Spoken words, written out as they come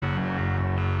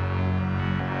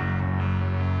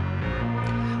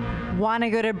Want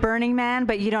to go to Burning Man,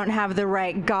 but you don't have the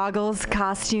right goggles,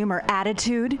 costume, or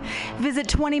attitude? Visit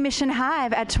 20 Mission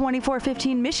Hive at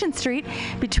 2415 Mission Street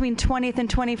between 20th and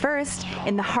 21st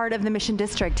in the heart of the Mission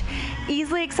District.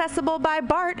 Easily accessible by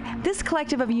BART, this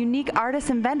collective of unique artists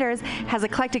and vendors has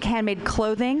eclectic handmade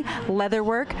clothing,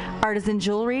 leatherwork, artisan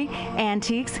jewelry,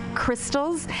 antiques,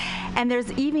 crystals, and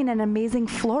there's even an amazing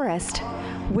florist.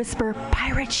 Whisper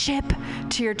pirate ship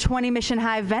to your 20 Mission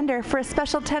Hive vendor for a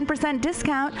special 10%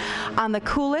 discount on the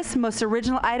coolest, most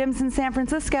original items in San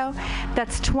Francisco.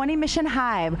 That's 20 Mission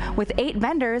Hive with 8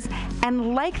 vendors,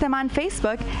 and like them on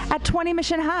Facebook at 20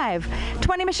 Mission Hive.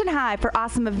 20 Mission Hive for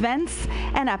awesome events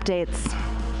and updates.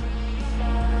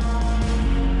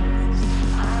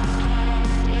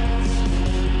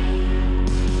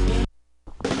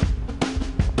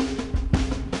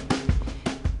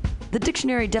 The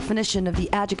dictionary definition of the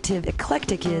adjective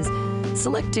eclectic is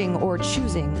selecting or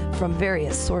choosing from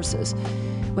various sources.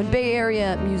 When Bay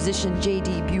Area musician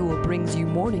J.D. Buell brings you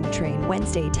Morning Train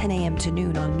Wednesday 10 a.m. to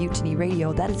noon on Mutiny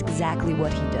Radio, that is exactly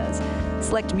what he does.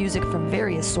 Select music from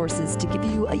various sources to give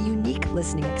you a unique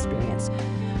listening experience.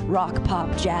 Rock,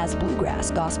 pop, jazz,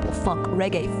 bluegrass, gospel, funk,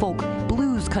 reggae, folk,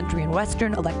 blues, country and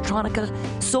western, electronica,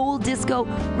 soul, disco,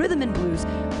 rhythm and blues,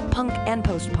 punk and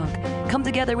post-punk come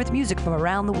together with music from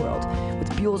around the world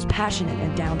with Buell's passionate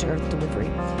and down-to-earth delivery.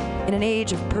 In an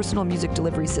age of personal music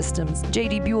delivery systems,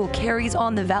 J.D. Buell carries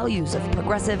on the values of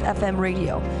progressive FM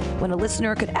radio when a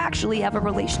listener could actually have a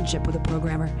relationship with a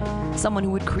programmer, someone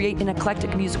who would create an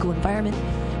eclectic musical environment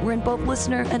wherein both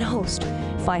listener and host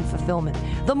find fulfillment.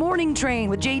 The Morning Train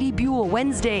with J.D. Buell,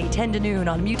 Wednesday, 10 to noon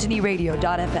on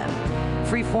MutinyRadio.fm.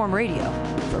 Freeform radio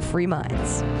for free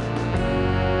minds.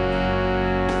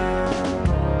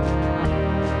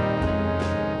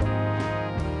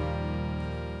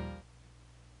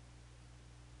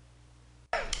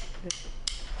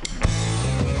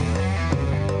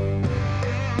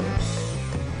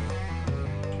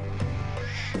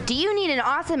 Do you need an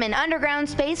awesome and underground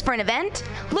space for an event?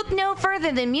 Look no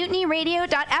further than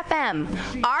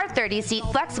MutinyRadio.fm. Our 30-seat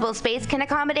flexible space can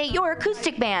accommodate your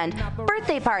acoustic band,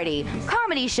 birthday party,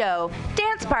 comedy show,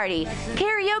 dance party,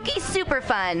 karaoke super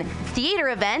fun, theater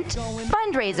event,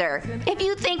 fundraiser. If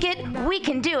you think it, we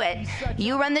can do it.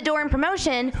 You run the door and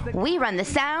promotion, we run the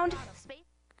sound.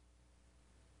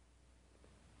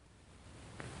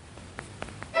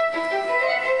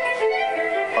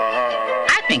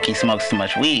 I think he smokes too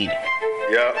much weed.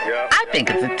 Yeah. I think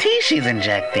it's a tea she's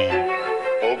injecting.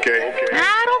 Okay.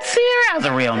 I don't see her as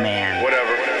a real man.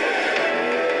 Whatever.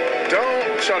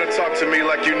 Don't try to talk to me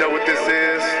like you know what this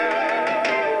is.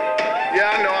 Yeah,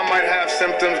 I know I might have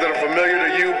symptoms that are familiar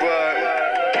to you, but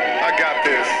I got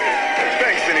this.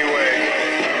 Thanks anyway.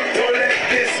 Don't let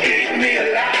this eat me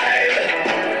alive.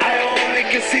 I only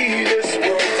can see this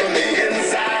world from the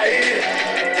inside.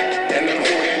 And I'm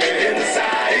holding it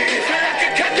inside. I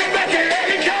can cut you back and let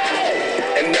it go.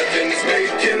 And nothing's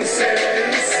making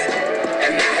sense.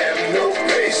 And I have no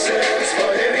patience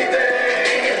for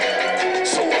anything.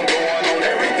 So I'm going on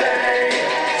everything.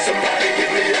 Somebody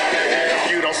get me out of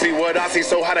here. You don't see what I see,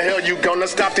 so how the hell you gonna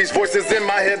stop these voices in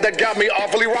my head that got me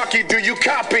awfully rocky? Do you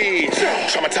copy?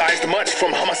 Traumatized much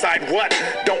from homicide, what?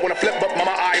 Don't wanna flip, but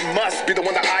mama, I must be the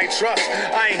one that I trust.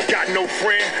 I ain't got no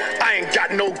friend, I ain't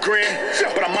got no grin,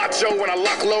 but I'm macho when I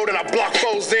lock load and I block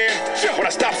foes in. When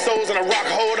I stop souls in a rock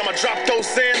hold, I'ma drop those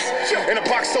sins. In a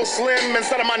box so slim,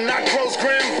 inside of my knot grows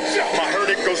grim. My hurt,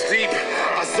 it goes deep,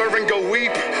 I serve and go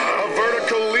weep. A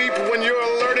vertical leap when you're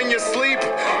alerting your sleep.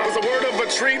 Was a word of a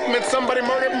treatment, somebody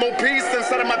murdered more peace.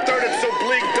 Inside of my third, it's so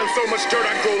bleak, done so much dirt,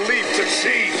 I grow leaf to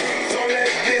cheat. Don't let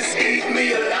this eat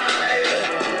me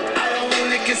alive. I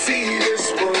only can see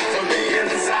this world from the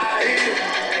inside.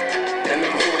 And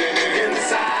I'm holding it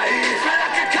inside. I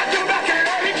can cut you back and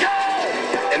let it go.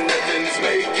 And nothing's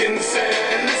making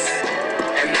sense.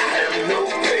 And I have no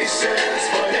patience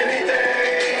for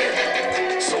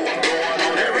anything. So I'm going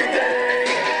on everything.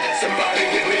 Somebody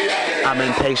get me out of here. I'm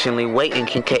impatiently waiting,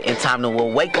 concatenating time to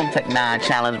awake on Tech 9,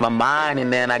 challenge my mind,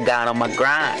 and then I got on my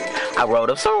grind. I wrote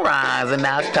up some rhymes, and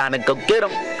now it's time to go get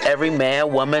 'em. Every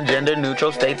man, woman, gender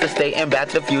neutral, state to state, and back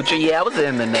to the future. Yeah, I was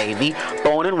in the Navy,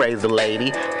 born and raised a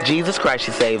lady. Jesus Christ,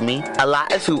 she saved me. Allah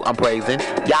is who I'm praising.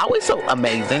 Yahweh so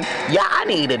amazing. Yeah, I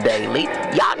need it daily.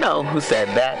 Y'all know who said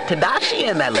that. Tadashi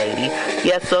and that lady.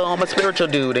 Yeah, so I'm a spiritual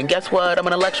dude, and guess what? I'm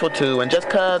an intellectual too. And just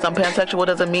cause I'm pansexual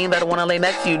doesn't mean that I wanna lay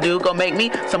next to you, dude. Go make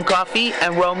me some coffee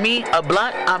and roll me a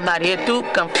blunt. I'm not here to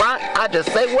confront. I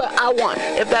just say what I want.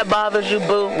 If that bothers you,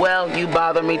 boo, well, you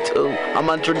bother me too. I'm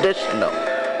untraditional,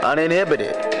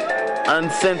 uninhibited,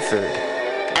 uncensored,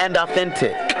 and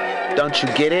authentic. Don't you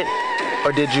get it?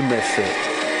 Or did you miss it?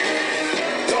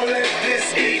 Don't let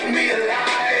just eat me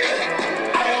alive.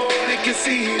 I only can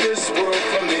see this world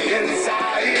from the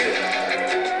inside,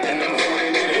 and I'm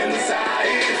feeling it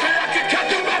inside. I can cut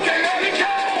the rock and let it go,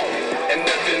 and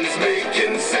nothing's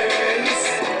making sense,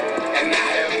 and I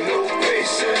have no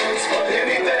patience for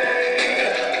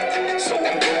anything, so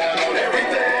I'm going on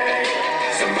everything.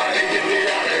 Somebody get me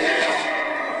out of here.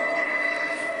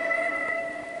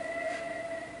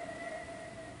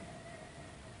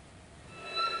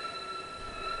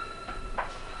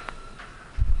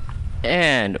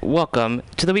 And welcome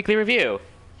to the Weekly Review.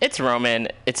 It's Roman.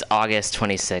 It's August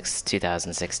 26,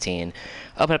 2016.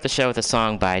 Open up the show with a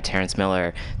song by Terrence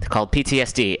Miller called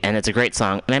PTSD, and it's a great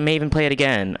song, and I may even play it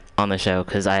again on the show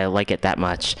because I like it that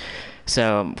much.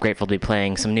 So I'm grateful to be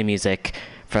playing some new music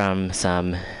from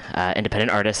some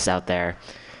independent artists out there.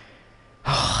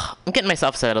 I'm getting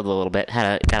myself settled a little bit.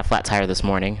 Got a flat tire this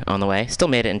morning on the way. Still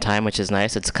made it in time, which is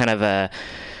nice. It's kind of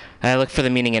I look for the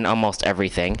meaning in almost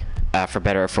everything, for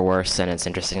better or for worse, and it's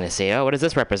interesting to see, what does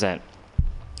this represent?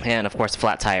 And, of course, a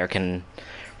flat tire can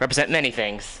represent many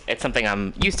things. It's something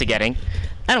I'm used to getting.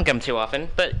 I don't get them too often,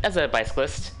 but as a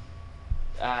bicyclist,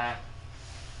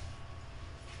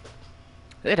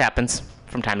 it happens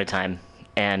from time to time.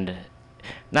 And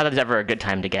not that it's ever a good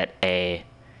time to get a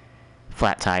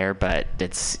flat tire, but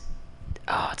it's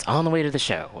on the way to the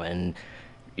show. And,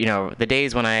 the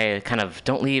days when I kind of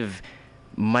don't leave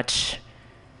much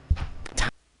time,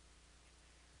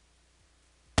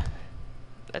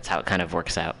 that's how it kind of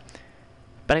works out.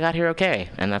 But I got here okay,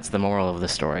 and that's the moral of the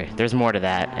story. There's more to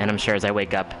that, and I'm sure as I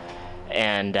wake up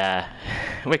and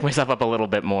wake myself up a little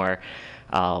bit more,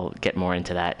 I'll get more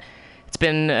into that. It's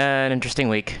been an interesting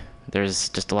week. There's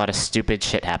just a lot of stupid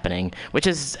shit happening, which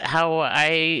is how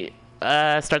I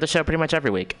start the show pretty much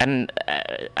every week. And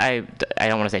I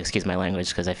don't want to say excuse my language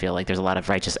because I feel like there's a lot of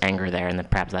righteous anger there, and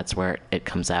perhaps that's where it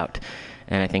comes out.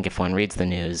 And I think if one reads the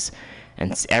news,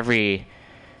 and every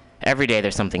day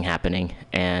there's something happening,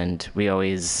 and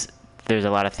there's a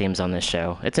lot of themes on this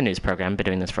show. It's a news program. I've been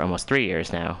doing this for almost 3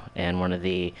 years now, and one of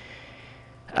the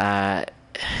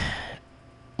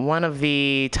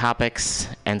topics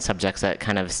and subjects that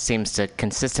kind of seems to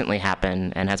consistently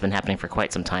happen and has been happening for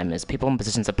quite some time is people in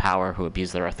positions of power who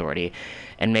abuse their authority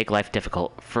and make life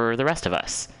difficult for the rest of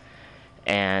us.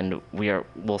 And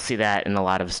we'll see that in a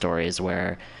lot of stories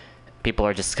where people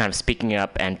are just kind of speaking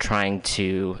up and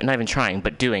not even trying,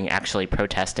 but doing, actually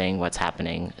protesting what's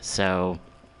happening. So,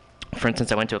 for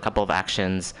instance, I went to a couple of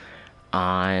actions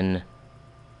on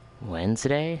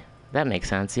Wednesday. That makes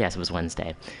sense. Yes, it was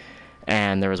Wednesday.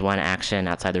 And there was one action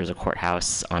outside. There was a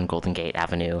courthouse on Golden Gate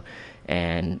Avenue,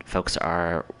 and folks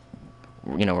we're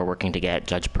working to get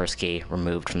Judge Persky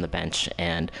removed from the bench.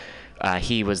 And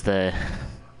he was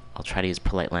I'll try to use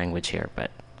polite language here, but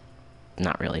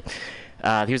not really.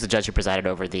 He was the judge who presided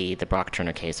over the Brock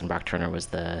Turner case, and Brock Turner was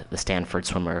the Stanford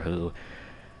swimmer who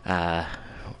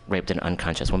raped an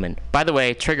unconscious woman. By the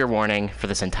way, trigger warning for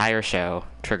this entire show.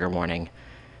 Trigger warning.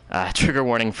 Trigger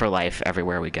warning for life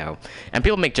everywhere we go. And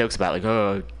people make jokes about,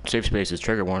 safe spaces,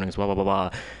 trigger warnings, blah, blah, blah,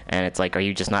 blah. And it's like, are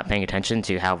you just not paying attention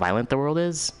to how violent the world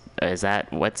is? Is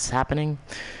that what's happening?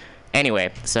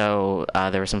 Anyway, so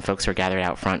there were some folks who were gathered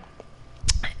out front,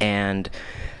 and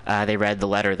they read the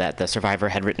letter that the survivor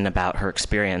had written about her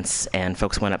experience, and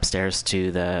folks went upstairs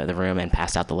to the room and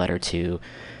passed out the letter to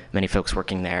many folks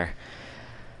working there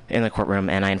in the courtroom.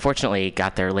 And I unfortunately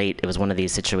got there late. It was one of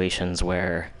these situations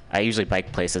where I usually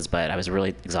bike places, but I was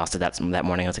really exhausted that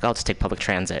morning. I was like, I'll just take public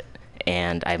transit.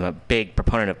 And I'm a big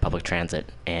proponent of public transit.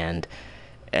 And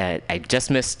I just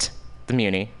missed the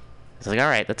Muni. I was like, all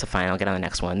right, that's fine. I'll get on the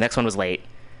next one. The next one was late.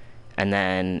 And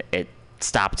then it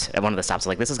stopped at one of the stops.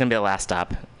 Like, this is going to be the last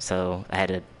stop. So I had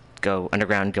to go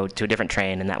underground, go to a different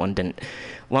train, and that one didn't.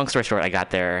 Long story short, I got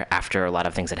there after a lot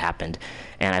of things had happened.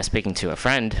 And I was speaking to a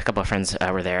couple of friends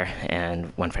were there,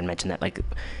 and one friend mentioned that,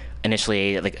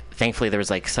 initially, thankfully there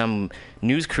was some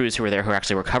news crews who were there who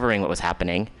actually were covering what was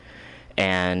happening,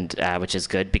 and which is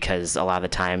good because a lot of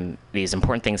the time these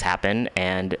important things happen,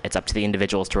 and it's up to the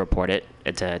individuals to report it,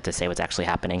 to say what's actually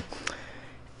happening.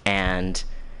 And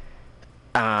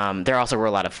there also were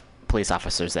a lot of police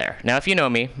officers there. Now, if you know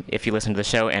me, if you listen to the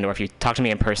show, and or if you talk to me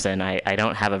in person, I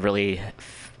don't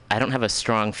have a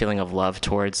strong feeling of love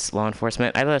towards law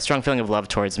enforcement. I have a strong feeling of love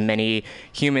towards many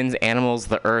humans, animals,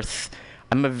 the earth.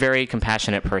 I'm a very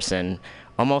compassionate person,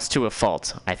 almost to a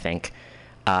fault, I think.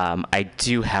 I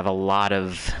do have a lot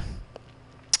of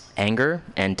anger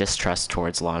and distrust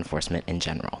towards law enforcement in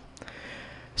general.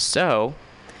 So,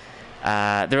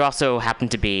 there also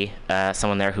happened to be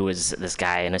someone there who was this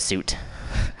guy in a suit.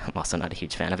 I'm also not a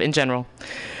huge fan of in general,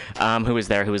 who was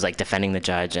there, who was defending the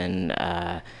judge and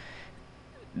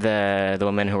the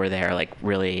women who were there like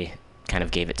really kind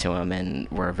of gave it to him and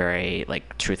were very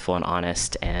like truthful and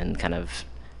honest and kind of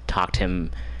talked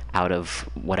him out of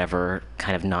whatever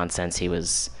kind of nonsense he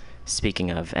was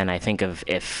speaking of. And I think of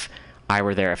if I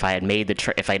were there, if I had made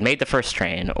the first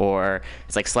train, or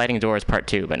it's like Sliding Doors Part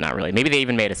 2, but not really. Maybe they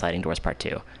even made a Sliding Doors Part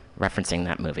 2, referencing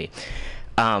that movie.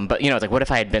 But it's like, what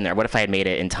if I had been there? What if I had made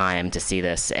it in time to see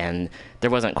this? And there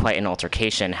wasn't quite an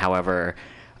altercation. However,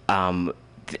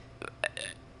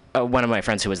 one of my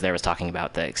friends who was there was talking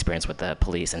about the experience with the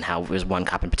police and how there was one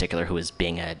cop in particular who was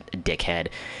being a dickhead,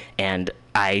 and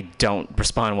I don't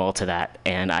respond well to that.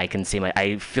 And I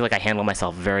feel like I handle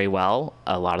myself very well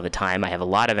a lot of the time. I have a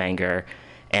lot of anger,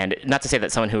 and not to say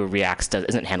that someone who reacts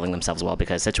isn't handling themselves well,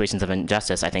 because situations of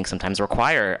injustice I think sometimes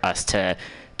require us to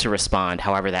respond,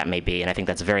 however that may be, and I think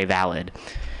that's very valid.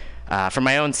 For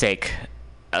my own sake,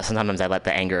 sometimes I let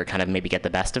the anger kind of maybe get the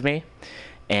best of me.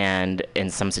 And in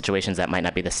some situations, that might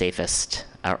not be the safest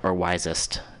or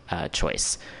wisest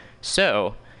choice.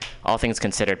 So, all things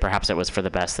considered, perhaps it was for the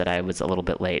best that I was a little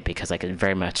bit late, because I could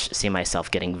very much see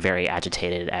myself getting very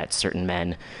agitated at certain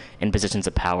men in positions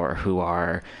of power who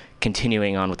are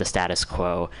continuing on with the status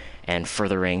quo and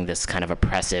furthering this kind of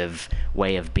oppressive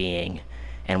way of being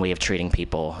and way of treating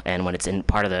people. And when it's in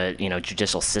part of the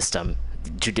judicial system,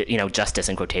 justice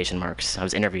in quotation marks. I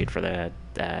was interviewed for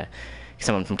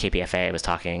someone from KPFA was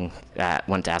talking,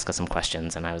 wanted to ask us some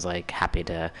questions, and I was like happy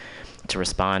to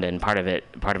respond. And part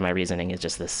of my reasoning is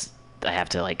just this: I have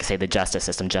to say the justice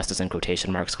system, justice in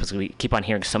quotation marks, because we keep on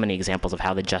hearing so many examples of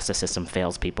how the justice system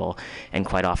fails people, and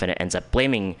quite often it ends up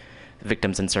blaming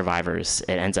victims and survivors.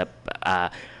 It ends up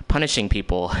punishing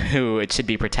people who it should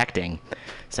be protecting.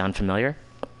 Sound familiar?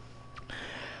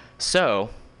 So,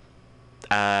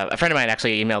 a friend of mine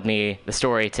actually emailed me the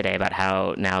story today about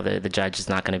how now the judge is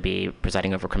not going to be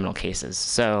presiding over criminal cases.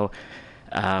 So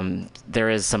there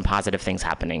is some positive things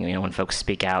happening. When folks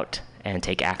speak out and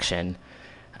take action,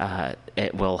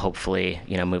 it will hopefully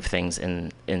move things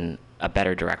in a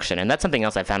better direction. And that's something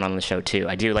else I found on the show too.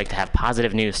 I do like to have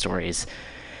positive news stories,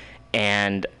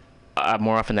 and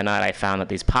more often than not, I found that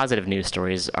these positive news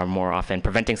stories are more often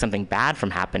preventing something bad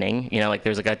from happening. Like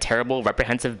there's a terrible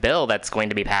reprehensive bill that's going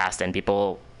to be passed and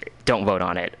people don't vote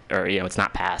on it, or, it's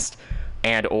not passed.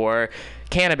 And, or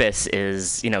cannabis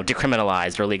is,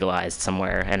 decriminalized or legalized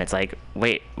somewhere. And it's like,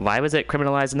 wait, why was it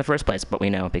criminalized in the first place? But we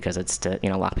know because it's to,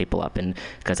 lock people up, and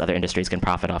because other industries can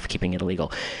profit off keeping it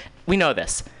illegal. We know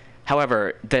this.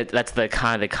 However, that's the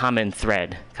common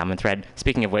thread.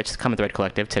 Speaking of which, the Common Thread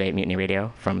Collective today at Mutiny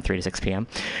Radio from 3 to 6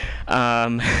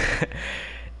 p.m.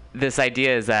 This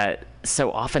idea is that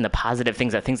so often the positive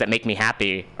things that make me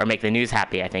happy or make the news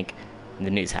happy,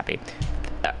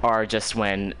 are just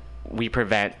when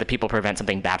people prevent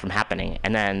something bad from happening.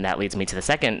 And then that leads me to the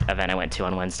second event I went to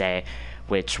on Wednesday,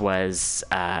 which was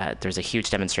there's a huge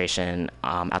demonstration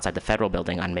outside the federal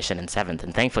building on Mission and 7th.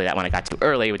 And thankfully that one I got to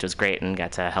early, which was great, and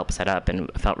got to help set up, and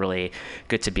it felt really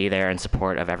good to be there in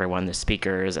support of everyone, the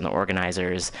speakers and the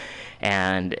organizers.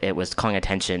 And it was calling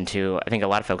attention to, I think a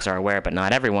lot of folks are aware, but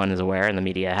not everyone is aware, and the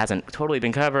media hasn't totally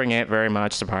been covering it very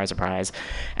much, surprise, surprise.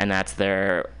 And that's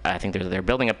they're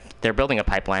building a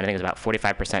pipeline. I think it's about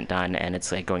 45% done, and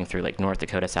it's going through North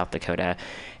Dakota, South Dakota,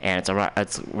 and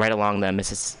it's right along the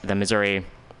Missouri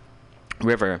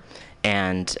River.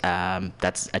 And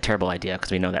that's a terrible idea,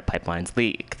 because we know that pipelines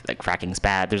leak, fracking's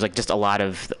bad. There's just a lot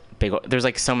of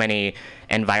there's so many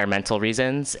environmental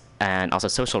reasons and also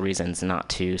social reasons not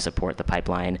to support the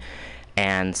pipeline.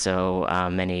 And so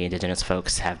many indigenous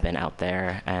folks have been out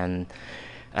there, and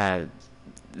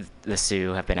the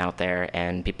Sioux have been out there,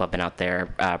 and people have been out there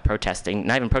protesting,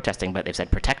 not even protesting, but they've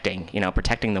said protecting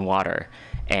the water.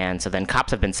 And so then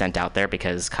cops have been sent out there,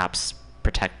 because cops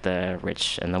protect the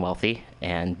rich and the wealthy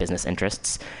and business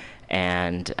interests.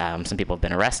 And some people have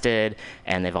been arrested,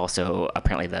 and they've also,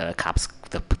 apparently the cops,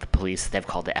 the police, they've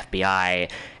called the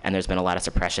FBI, and there's been a lot of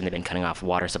suppression. They've been cutting off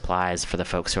water supplies for the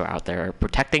folks who are out there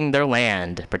protecting their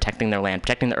land, protecting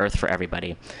the earth for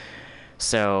everybody.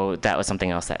 So that was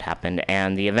something else that happened.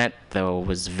 And the event, though,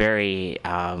 was very,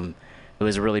 it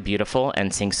was really beautiful,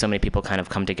 and seeing so many people kind of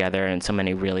come together, and so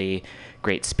many really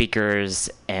great speakers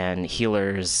and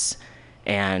healers,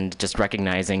 and just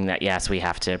recognizing that, yes, we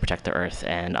have to protect the earth.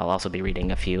 And I'll also be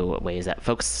reading a few ways that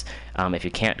folks, if you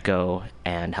can't go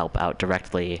and help out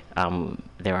directly,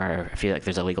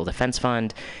 there's a legal defense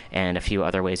fund, and a few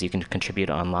other ways you can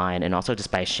contribute online. And also just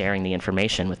by sharing the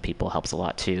information with people helps a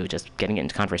lot too, just getting it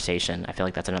into conversation. I feel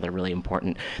like that's another really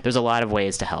important. There's a lot of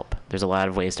ways to help. There's a lot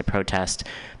of ways to protest.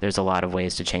 There's a lot of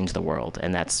ways to change the world,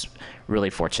 and that's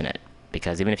really fortunate.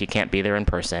 because even if you can't be there in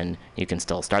person, you can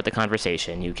still start the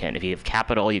conversation. You can, if you have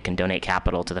capital, you can donate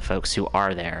capital to the folks who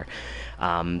are there.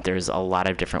 There's a lot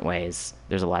of different ways.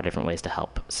 There's a lot of different ways to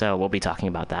help. So we'll be talking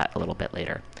about that a little bit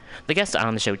later. The guest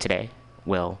on the show today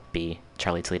will be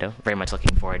Charlie Toledo. Very much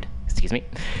looking forward,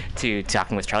 to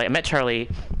talking with Charlie. I met Charlie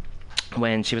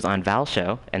when she was on Val's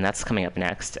show, and that's coming up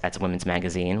next. That's Women's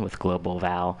Magazine with Global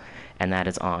Val, and that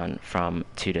is on from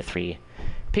 2 to 3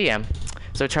 p.m.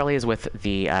 So Charlie is with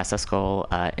the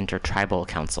Susquehanna Intertribal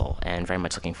Council, and very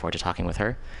much looking forward to talking with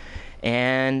her.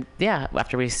 And yeah,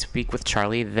 after we speak with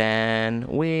Charlie, then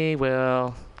we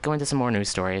will go into some more news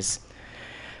stories.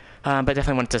 But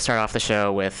definitely wanted to start off the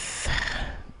show with,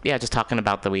 just talking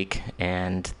about the week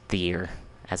and the year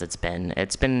as it's been.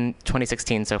 It's been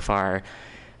 2016 so far.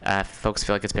 Folks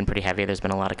feel like it's been pretty heavy. There's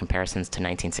been a lot of comparisons to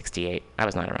 1968. I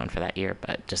was not around for that year,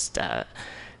 but just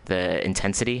the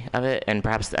intensity of it, and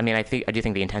perhaps, I do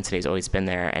think the intensity has always been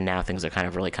there, and now things are kind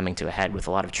of really coming to a head with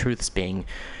a lot of truths being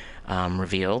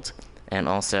revealed. And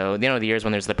also, the years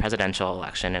when there's the presidential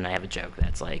election, and I have a joke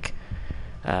that's like,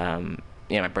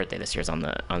 my birthday this year is on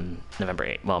November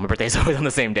 8th. Well, my birthday is always on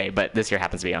the same day, but this year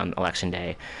happens to be on election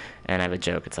day. And I have a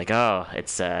joke. It's like,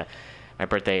 my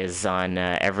birthday is on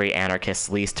every anarchist's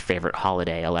least favorite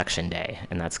holiday, election day.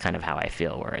 And that's kind of how I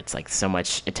feel, where it's like so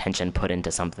much attention put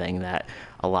into something that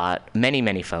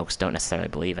many folks don't necessarily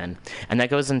believe in. And that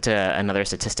goes into another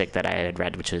statistic that I had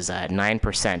read, which was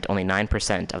only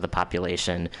 9% of the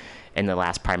population in the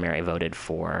last primary voted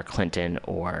for Clinton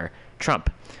or Trump,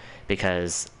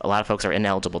 because a lot of folks are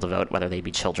ineligible to vote, whether they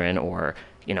be children or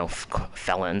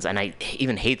felons. And I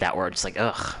even hate that word. It's like,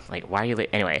 ugh, like, why are you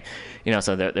anyway?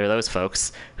 So there are those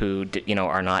folks who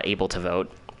are not able to vote,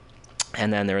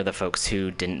 and then there are the folks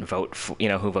who didn't vote for,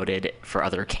 who voted for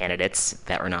other candidates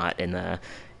that were not in the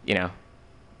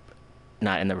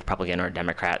not in the Republican or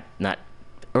Democrat,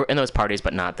 or in those parties,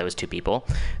 but not those two people.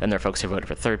 Then there are folks who voted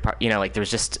for third party.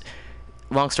 There's just,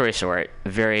 long story short,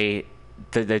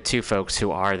 the two folks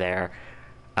who are there,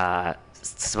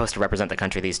 supposed to represent the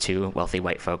country, these two wealthy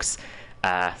white folks,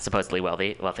 supposedly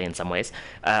wealthy in some ways,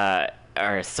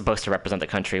 are supposed to represent the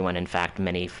country when in fact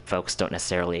many folks don't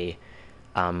necessarily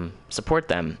support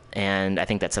them. And I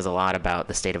think that says a lot about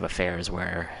the state of affairs,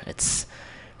 where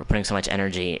we're putting so much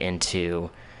energy into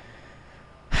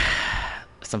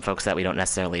some folks that we don't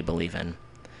necessarily believe in.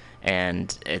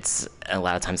 And it's a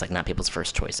lot of times like not people's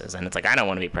first choices. And it's like, I don't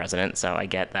want to be president, so I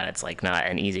get that it's like not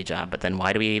an easy job, but then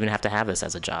why do we even have to have this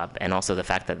as a job? And also the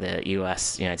fact that the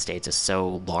United States is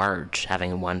so large,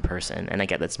 having one person, and I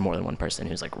get that's more than one person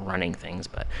who's like running things,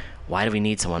 but why do we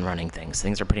need someone running things?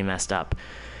 Things are pretty messed up.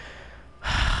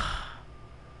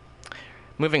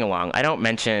 Moving along, I don't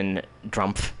mention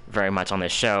Drumpf very much on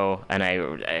this show, and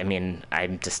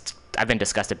I've been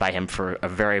disgusted by him for a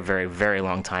very, very, very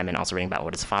long time, and also reading about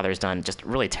what his father's done, just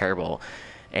really terrible.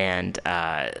 And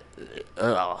not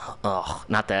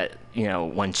that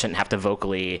one shouldn't have to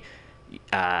vocally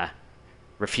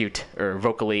refute or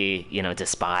vocally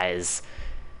despise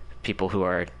people who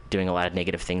are doing a lot of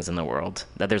negative things in the world.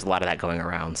 That there's a lot of that going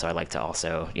around, so I like to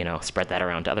also spread that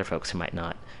around to other folks who might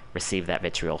not receive that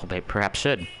vitriol, who perhaps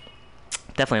should.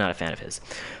 Definitely not a fan of his.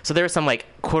 So there are some like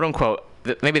quote unquote,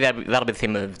 maybe that'll be the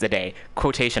theme of the day,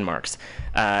 quotation marks,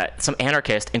 some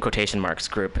anarchist in quotation marks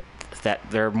group that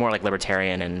they're more like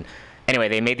libertarian. And anyway,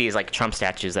 they made these like Trump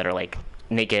statues that are like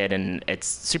naked, and it's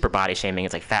super body shaming.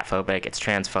 It's like fat phobic, it's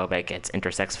transphobic, it's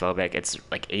intersex phobic, it's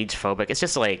like age phobic. It's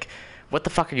just like, what the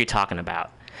fuck are you talking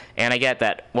about? And I get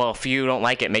that, well, if you don't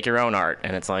like it, make your own art.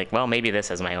 And it's like, well, maybe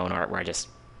this is my own art where I just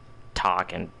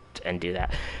talk and do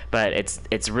that. But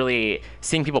it's really,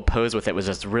 seeing people pose with it was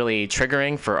just really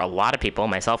triggering for a lot of people,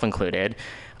 myself included.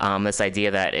 This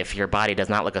idea that if your body does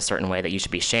not look a certain way, that you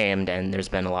should be shamed. And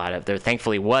there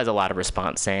thankfully was a lot of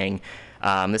response saying,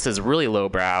 this is really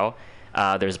lowbrow.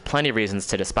 There's plenty of reasons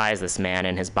to despise this man,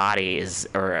 and his body is,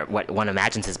 or what one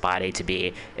imagines his body to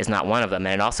be, is not one of them.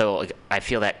 And also, I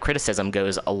feel that criticism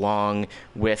goes along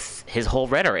with his whole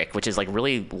rhetoric, which is like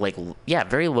really, like, yeah,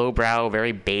 very lowbrow,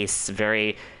 very base,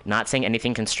 very not saying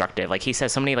anything constructive. Like, he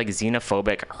says so many like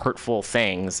xenophobic, hurtful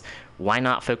things. Why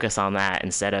not focus on that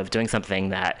instead of doing something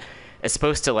that is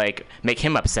supposed to like make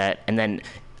him upset, and then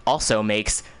also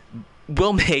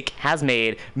has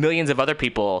made millions of other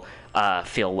people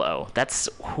feel low?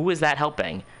 Who is that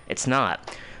helping? It's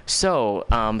not. So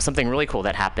something really cool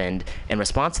that happened in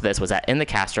response to this was that in the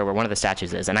Castro, where one of the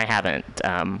statues is, and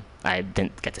I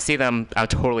didn't get to see them. I was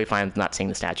totally fine with not seeing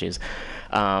the statues.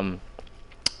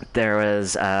 There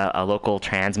was a local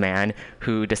trans man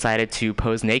who decided to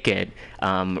pose naked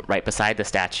right beside the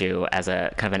statue as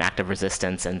a kind of an act of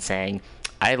resistance and saying,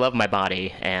 I love my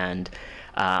body, and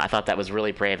I thought that was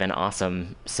really brave and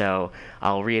awesome. So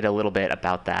I'll read a little bit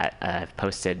about that. I've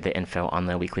posted the info on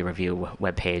the Weekly Review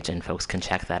webpage, and folks can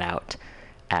check that out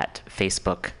at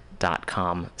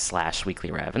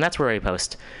facebook.com/weeklyrev. And that's where I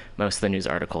post most of the news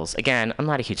articles. Again, I'm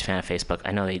not a huge fan of Facebook.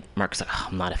 I know Mark's like, oh,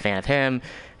 I'm not a fan of him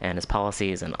and his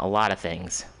policies and a lot of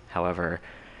things. However,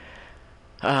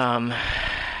 I'm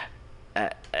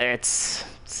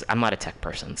not a tech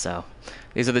person, so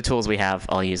these are the tools we have.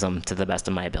 I'll use them to the best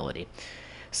of my ability.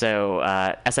 So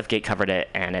SF Gate covered it,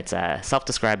 and it's a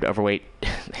self-described overweight,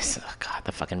 God,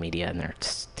 the fucking media in there.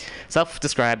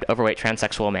 Self-described overweight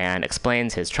transsexual man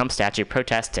explains his Trump statue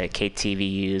protest to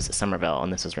KTVU's Somerville,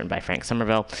 and this was written by Frank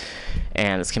Somerville,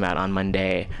 and this came out on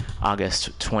Monday,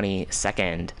 August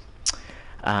 22nd.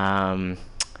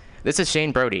 This is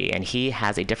Shane Brody, and he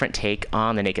has a different take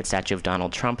on the naked statue of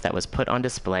Donald Trump that was put on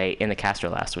display in the Castro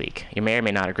last week. You may or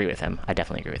may not agree with him. I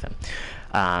definitely agree with him.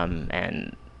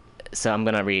 And so I'm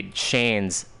going to read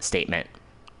Shane's statement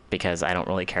because I don't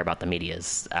really care about the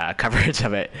media's coverage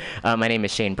of it. My name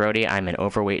is Shane Brody. I'm an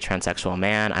overweight transsexual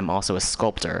man. I'm also a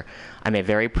sculptor. I'm a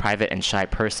very private and shy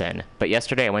person. But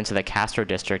yesterday I went to the Castro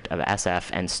district of SF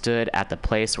and stood at the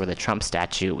place where the Trump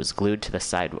statue was glued to the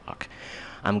sidewalk.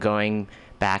 I'm going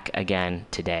back again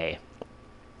today.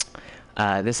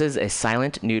 This is a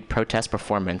silent nude protest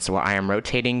performance where I am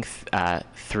rotating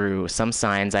through some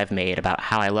signs I've made about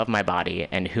how I love my body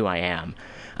and who I am.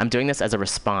 I'm doing this as a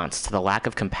response to the lack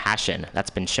of compassion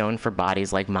that's been shown for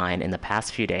bodies like mine in the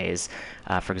past few days.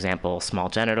 For example, small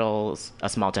genitals,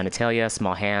 small genitalia,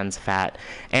 small hands, fat,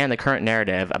 and the current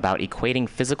narrative about equating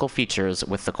physical features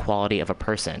with the quality of a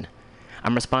person.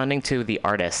 I'm responding to the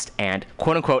artist and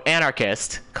quote-unquote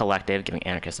anarchist collective, giving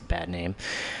anarchist a bad name,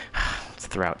 it's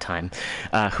throughout time,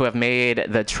 who have made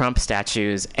the Trump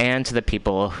statues, and to the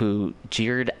people who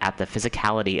jeered at the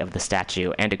physicality of the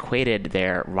statue and equated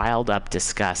their riled-up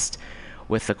disgust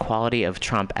with the quality of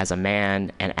Trump as a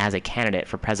man and as a candidate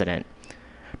for president.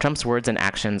 Trump's words and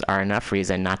actions are enough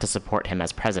reason not to support him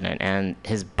as president, and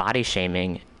this body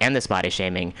shaming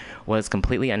was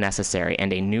completely unnecessary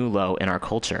and a new low in our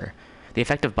culture. The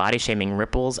effect of body shaming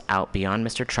ripples out beyond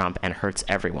Mr. Trump and hurts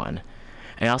everyone.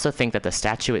 I also think that the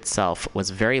statue itself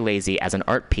was very lazy as an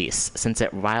art piece, since it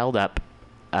riled up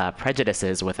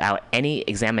prejudices without any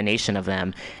examination of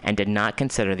them and did not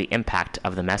consider the impact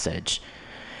of the message.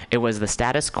 It was the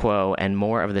status quo and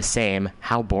more of the same,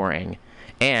 how boring,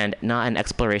 and not an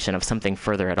exploration of something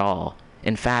further at all.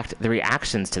 In fact, the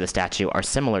reactions to the statue are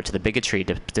similar to the bigotry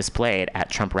displayed at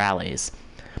Trump rallies.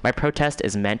 My protest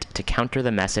is meant to counter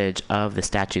the message of the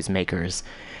statue's makers.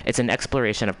 It's an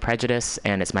exploration of prejudice,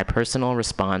 and it's my personal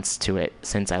response to it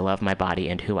since I love my body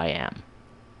and who I am.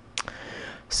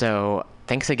 So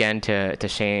thanks again to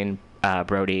Shane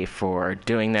Brody for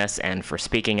doing this and for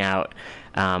speaking out.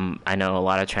 I know a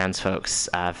lot of trans folks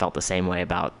felt the same way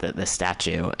about the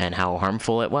statue and how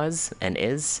harmful it was and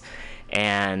is.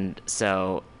 And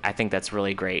so I think that's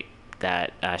really great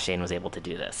that Shane was able to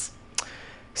do this.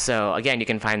 So again, you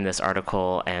can find this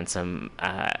article and some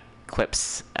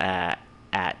clips at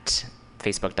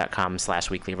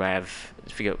facebook.com/weeklyrev.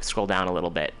 If you scroll down a little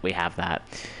bit, we have that.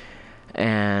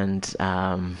 And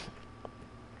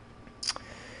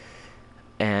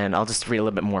I'll just read a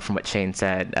little bit more from what Shane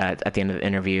said at the end of the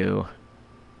interview.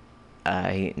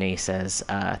 He says,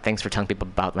 thanks for telling people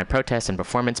about my protest and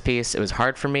performance piece. It was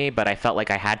hard for me, but I felt like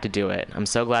I had to do it. I'm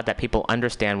so glad that people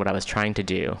understand what I was trying to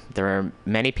do. There are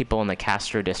many people in the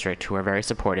Castro district who are very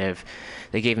supportive.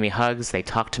 They gave me hugs, they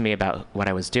talked to me about what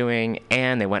I was doing,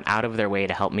 and they went out of their way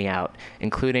to help me out,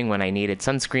 including when I needed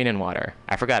sunscreen and water.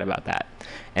 I forgot about that.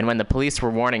 And when the police were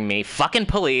warning me, fucking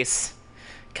police,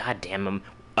 god damn them,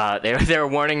 they were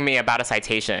warning me about a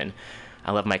citation.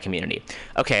 I love my community.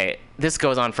 Okay, this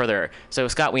goes on further. So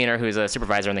Scott Wiener, who's a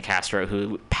supervisor in the Castro,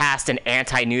 who passed an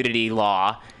anti-nudity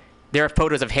law. There are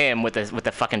photos of him with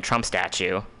the fucking Trump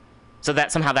statue. So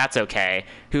that somehow that's okay.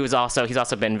 He's also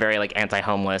been very like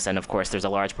anti-homeless, and of course there's a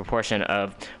large proportion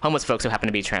of homeless folks who happen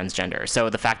to be transgender. So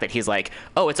the fact that he's like,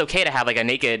 oh, it's okay to have like a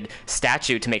naked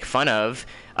statue to make fun of,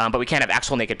 but we can't have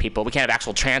actual naked people. We can't have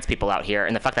actual trans people out here.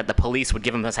 And the fact that the police would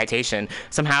give him a citation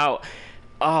somehow,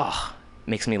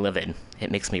 makes me livid.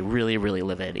 It makes me really, really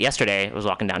livid. Yesterday, I was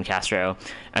walking down Castro,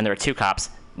 and there were two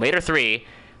cops, later three,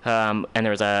 and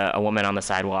there was a woman on the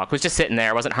sidewalk who was just sitting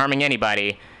there, wasn't harming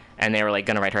anybody, and they were like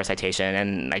going to write her a citation,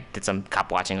 and I did some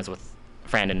cop watching. I was with a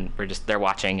friend, and we're just there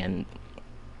watching, and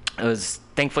it was,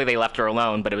 thankfully they left her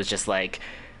alone, but it was just like,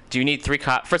 do you need three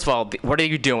cops? First of all, what are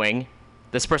you doing?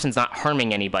 This person's not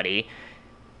harming anybody.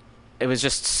 It was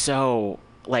just so,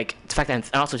 like, the fact that, and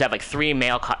also to have like three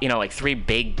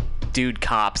big dude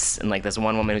cops and like this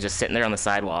one woman who's just sitting there on the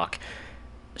sidewalk.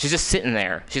 She's just sitting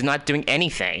there. She's not doing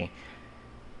anything.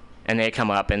 And they come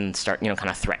up and start, kind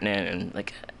of threatening and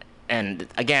like, and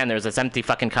again, there's this empty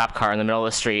fucking cop car in the middle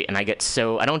of the street, and I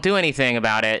don't do anything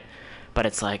about it, but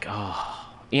it's like,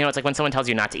 it's like when someone tells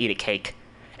you not to eat a cake.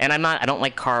 And I don't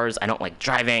like cars, I don't like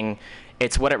driving.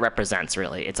 It's what it represents,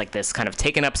 really. It's like this kind of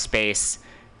taken up space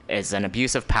is an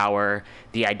abuse of power,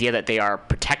 the idea that they are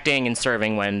protecting and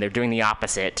serving when they're doing the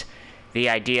opposite, the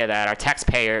idea that our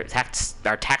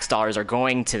tax dollars are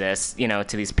going to this,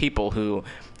 to these people who,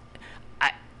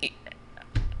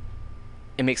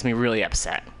 it makes me really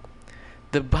upset.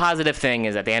 The positive thing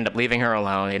is that they end up leaving her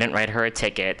alone. They didn't write her a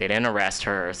ticket. They didn't arrest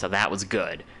her, so that was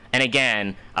good. And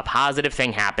again, a positive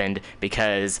thing happened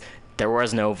because there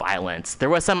was no violence. There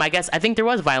was I think there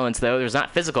was violence, though. There's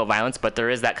not physical violence, but there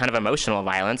is that kind of emotional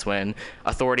violence when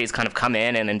authorities kind of come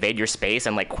in and invade your space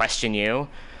and, like, question you.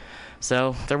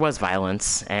 So there was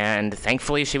violence, and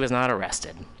thankfully she was not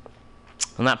arrested.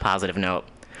 On that positive note,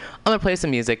 I'm going to play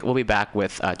some music. We'll be back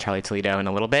with Charlie Toledo in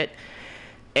a little bit.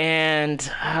 And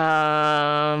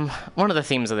one of the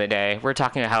themes of the day, we're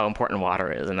talking about how important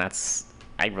water is, and I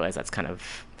realize that's kind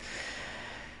of,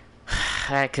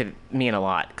 that could mean a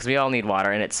lot, because we all need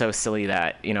water, and it's so silly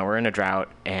that, we're in a drought,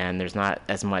 and there's not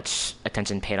as much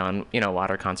attention paid on,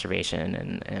 water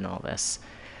conservation and all this.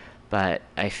 But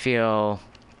I feel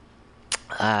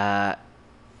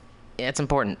it's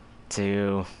important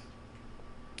to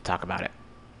talk about it.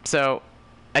 So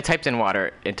I typed in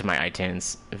water into my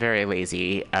iTunes, very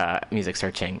lazy music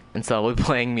searching, and so we'll be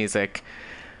playing music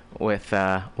with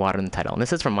water in the title. And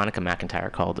this is from Monica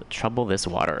McIntyre called Trouble This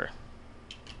Water.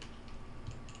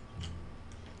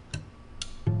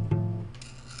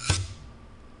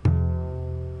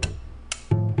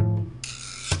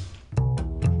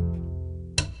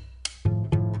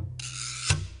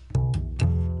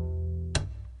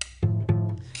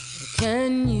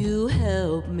 Can you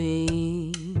help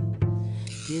me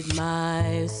get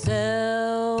myself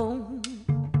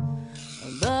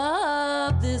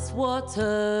above this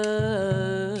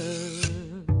water?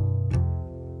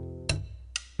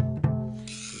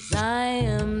 'Cause I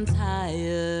am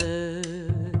tired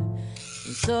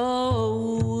and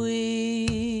so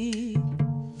weak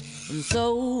and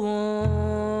so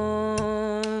warm.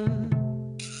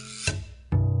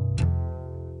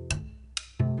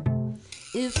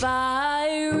 If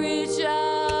I reach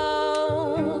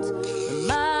out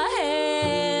my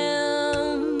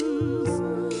hands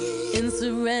in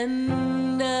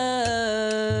surrender,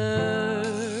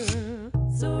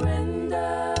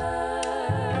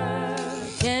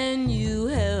 can you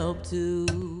help to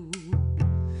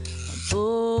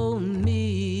pull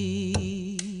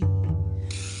me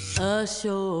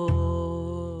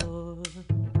ashore?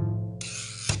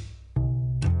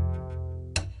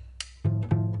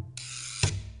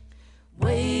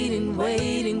 Waiting,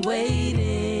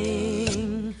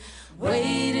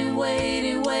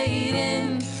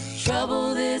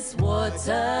 trouble this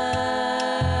water.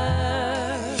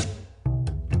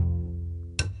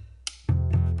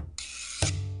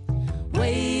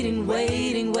 Waiting,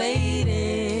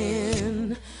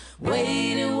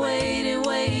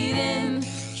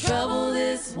 trouble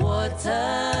this water.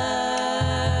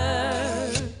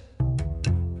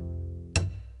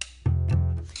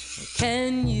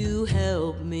 Can you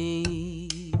help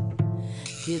me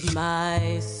get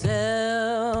myself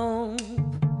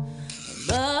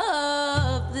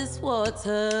above this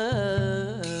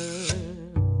water?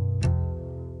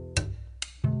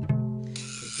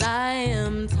 'Cause I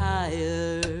am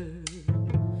tired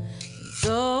and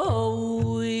so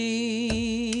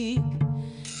weak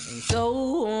and so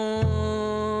worn.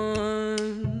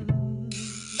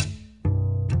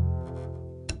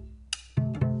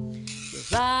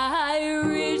 If I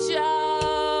reach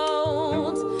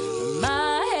out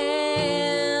my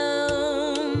hands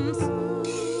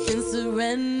in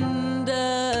surrender,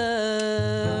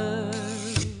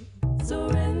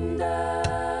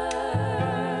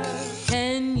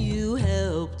 can you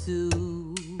help to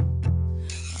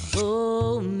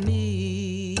pull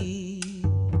me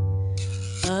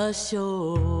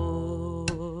ashore?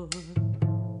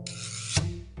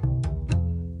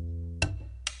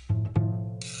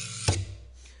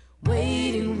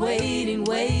 Waiting,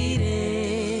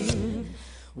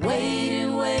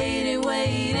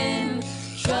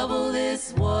 trouble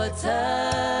this water.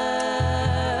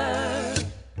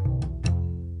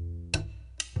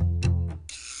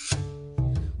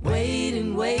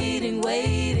 Waiting,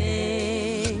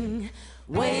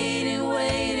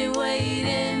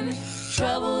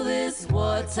 trouble this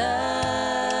water.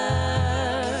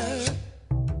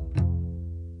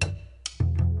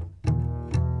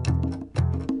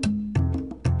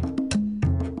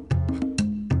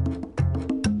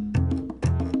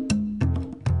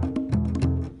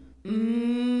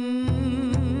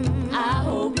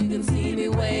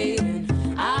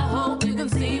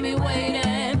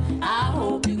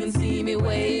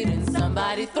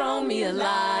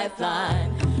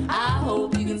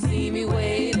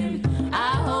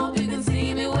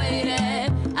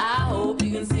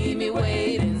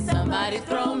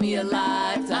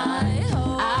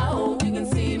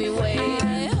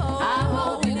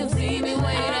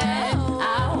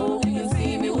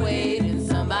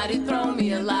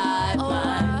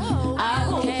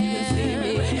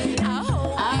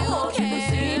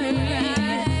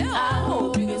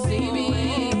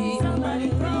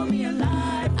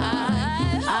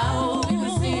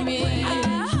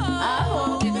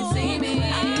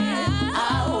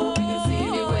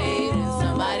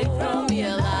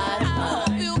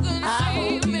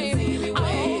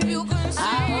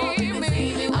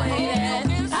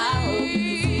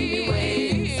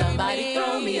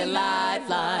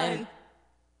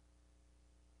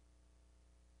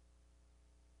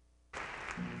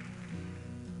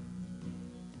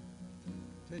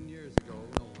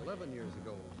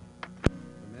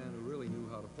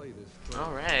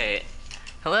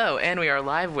 Hello, and we are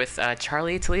live with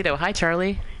Charlie Toledo. Hi,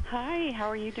 Charlie. Hi, how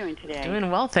are you doing today? Doing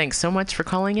well, thanks so much for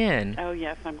calling in. Oh,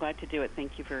 yes, I'm glad to do it.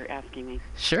 Thank you for asking me.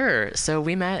 Sure. So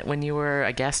we met when you were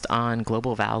a guest on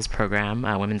Global Val's program,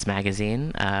 Women's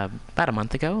Magazine, about a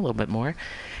month ago, a little bit more.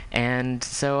 And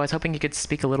so I was hoping you could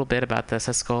speak a little bit about the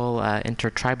Sesquill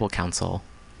Intertribal Council.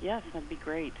 Yes, that'd be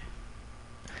great.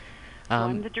 So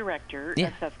I'm the director of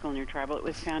Sesquill Intertribal. It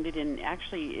was founded it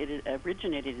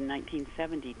originated in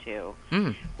 1972,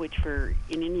 which in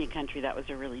Indian country, that was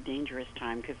a really dangerous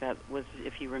time because that was,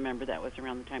 if you remember, that was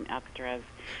around the time Alcatraz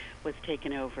was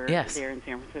taken over there in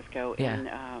San Francisco. Yeah.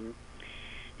 And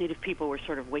Native people were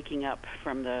sort of waking up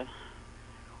from the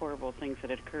horrible things that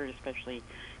had occurred, especially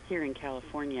here in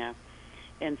California.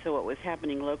 And so what was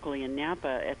happening locally in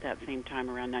Napa at that same time,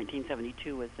 around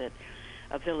 1972, was that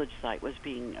a village site was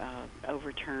being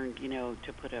overturned,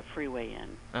 to put a freeway in.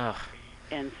 Ugh.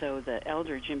 And so the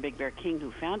elder, Jim Big Bear King,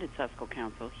 who founded Sesquill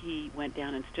Council, he went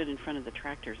down and stood in front of the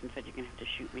tractors and said, "You're going to have to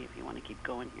shoot me if you want to keep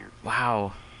going here."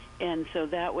 Wow. And so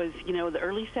that was, the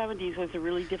early 70s was a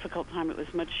really difficult time. It was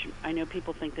I know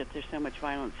people think that there's so much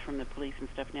violence from the police and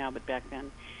stuff now, but back then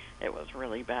it was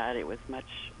really bad. It was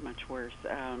much, much worse.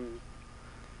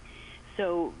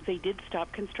 So they did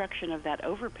stop construction of that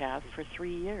overpass for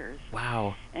 3 years.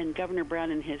 Wow. And Governor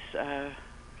Brown, in his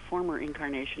former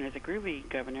incarnation as a groovy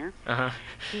governor,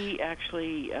 he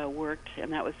actually worked,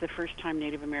 and that was the first time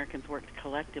Native Americans worked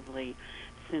collectively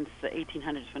since the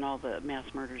 1800s when all the mass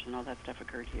murders and all that stuff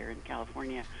occurred here in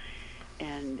California.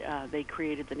 And they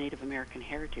created the Native American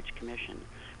Heritage Commission,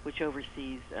 which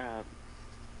oversees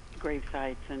grave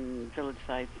sites and village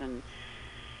sites and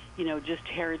just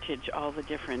heritage, all the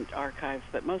different archives,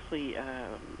 but mostly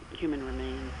human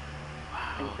remains.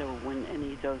 Wow. And so when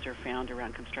any of those are found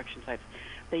around construction sites,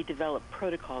 they develop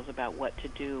protocols about what to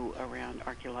do around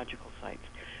archaeological sites,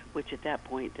 which at that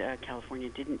point California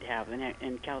didn't have.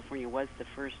 And California was the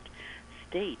first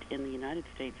state in the United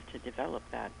States to develop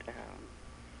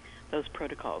those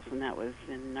protocols. And that was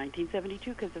in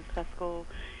 1972 because of Sesquill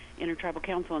Intertribal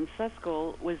Council, and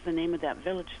Sesquill was the name of that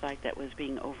village site that was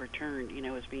being overturned,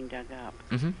 was being dug up.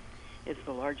 Mm-hmm. It's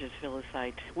the largest village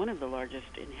site, one of the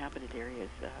largest inhabited areas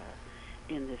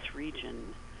in this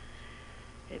region.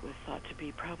 It was thought to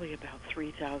be probably about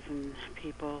 3,000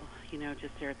 people,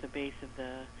 just there at the base of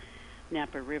the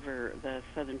Napa River, the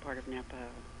southern part of Napa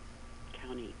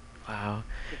County. Wow.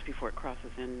 Just before it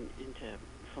crosses into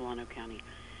Solano County.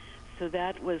 So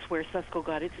that was where Sesquill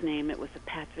got its name. It was a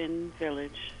Patwin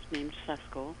village named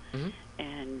Sesquill,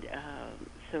 and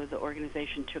so the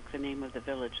organization took the name of the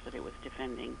village that it was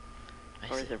defending,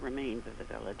 or the remains of the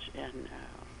village. And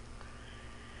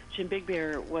Jim Big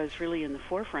Bear was really in the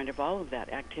forefront of all of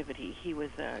that activity. He was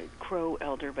a Crow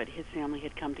elder, but his family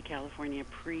had come to California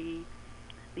pre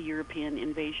the European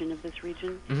invasion of this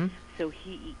region. Mm-hmm. So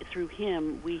through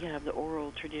him, we have the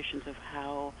oral traditions of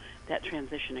how that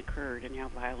transition occurred and how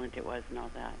violent it was and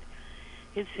all that.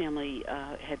 His family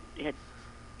had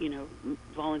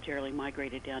voluntarily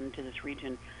migrated down into this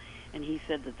region, and he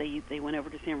said that they went over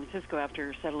to San Francisco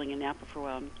after settling in Napa for a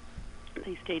while.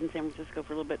 They stayed in San Francisco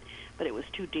for a little bit, but it was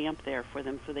too damp there for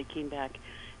them, so they came back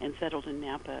and settled in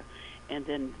Napa. And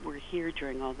then we're here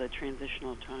during all the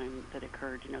transitional time that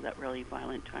occurred, that really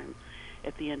violent time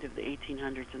at the end of the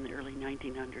 1800s and the early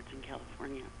 1900s in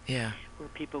California. Yeah. Where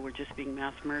people were just being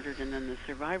mass murdered, and then the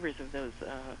survivors of those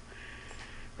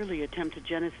really attempted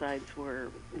genocides were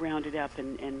rounded up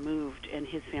and moved, and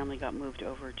his family got moved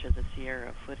over to the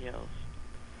Sierra foothills.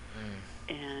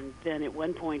 And then at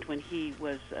one point when he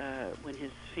was, when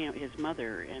his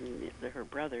mother and her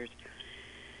brothers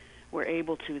were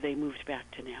able to, they moved back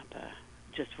to Napa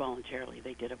just voluntarily.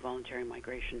 They did a voluntary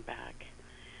migration back.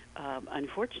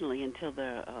 Unfortunately, until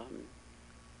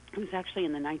it was actually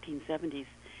in the 1970s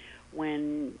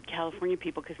when California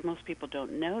people, because most people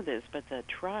don't know this, but the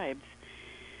tribes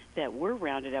that were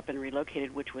rounded up and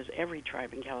relocated, which was every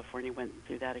tribe in California went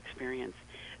through that experience,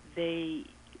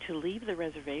 to leave the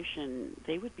reservation,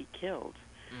 they would be killed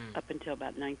up until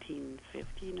about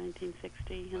 1950,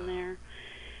 1960 in there.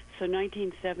 So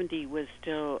 1970 was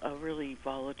still a really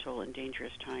volatile and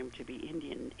dangerous time to be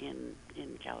Indian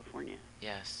in California.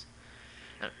 Yes.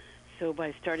 So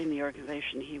by starting the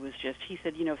organization, he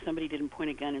said, if somebody didn't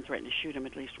point a gun and threaten to shoot him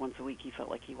at least once a week, he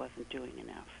felt like he wasn't doing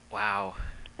enough. Wow.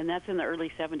 And that's in the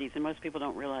early 70s, and most people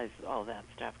don't realize all that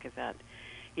stuff because that,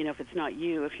 if it's not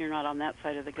you, if you're not on that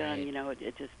side of the gun,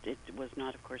 it was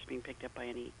not, of course, being picked up by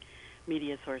any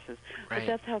media sources. Right. But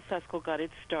that's how Sesquill got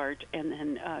its start, and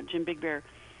then Jim Big Bear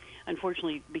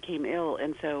unfortunately became ill,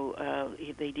 and so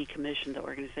they decommissioned the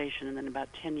organization, and then about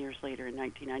 10 years later in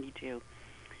 1992,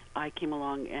 I came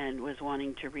along and was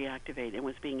wanting to reactivate and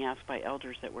was being asked by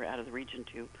elders that were out of the region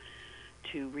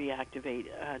to reactivate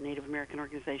a Native American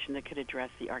organization that could address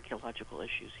the archaeological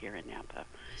issues here in Napa.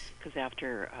 Because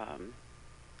after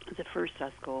the first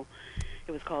Susquehanna,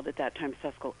 it was called at that time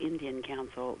Susquehanna Indian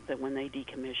Council, that when they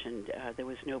decommissioned, there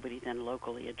was nobody then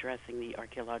locally addressing the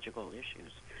archaeological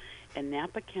issues. And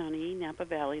Napa County, Napa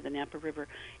Valley, the Napa River,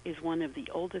 is one of the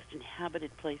oldest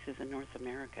inhabited places in North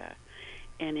America.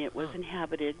 And it was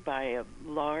inhabited by a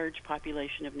large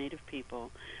population of Native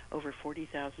people, over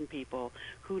 40,000 people,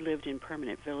 who lived in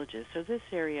permanent villages. So this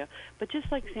area, but just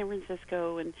like San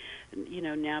Francisco and,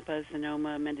 Napa,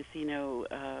 Sonoma, Mendocino,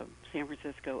 San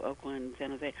Francisco, Oakland, San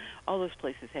Jose, all those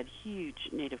places had huge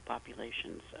Native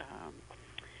populations,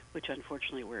 which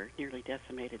unfortunately were nearly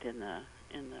decimated in the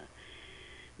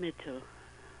mid to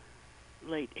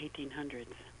late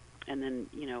 1800s. And then,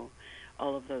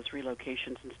 all of those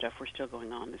relocations and stuff were still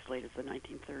going on as late as the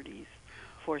 1930s,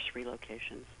 forced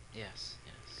relocations. Yes.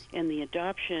 And the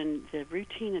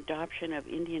routine adoption of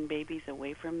Indian babies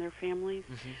away from their families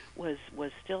was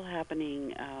still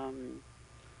happening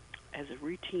as a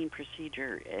routine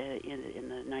procedure in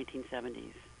the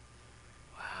 1970s.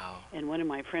 Wow. And one of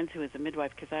my friends who was a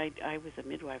midwife, because I was a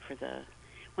midwife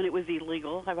when it was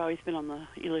illegal. I've always been on the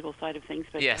illegal side of things,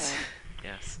 but yes.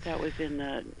 Yes. That was in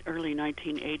the early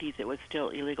 1980s. It was still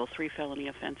illegal, 3 felony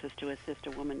offenses to assist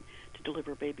a woman to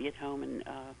deliver a baby at home in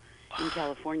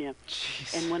California.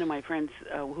 Jeez. And one of my friends,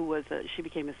 she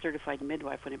became a certified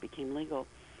midwife when it became legal.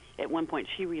 At one point,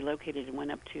 she relocated and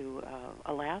went up to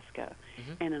Alaska.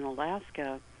 And in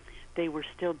Alaska, they were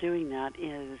still doing that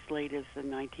as late as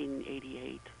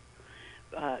 1988.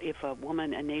 If a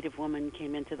Native woman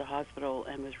came into the hospital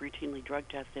and was routinely drug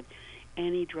tested,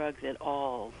 any drugs at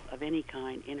all of any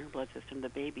kind in her blood system, the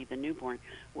baby, the newborn,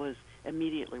 was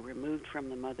immediately removed from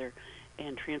the mother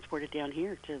and transported down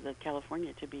here to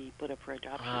California to be put up for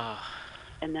adoption.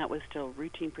 And that was still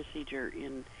routine procedure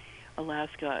in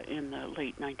Alaska in the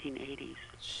late 1980s.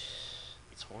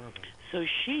 It's horrible. So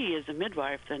she, as a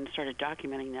midwife, then started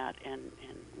documenting that and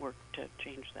worked to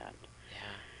change that.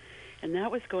 Yeah. And that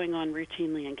was going on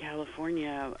routinely in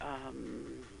California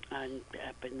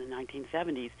up in the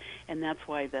 1970s, and that's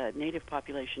why the Native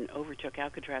population overtook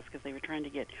Alcatraz, because they were trying to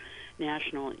get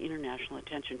national and international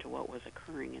attention to what was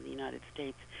occurring in the United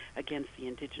States against the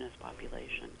indigenous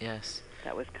population. Yes.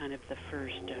 That was kind of the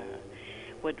first,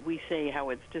 what we say, how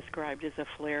it's described as a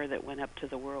flare that went up to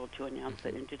the world to announce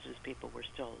that indigenous people were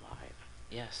still alive.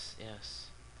 Yes.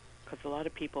 Because a lot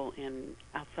of people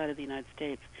outside of the United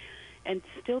States, and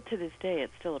still to this day,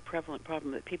 it's still a prevalent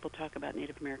problem that people talk about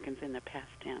Native Americans in the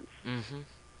past tense.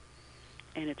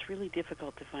 And it's really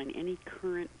difficult to find any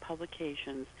current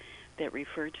publications that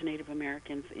refer to Native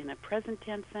Americans in a present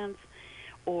tense sense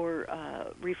or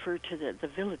refer to the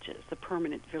villages, the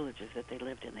permanent villages that they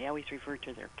lived in. They always refer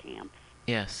to their camps.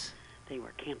 Yes. They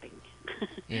were camping.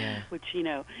 Yeah. Which,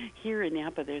 here in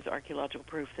Napa, there's archaeological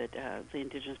proof that the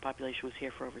indigenous population was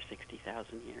here for over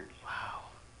 60,000 years.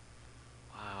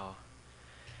 Wow.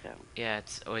 So. Yeah,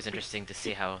 it's always interesting to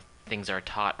see how things are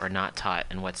taught or not taught,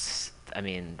 and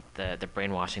the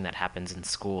brainwashing that happens in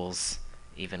schools,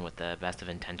 even with the best of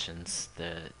intentions,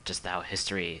 how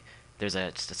history, there's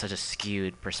such a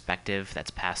skewed perspective that's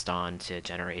passed on to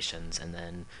generations, and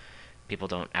then people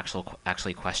don't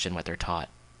actually question what they're taught.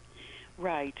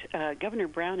 Right. Governor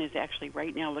Brown is actually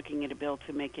right now looking at a bill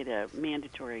to make it a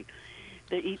mandatory.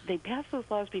 They passed those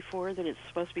laws before that it's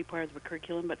supposed to be part of the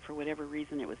curriculum, but for whatever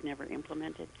reason it was never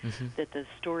implemented. That the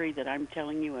story that I'm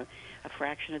telling you, a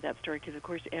fraction of that story, because of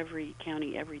course every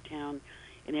county, every town,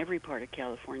 in every part of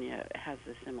California has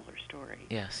a similar story.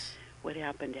 Yes. What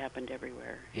happened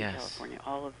everywhere in California.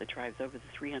 All of the tribes, over the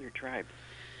 300 tribes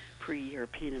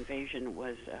pre-European invasion,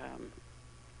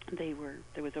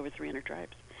 there was over 300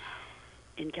 tribes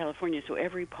in California. So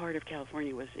every part of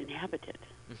California was inhabited.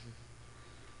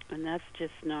 And that's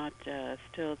just not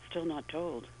still not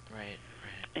told. Right.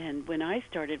 And when I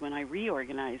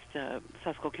reorganized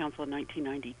Susquehanna Council in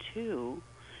 1992,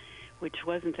 which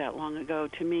wasn't that long ago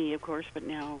to me, of course, but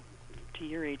now to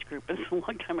your age group, it's a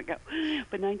long time ago.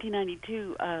 But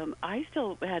 1992, I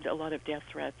still had a lot of death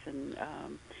threats and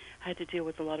had to deal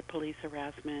with a lot of police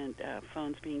harassment,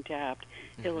 phones being tapped,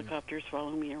 helicopters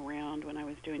following me around when I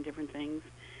was doing different things.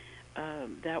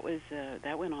 That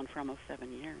went on for almost 7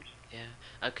 years.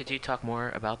 Yeah. Could you talk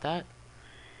more about that?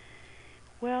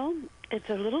 Well, it's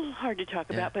a little hard to talk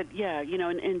about, but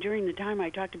and during the time I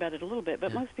talked about it a little bit,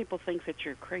 but most people think that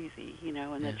you're crazy,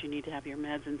 and that you need to have your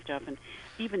meds and stuff. And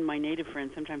even my Native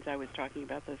friends, sometimes I was talking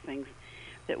about those things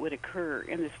that would occur.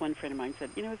 And this one friend of mine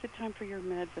said, is it time for your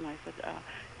meds? And I said,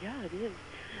 yeah, it is.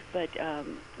 But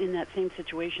in that same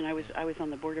situation, I was on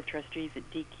the board of trustees at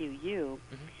DQU,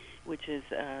 which is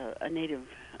a Native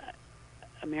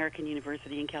American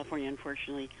university in California.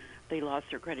 Unfortunately, they lost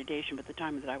their accreditation, but the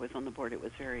time that I was on the board, it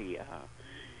was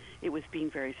it was being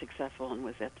very successful and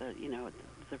was at the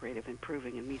the rate of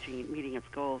improving and meeting its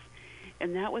goals.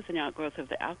 And that was an outgrowth of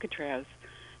the Alcatraz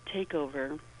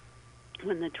takeover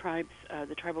when the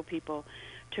tribal people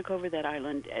took over that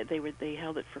island. They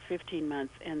held it for 15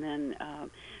 months, and then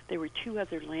there were two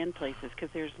other land places, because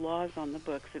there's laws on the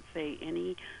books that say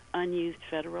any unused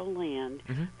federal land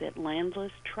that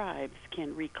landless tribes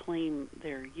can reclaim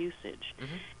their usage.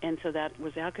 And so that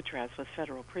was Alcatraz, was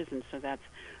federal prison. So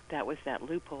that was that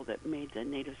loophole that made the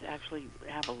natives actually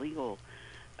have a legal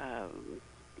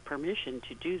permission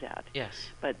to do that. Yes.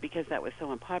 But because that was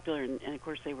so unpopular, and of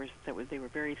course they were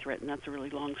very threatened. That's a really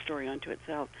long story unto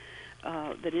itself.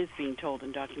 That is being told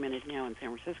and documented now in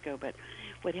San Francisco. But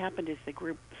what happened is the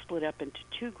group split up into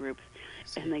two groups,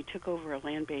 and they took over a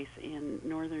land base in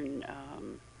north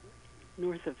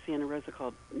of Santa Rosa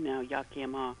called now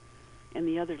Yakima, and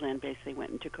the other land base they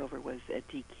went and took over was at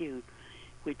DQ,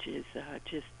 which is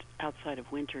just outside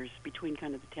of Winters, between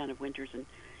kind of the town of Winters and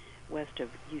west of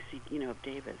UC, of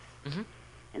Davis.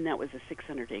 And that was a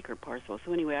 600-acre parcel.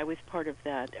 So anyway, I was part of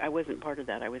that. I wasn't part of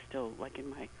that. I was still like in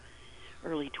my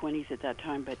early 20s at that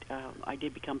time, but I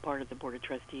did become part of the Board of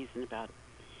Trustees in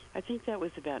I think that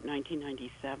was about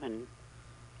 1997.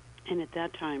 And at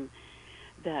that time,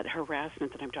 that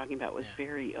harassment that I'm talking about was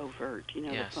very overt.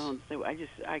 The phones. So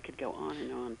I could go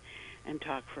on and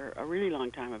talk for a really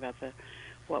long time about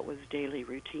what was daily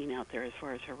routine out there as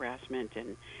far as harassment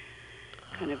and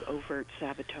kind of overt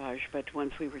sabotage. But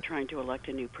once we were trying to elect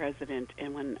a new president,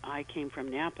 and when I came from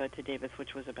Napa to Davis,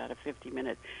 which was about a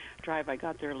 50-minute drive, I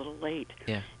got there a little late.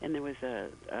 Yeah. And there was a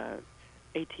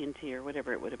AT&T or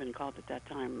whatever it would have been called at that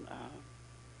time,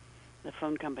 the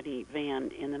phone company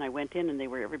van, and then I went in, and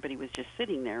everybody was just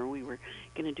sitting there, and we were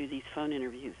going to do these phone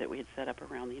interviews that we had set up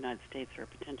around the United States for a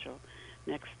potential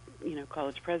next,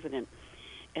 college president.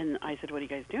 And I said, "What are you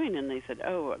guys doing?" And they said,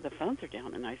 "Oh, the phones are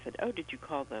down." And I said, "Oh, did you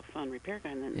call the phone repair guy?"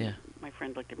 And then my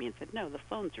friend looked at me and said, "No, the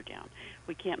phones are down.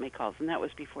 We can't make calls." And that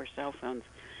was before cell phones.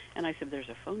 And I said, "There's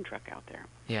a phone truck out there."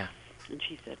 Yeah. And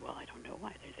she said, "Well, I don't know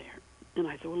why they're there." And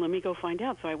I said, "Well, let me go find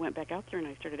out." So I went back out there, and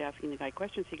I started asking the guy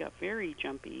questions. He got very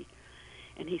jumpy.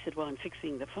 And he said, "Well, I'm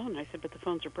fixing the phone." I said, "But the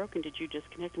phones are broken. Did you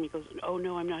disconnect them?" He goes, "Oh,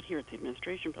 no, I'm not here at the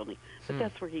administration building." But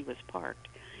that's where he was parked.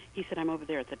 He said, "I'm over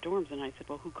there at the dorms." And I said,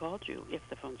 "Well, who called you if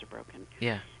the phones are broken?"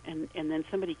 Yeah. And then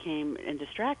somebody came and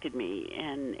distracted me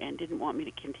and didn't want me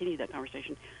to continue that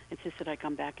conversation, insisted I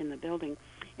come back in the building.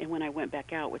 And when I went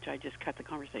back out, which I just cut the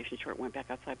conversation short, went back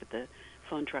outside, but the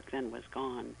phone truck then was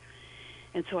gone.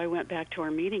 And so I went back to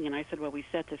our meeting, and I said, "Well, we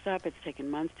set this up. It's taken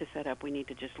months to set up. We need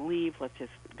to just leave. Let's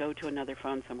just go to another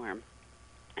phone somewhere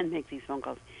and make these phone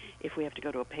calls. If we have to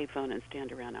go to a payphone and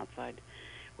stand around outside,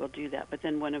 we'll do that." But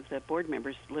then one of the board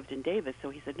members lived in Davis, so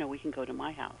he said, "No, we can go to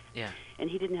my house." Yeah. And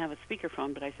he didn't have a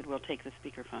speakerphone, but I said, "We'll take the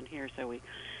speakerphone here." So we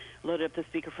loaded up the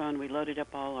speakerphone. We loaded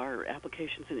up all our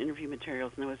applications and interview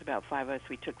materials, and there was about 5 of us.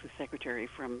 We took the secretary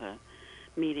from the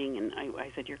meeting, and I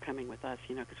said, "You're coming with us,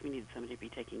 because we needed somebody to be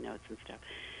taking notes and stuff."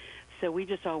 So we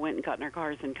just all went and got in our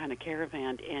cars and kind of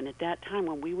caravanned. And at that time,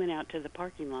 when we went out to the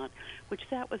parking lot, which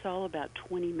that was all about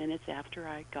 20 minutes after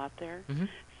I got there,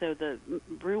 so the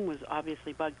room was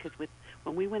obviously bugged, because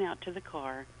when we went out to the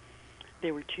car,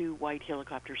 there were 2 white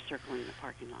helicopters circling the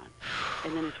parking lot.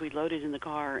 And then as we loaded in the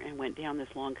car and went down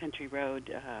this long country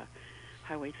road,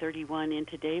 Highway 31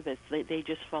 into Davis, they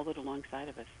just followed alongside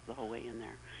of us the whole way in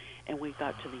there. And we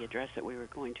got to the address that we were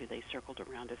going to. They circled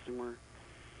around us and were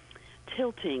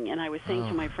tilting. And I was saying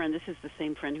to my friend, this is the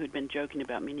same friend who had been joking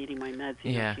about me needing my meds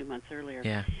a few months earlier.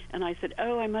 Yeah. And I said,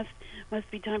 "Oh, I must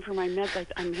be time for my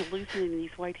meds. I'm hallucinating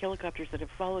these white helicopters that have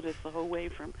followed us the whole way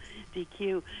from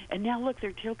DQ. And now, look,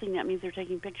 they're tilting. That means they're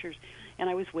taking pictures."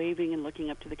 And I was waving and looking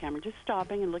up to the camera, just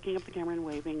stopping and looking up the camera and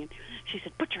waving. And she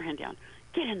said, "Put your hand down.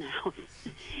 Get in the house."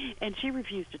 And she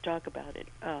refused to talk about it.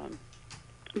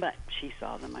 But she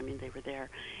saw them. I mean, they were there.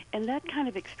 And that kind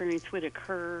of experience would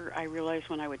occur, I realized,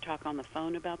 when I would talk on the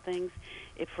phone about things.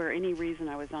 If for any reason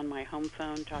I was on my home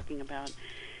phone talking about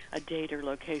a date or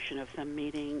location of some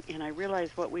meeting, and I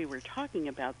realized what we were talking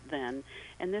about then,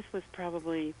 and this was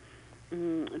probably,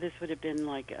 this would have been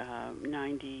like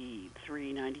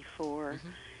 93, 94,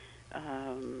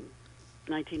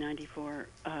 1994,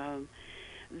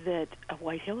 that a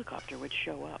white helicopter would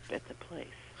show up at the place.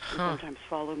 And sometimes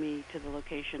follow me to the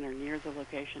location or near the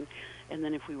location, and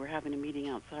then if we were having a meeting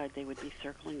outside, they would be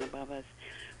circling above us.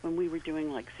 When we were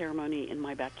doing like ceremony in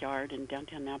my backyard in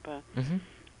downtown Napa,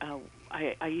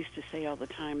 I used to say all the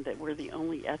time that we're the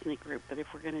only ethnic group that if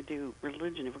we're going to do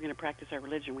religion, if we're going to practice our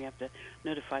religion, we have to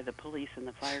notify the police and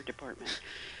the fire department.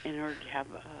 In order to have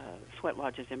sweat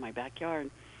lodges in my backyard,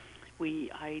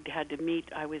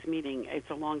 I was meeting, it's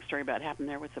a long story about what happened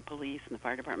there with the police and the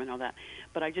fire department and all that,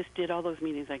 but I just did all those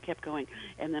meetings. I kept going,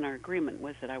 and then our agreement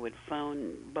was that I would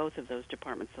phone both of those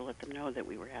departments to let them know that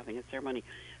we were having a ceremony,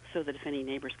 so that if any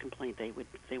neighbors complained,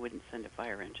 they wouldn't send a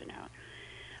fire engine out.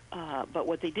 But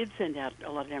what they did send out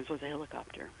a lot of times was a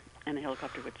helicopter, and the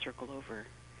helicopter would circle over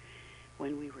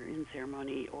when we were in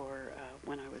ceremony or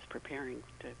when I was preparing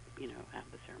to, have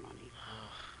the ceremony.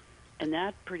 And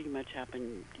that pretty much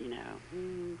happened,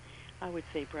 I would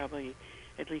say probably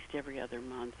at least every other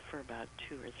month for about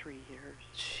 2 or 3 years.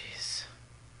 Jeez.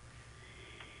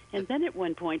 And then at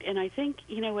one point, and I think,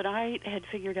 what I had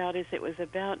figured out is it was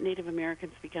about Native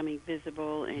Americans becoming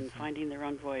visible and finding their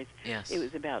own voice. Yes. It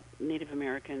was about Native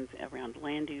Americans around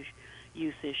land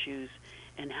use issues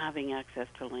and having access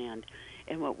to land.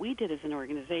 And what we did as an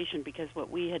organization, because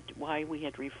why we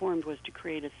had reformed was to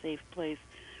create a safe place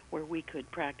where we could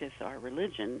practice our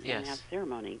religion and have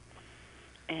ceremony.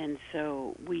 And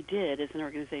so we did, as an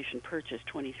organization, purchase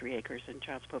 23 acres in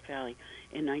Childspope Valley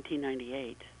in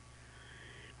 1998,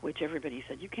 which everybody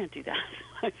said, you can't do that.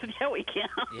 I said, yeah, we can.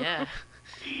 Yeah.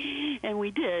 And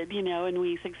we did, and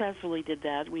we successfully did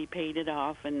that. We paid it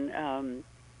off, and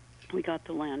we got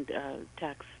the land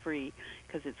tax-free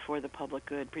because it's for the public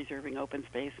good, preserving open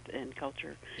space and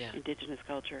culture, indigenous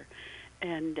culture.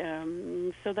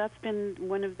 And so that's been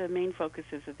one of the main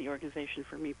focuses of the organization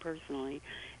for me personally,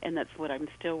 and that's what I'm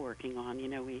still working on.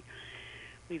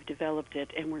 We've developed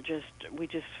it, and we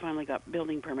just finally got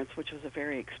building permits, which was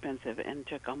very expensive and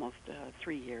took almost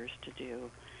 3 years to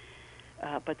do.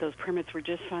 But those permits were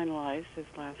just finalized this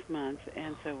last month,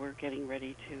 and so we're getting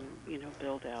ready to,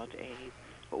 build out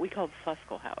what we call the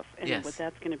Fuscal House. And what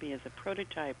that's going to be is a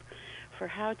prototype for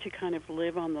how to kind of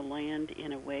live on the land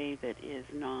in a way that is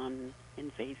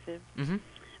non-invasive. Mm-hmm.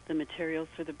 The materials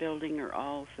for the building are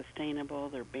all sustainable.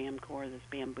 They're BAMCore, this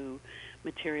bamboo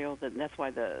material. That's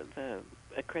why the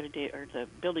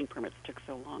building permits took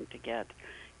so long to get,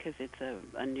 because it's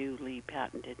a newly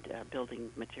patented building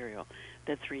material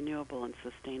that's renewable and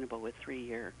sustainable with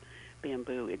 3-year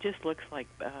bamboo. It just looks like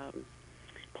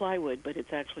plywood, but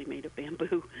it's actually made of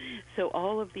bamboo. So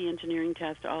all of the engineering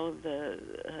tests, all of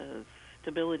the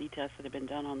stability tests that have been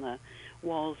done on the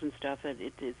walls and stuff,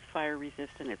 it is fire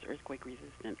resistant, it's earthquake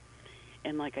resistant.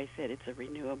 And like I said, it's a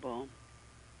renewable,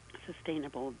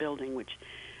 sustainable building, which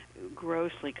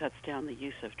grossly cuts down the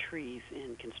use of trees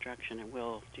in construction, and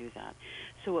will do that.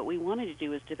 So what we wanted to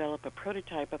do is develop a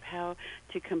prototype of how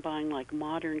to combine like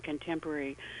modern,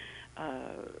 contemporary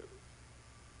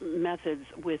methods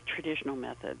with traditional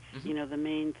methods. Mm-hmm. The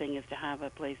main thing is to have a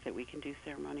place that we can do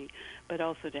ceremony, but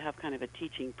also to have kind of a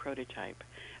teaching prototype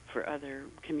for other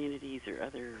communities or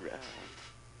other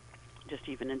just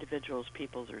even individuals,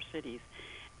 peoples, or cities.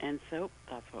 And so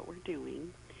that's what we're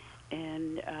doing.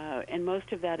 And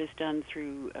most of that is done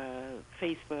through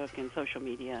Facebook and social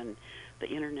media and the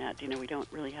internet. We don't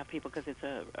really have people because it's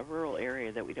a rural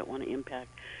area that we don't want to impact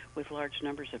with large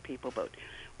numbers of people. But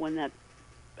when that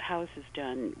house is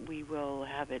done, we will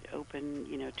have it open,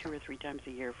 2 or 3 times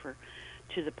a year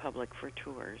to the public for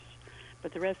tours.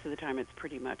 But the rest of the time, it's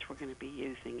pretty much we're going to be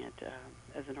using it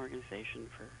as an organization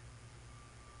for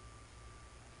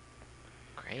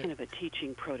kind of a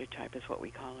teaching prototype is what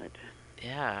we call it.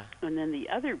 Yeah. And then the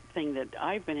other thing that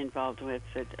I've been involved with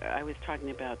that I was talking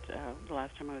about the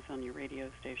last time I was on your radio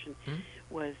station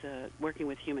was working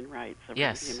with human rights,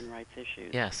 around human rights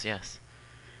issues. Yes.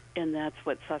 And that's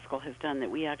what Fuscal has done,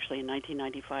 that we actually in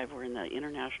 1995 were in the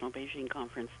International Beijing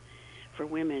Conference for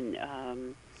Women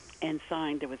and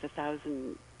signed, there was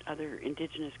 1,000 other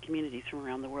indigenous communities from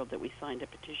around the world that we signed a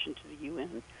petition to the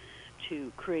UN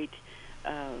to create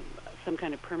some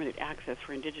kind of permanent access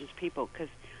for indigenous people, because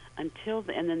and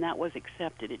then that was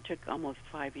accepted. It took almost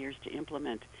 5 years to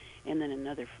implement, and then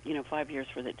another 5 years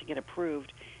for it to get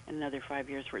approved, and another 5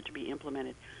 years for it to be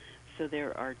implemented. So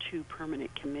there are 2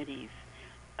 permanent committees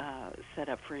set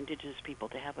up for indigenous people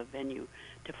to have a venue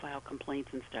to file complaints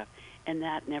and stuff, and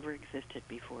that never existed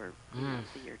before the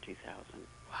year 2000.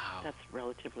 Wow. That's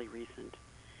relatively recent.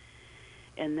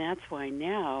 And that's why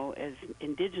now, as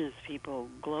indigenous people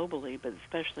globally, but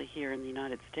especially here in the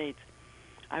United States,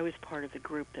 I was part of the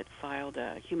group that filed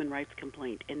a human rights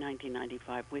complaint in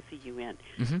 1995 with the UN,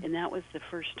 and that was the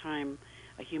first time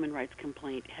a human rights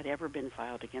complaint had ever been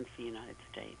filed against the United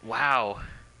States. Wow.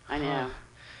 I know.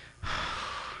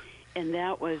 And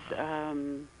that was,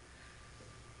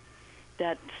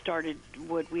 that started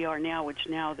what we are now, which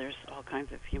now there's all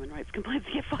kinds of human rights complaints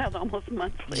get filed almost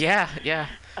monthly. Yeah.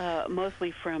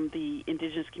 Mostly from the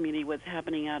indigenous community, what's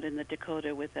happening out in the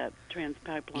Dakota with that trans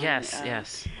pipeline.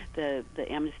 Yes. The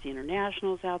Amnesty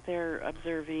International's out there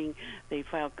observing. They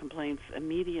filed complaints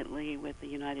immediately with the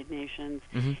United Nations.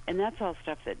 And that's all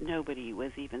stuff that nobody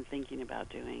was even thinking about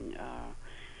doing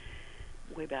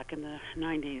way back in the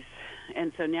 90s.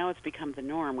 And so now it's become the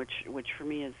norm, which for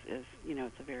me is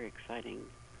it's a very exciting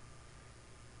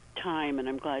time, and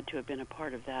I'm glad to have been a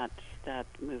part of that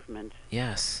movement.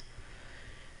 Yes.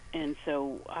 And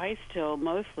so I still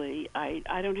mostly,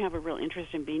 I don't have a real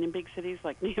interest in being in big cities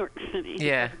like New York City,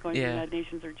 going to the United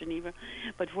Nations or Geneva.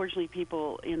 But fortunately,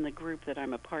 people in the group that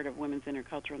I'm a part of, Women's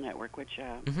Intercultural Network, which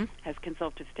has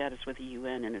consultative status with the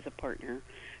UN and is a partner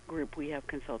group, we have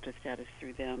consultative status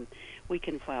through them. We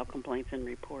can file complaints and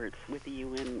reports with the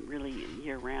UN really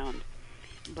year-round.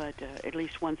 But at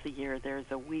least once a year,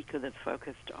 there's a week that's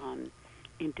focused on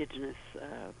indigenous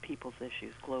people's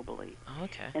issues globally. Oh,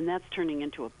 okay. And that's turning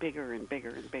into a bigger and bigger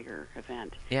and bigger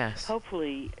event. Yes.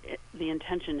 Hopefully, the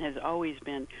intention has always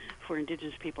been for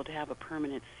indigenous people to have a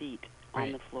permanent seat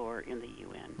on the floor in the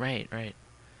UN. Right.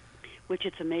 Which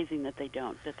it's amazing that they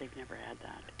don't, that they've never had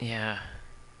that. Yeah.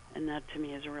 And that, to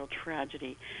me, is a real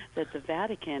tragedy, that the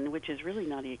Vatican, which is really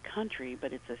not a country,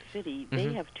 but it's a city,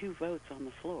 they have 2 votes on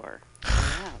the floor. They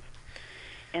have.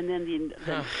 And then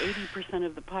the 80%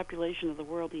 of the population of the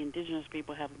world, the indigenous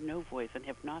people, have no voice and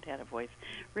have not had a voice.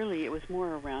 Really, it was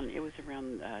around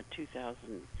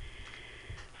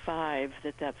 2005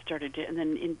 that started to, and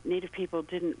then Native people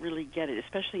didn't really get it,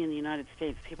 especially in the United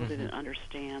States. People didn't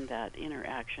understand that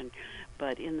interaction.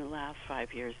 But in the last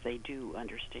 5 years, they do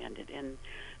understand it. And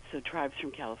so tribes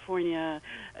from California,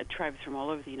 tribes from all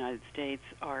over the United States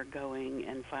are going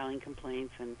and filing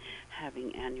complaints and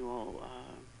having annual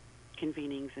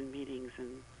convenings and meetings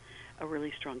and a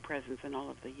really strong presence in all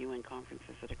of the UN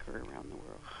conferences that occur around the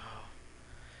world.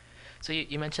 So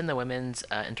you mentioned the Women's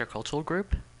Intercultural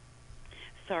Group?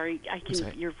 Sorry,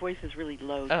 your voice is really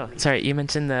low. Oh, sorry. You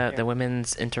mentioned the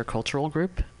Women's Intercultural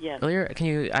Group earlier.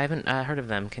 I haven't heard of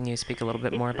them. Can you speak a little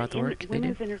bit more about the work they do?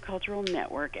 Women's Intercultural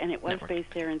Network, and it was based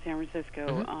there in San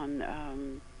Francisco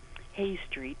on Hayes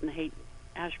Street in the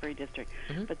Haight-Ashbury district.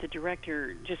 But the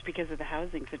director, just because of the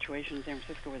housing situation in San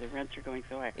Francisco where the rents are going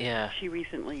so high, she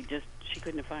recently she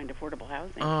couldn't find affordable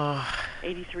housing.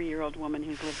 83-year-old woman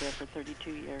who's lived there for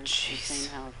 32 years in the same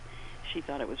house. She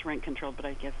thought it was rent controlled, but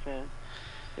I guess they're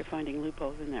finding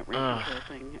loopholes in that rent control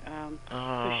thing.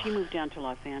 So she moved down to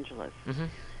Los Angeles.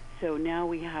 So now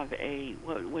we have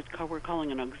what we're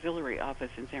calling an auxiliary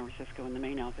office in San Francisco, and the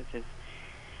main office is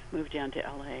moved down to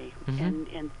L.A.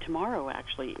 And tomorrow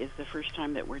actually is the first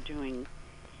time that we're doing,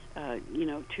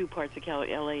 2 parts of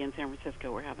L.A. and San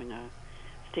Francisco. We're having a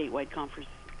statewide conference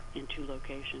in 2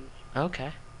 locations.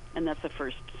 Okay. And that's the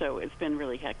first. So it's been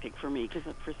really hectic for me because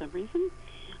for some reason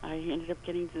I ended up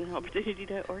getting the opportunity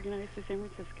to organize the San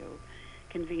Francisco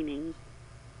convening.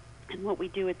 And what we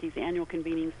do at these annual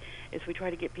convenings is we try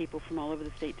to get people from all over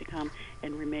the state to come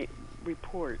and make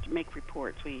reports.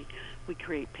 We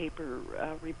create paper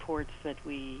reports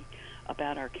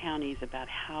about our counties, about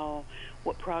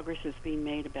what progress is being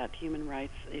made about human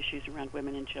rights issues around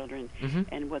women and children,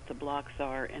 and what the blocks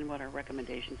are and what our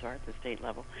recommendations are at the state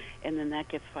level. And then that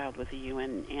gets filed with the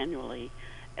UN annually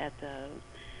at the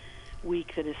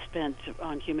week that is spent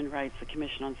on human rights. The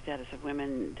Commission on Status of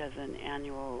Women does an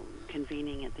annual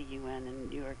convening at the UN in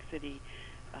New York City,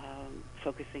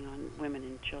 focusing on women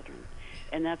and children.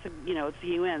 And that's it's the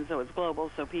UN, so it's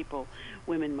global. So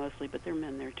women mostly, but there are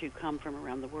men there too, come from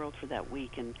around the world for that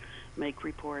week and make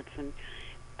reports. And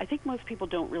I think most people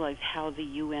don't realize how the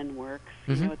UN works.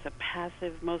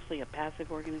 It's mostly a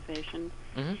passive organization,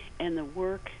 and the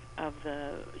work of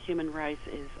the human rights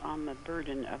is on the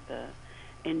burden of the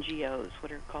NGOs,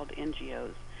 what are called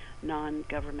NGOs,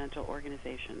 non-governmental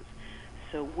organizations.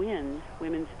 So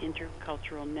Women's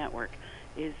Intercultural Network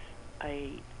is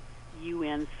a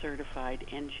UN-certified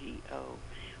NGO,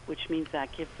 which means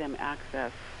that gives them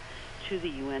access to the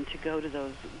UN to go to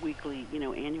those weekly,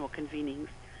 annual convenings.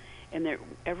 And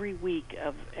every week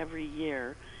of every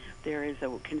year, there is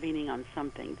a convening on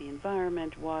something, the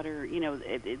environment, water,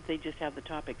 they just have the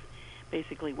topics.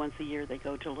 Basically, once a year, they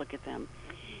go to look at them.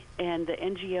 And the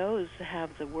NGOs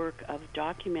have the work of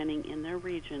documenting in their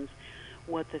regions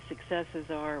what the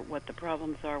successes are, what the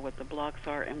problems are, what the blocks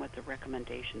are, and what the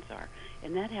recommendations are.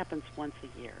 And that happens once a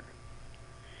year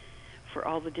for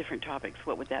all the different topics.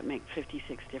 What would that make?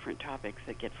 56 different topics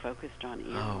that get focused on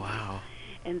annually. Oh, wow.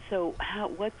 And so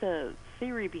what the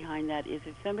theory behind that is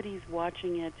if somebody's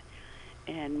watching it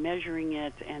and measuring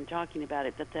it and talking about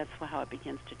it, that's how it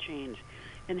begins to change.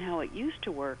 And how it used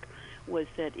to work was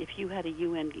that if you had a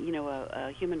UN,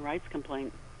 a human rights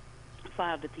complaint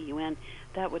filed at the UN,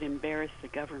 that would embarrass the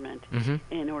government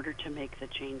in order to make the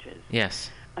changes. Yes.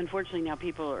 Unfortunately, now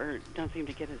people don't seem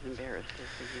to get as embarrassed as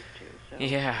they used to.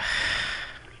 So. Yeah.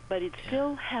 But it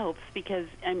still helps because,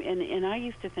 and I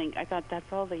used to think, I thought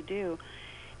that's all they do.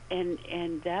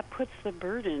 And that puts the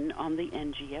burden on the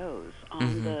NGOs,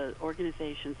 on the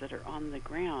organizations that are on the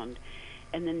ground.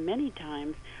 And then many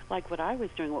times, like what I was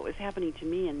doing, what was happening to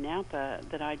me in Napa,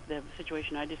 the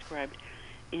situation I described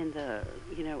in the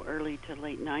early to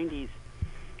late 90s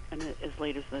and as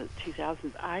late as the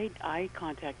 2000s, I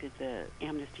contacted the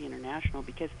Amnesty International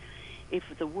because if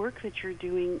the work that you're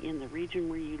doing in the region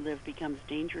where you live becomes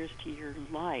dangerous to your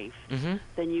life,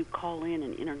 then you call in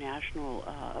an international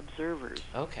observers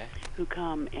who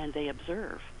come and they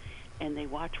observe and they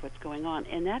watch what's going on.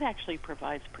 And that actually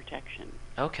provides protection.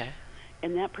 Okay.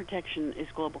 And that protection is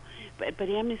global. But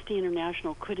Amnesty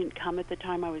International couldn't come at the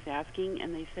time I was asking,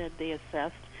 and they said they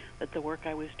assessed that the work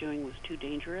I was doing was too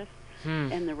dangerous.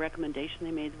 And the recommendation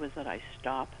they made was that I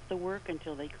stop the work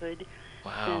until they could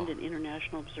send an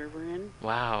international observer in.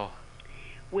 Wow.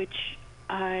 Which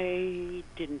I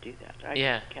didn't do that. I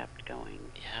just kept going.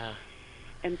 Yeah.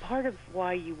 And part of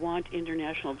why you want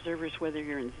international observers, whether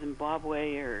you're in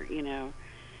Zimbabwe or,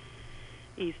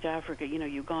 East Africa,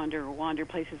 Uganda or Rwanda,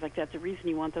 places like that, the reason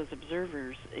you want those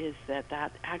observers is that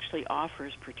actually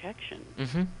offers protection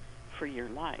for your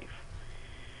life.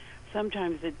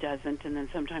 Sometimes it doesn't, and then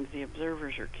sometimes the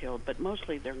observers are killed, but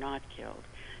mostly they're not killed.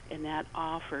 And that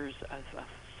offers a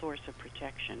source of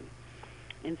protection.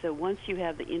 And so once you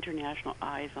have the international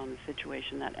eyes on the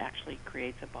situation, that actually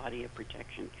creates a body of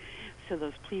protection. So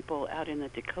those people out in the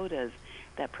Dakotas,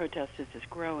 that protest is just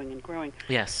growing and growing.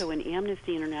 Yes. So when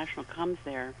Amnesty International comes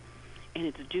there, and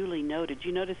it's duly noted,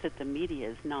 you notice that the media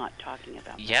is not talking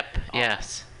about that. Yep.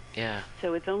 Yes. Yeah.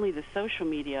 So it's only the social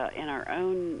media and our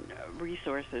own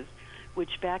resources,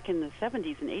 which back in the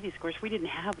 70s and 80s, of course, we didn't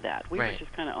have that. We were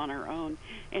just kind of on our own,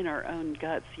 in our own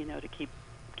guts, to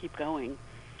keep going.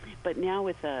 But now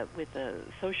with the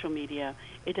social media,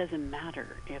 it doesn't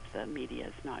matter if the media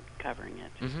is not covering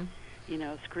it.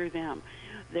 Screw them.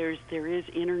 There is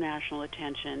international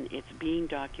attention. It's being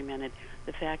documented.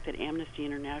 The fact that Amnesty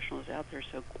International is out there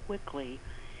so quickly,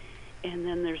 and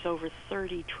then there's over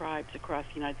 30 tribes across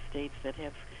the United States that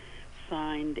have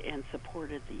signed and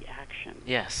supported the action.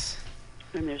 Yes.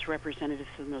 And there's representatives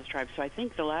from those tribes. So I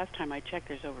think the last time I checked,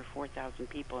 there's over 4,000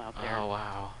 people out there. Oh,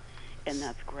 wow. And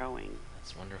that's growing.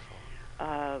 That's wonderful.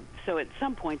 So at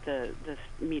some point, the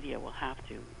media will have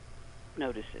to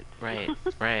notice it. Right,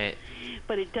 right.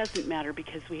 But it doesn't matter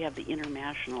because we have the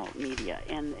international media.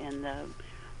 And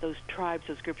those tribes,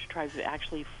 those groups of tribes have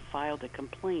actually filed a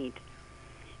complaint,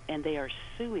 and they are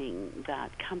suing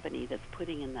that company that's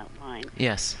putting in that line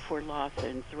for loss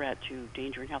and threat to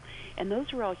danger and health. And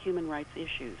those are all human rights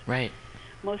issues. Right.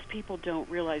 Most people don't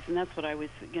realize, and that's what I was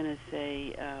going to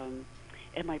say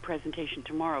at my presentation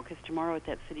tomorrow, because tomorrow at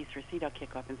that Cities for CEDAW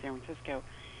kickoff in San Francisco,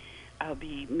 I'll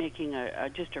be making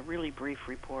just a really brief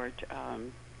report.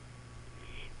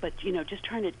 But, just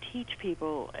trying to teach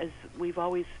people, as we've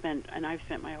always spent, and I've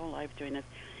spent my whole life doing this,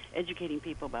 educating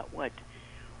people about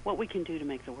what we can do to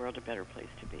make the world a better place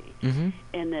to be.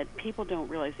 And that people don't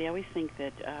realize, they always think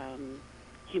that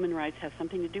human rights has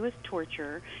something to do with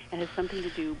torture and has something to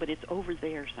do, but it's over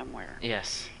there somewhere.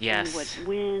 Yes. And what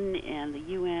WIN and the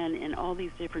UN and all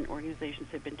these different organizations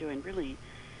have been doing really,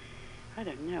 I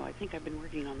don't know, I think I've been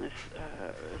working on this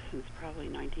since probably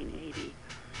 1980.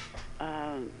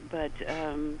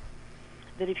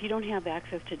 That if you don't have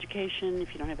access to education,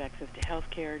 if you don't have access to health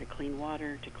care, to clean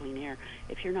water, to clean air,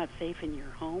 if you're not safe in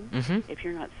your home, if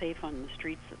you're not safe on the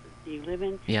streets that you live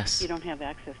in, you don't have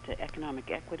access to economic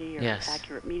equity or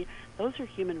accurate media, those are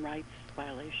human rights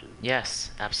violations. Yes,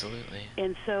 absolutely.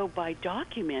 And so by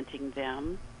documenting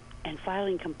them and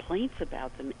filing complaints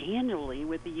about them annually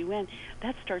with the UN,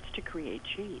 that starts to create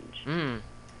change. And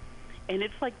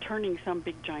it's like turning some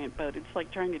big giant boat. It's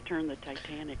like trying to turn the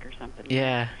Titanic or something.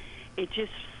 Yeah. It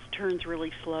just turns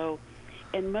really slow.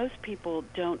 And most people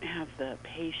don't have the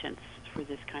patience for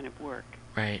this kind of work.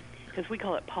 Right. Because we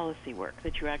call it policy work,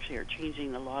 that you actually are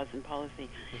changing the laws and policy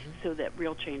so that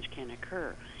real change can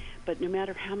occur. But no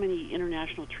matter how many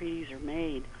international treaties are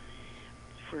made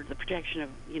for the protection of,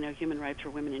 human rights for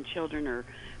women and children or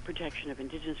protection of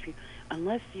indigenous people,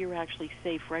 unless you're actually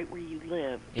safe right where you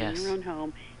live, in your own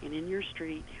home and in your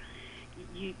street,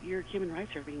 your human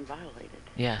rights are being violated.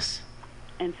 Yes.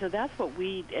 And so that's what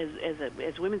we,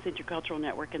 as Women's Intercultural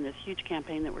Network, and this huge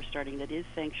campaign that we're starting that is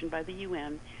sanctioned by the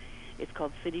UN, It's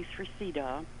called Cities for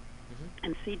CEDAW.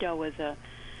 And CEDAW was a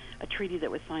treaty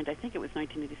that was signed, I think it was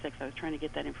 1986. I was trying to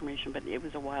get that information, but it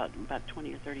was a while, about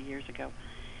 20 or 30 years ago.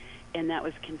 And that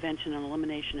was Convention on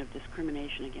Elimination of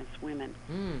Discrimination Against Women.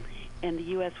 And the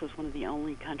U.S. was one of the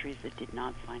only countries that did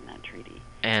not sign that treaty.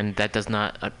 And that does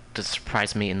not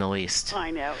surprise me in the least.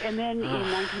 I know. And then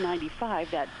in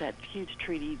 1995, that huge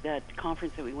treaty, that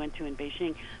conference that we went to in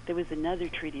Beijing, there was another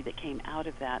treaty that came out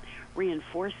of that,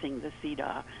 reinforcing the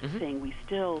CEDAW, saying we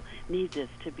still need this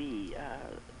to be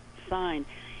signed.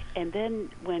 And then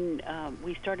when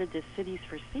we started this Cities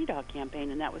for CEDAW campaign,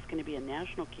 and that was going to be a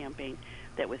national campaign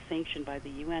that was sanctioned by the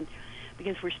UN,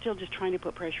 because we're still just trying to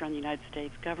put pressure on the United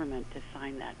States government to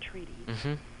sign that treaty.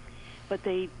 But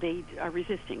they are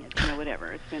resisting it, whatever.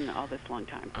 It's been all this long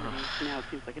time. Now it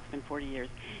seems like it's been 40 years.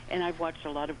 And I've watched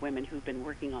a lot of women who've been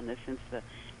working on this since the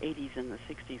 80s and the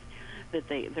 60s,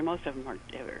 that most of them are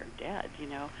dead,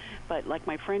 But like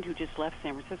my friend who just left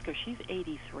San Francisco, she's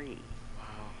 83.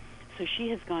 So she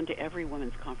has gone to every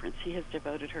women's conference. She has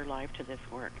devoted her life to this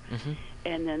work.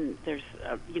 And then there's,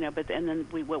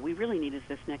 what we really need is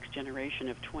this next generation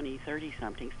of 20,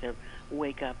 30-somethings to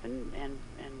wake up and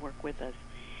work with us.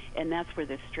 And that's where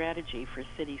this strategy for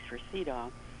Cities for CEDAW,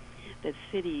 that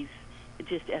cities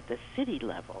just at the city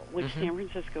level, which San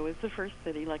Francisco is the first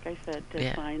city, like I said,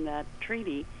 to sign that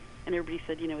treaty. And everybody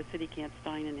said, a city can't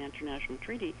sign an international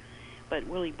treaty. But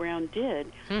Willie Brown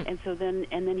did, and so then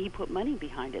he put money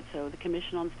behind it. So the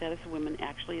Commission on the Status of Women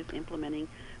actually is implementing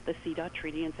the CEDAW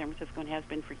treaty in San Francisco and has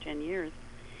been for 10 years.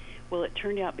 Well, it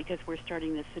turned out because we're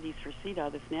starting the Cities for CEDAW,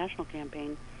 this national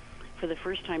campaign, for the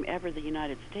first time ever, the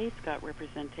United States got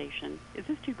representation. Is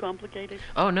this too complicated?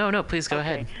 Oh, no, please go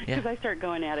ahead. Because I start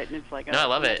going at it, and it's like, I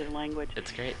love it. Another language.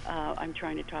 It's great. I'm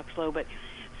trying to talk slow, but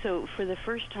so for the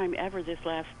first time ever, this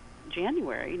last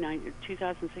January,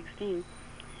 2016.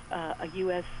 A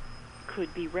U.S.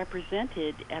 could be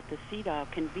represented at the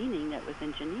CEDAW convening that was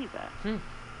in Geneva,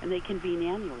 and they convene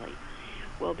annually.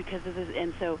 Well, because of this,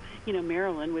 and so,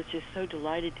 Maryland was just so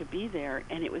delighted to be there,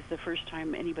 and it was the first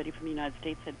time anybody from the United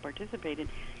States had participated,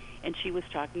 and she was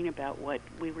talking about what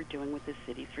we were doing with the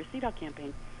Cities for CEDAW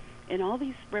campaign. And all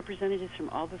these representatives from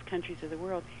all those countries of the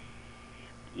world,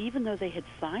 even though they had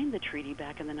signed the treaty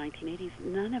back in the 1980s,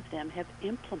 none of them have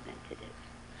implemented it.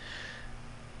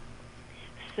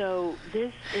 So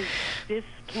this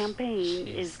campaign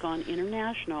is gone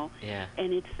international,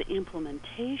 and it's the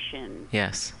implementation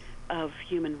of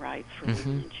human rights for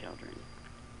women and children,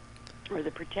 or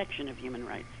the protection of human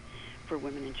rights for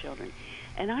women and children.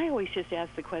 And I always just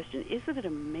ask the question, isn't it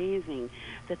amazing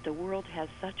that the world has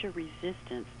such a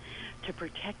resistance to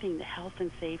protecting the health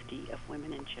and safety of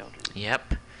women and children?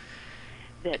 Yep.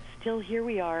 That still here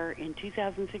we are in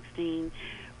 2016,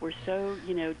 we're so,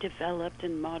 developed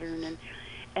and modern,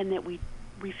 and that we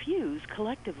refuse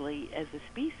collectively as a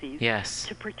species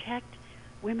to protect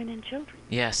women and children.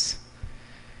 Yes.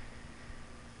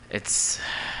 It's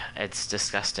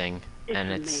disgusting. It's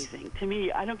and amazing. To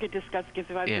me, I don't get disgusted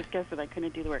because if I was disgusted, I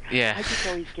couldn't do the work. Yeah. I just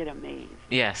always get amazed.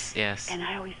 Yes. And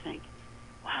I always think,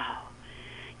 wow.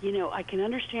 I can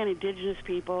understand indigenous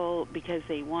people because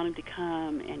they want them to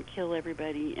come and kill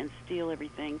everybody and steal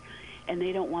everything, and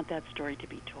they don't want that story to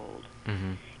be told.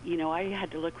 I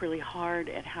had to look really hard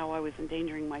at how I was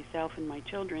endangering myself and my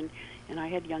children, and I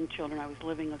had young children. I was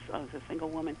living as a single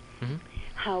woman,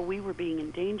 how we were being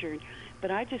endangered. But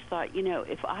I just thought,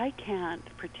 if I can't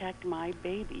protect my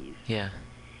babies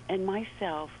and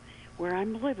myself where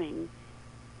I'm living,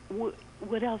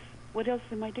 what else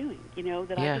am I doing? I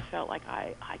just felt like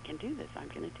I can do this. I'm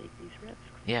going to take these risks.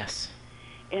 Yes.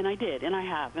 And I did, and I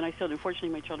have, and I still do. Unfortunately,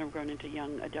 my children have grown into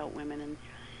young adult women and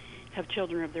have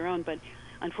children of their own, but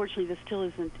unfortunately, this still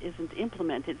isn't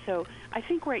implemented. So I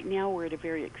think right now we're at a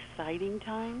very exciting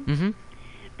time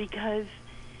because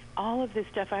all of this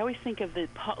stuff, I always think of the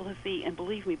policy, and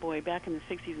believe me, boy, back in the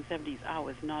 60s and 70s, I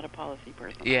was not a policy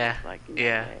person. I was like, no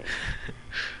way.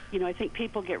 I think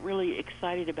people get really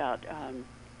excited about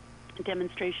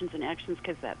demonstrations and actions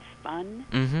because that's fun.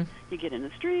 You get in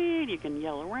the street, you can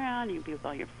yell around, you can be with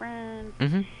all your friends.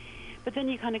 But then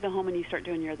you kind of go home and you start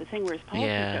doing your other thing, whereas policy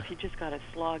stuff, you just got to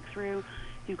slog through.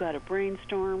 You've got to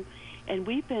brainstorm. And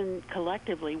we've been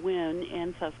collectively, WIN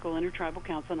and Susquehanna Intertribal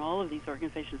Council and all of these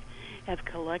organizations have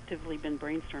collectively been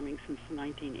brainstorming since the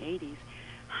 1980s.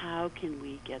 How can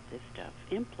we get this stuff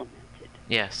implemented?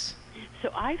 Yes.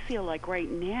 So I feel like right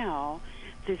now,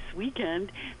 this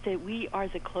weekend, that we are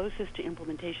the closest to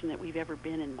implementation that we've ever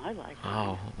been in my life.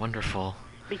 Oh, wonderful.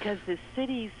 Because the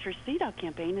Cities for CEDAW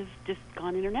campaign has just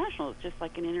gone international. It's just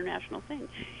like an international thing.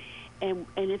 And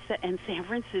San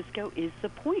Francisco is the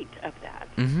point of that.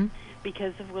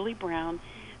 Because of Willie Brown,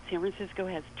 San Francisco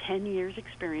has 10 years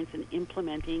experience in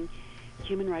implementing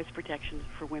human rights protections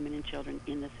for women and children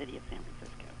in the city of San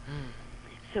Francisco.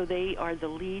 So they are the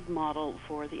lead model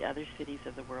for the other cities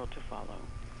of the world to follow.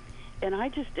 And I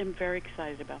just am very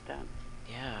excited about that.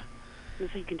 Yeah.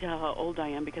 So you can tell how old I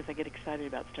am because I get excited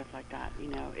about stuff like that.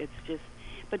 It's just,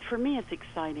 but for me it's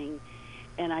exciting.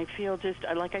 And I feel just,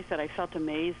 like I said, I felt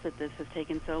amazed that this has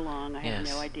taken so long. I had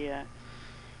no idea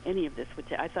any of this would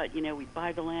take. I thought, we'd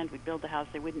buy the land, we'd build the house,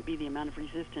 there wouldn't be the amount of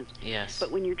resistance. Yes.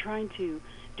 But when you're trying to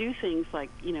do things like,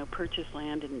 purchase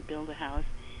land and build a house,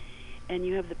 and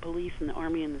you have the police and the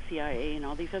army and the CIA and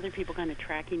all these other people kind of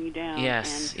tracking you down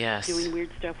and doing weird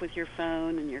stuff with your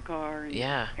phone and your car and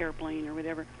airplane or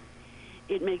whatever,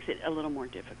 it makes it a little more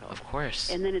difficult. Of course.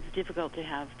 And then it's difficult to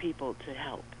have people to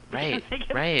help. Right,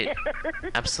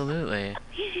 absolutely.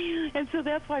 And so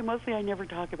that's why mostly I never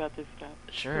talk about this stuff.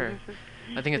 Sure. So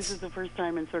I think this is the first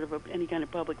time in sort of any kind of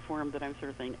public forum that I'm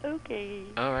sort of saying, okay.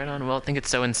 Oh, right on. Well, I think it's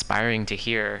so inspiring to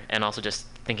hear, and also just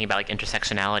thinking about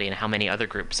intersectionality and how many other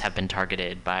groups have been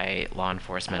targeted by law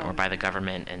enforcement or by the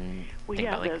government, and think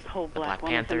about those whole the Black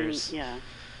Panthers.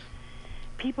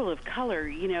 People of color,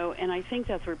 and I think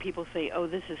that's where people say, oh,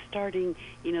 this is starting,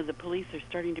 the police are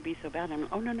starting to be so bad. I'm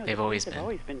like, oh, no, they've always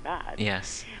been bad.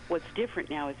 Yes. What's different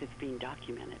now is it's being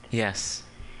documented. Yes.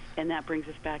 And that brings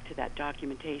us back to that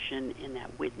documentation and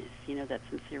that witness, that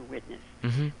sincere witness.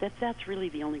 Mm-hmm. That's really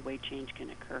the only way change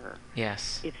can occur.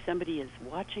 Yes. If somebody is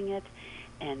watching it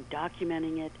and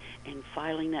documenting it and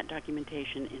filing that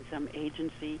documentation in some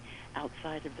agency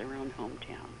outside of their own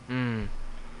hometown.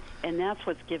 And that's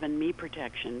what's given me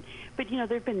protection. But, there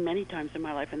have been many times in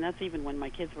my life, and that's even when my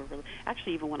kids were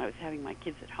actually even when I was having my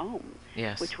kids at home,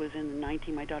 which was in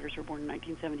my daughters were born in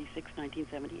 1976,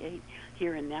 1978,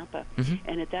 here in Napa.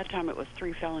 And at that time it was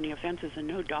 3 felony offenses, and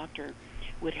no doctor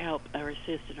would help or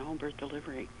assist in home birth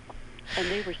delivery. And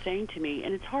they were saying to me,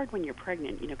 and it's hard when you're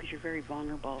pregnant, because you're very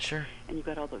vulnerable. Sure. And you've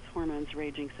got all those hormones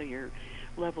raging, so your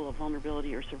level of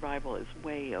vulnerability or survival is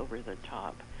way over the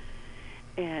top.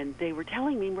 And they were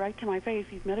telling me right to my face,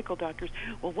 these medical doctors,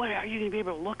 well, what are you going to be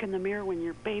able to look in the mirror when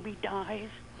your baby dies?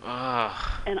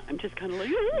 And I'm just kind of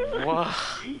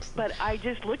like, but I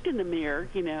just looked in the mirror,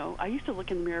 I used to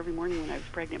look in the mirror every morning when I was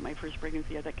pregnant, my first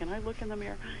pregnancy. I thought, can I look in the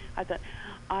mirror? I thought,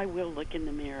 I will look in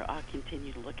the mirror. I'll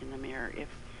continue to look in the mirror. If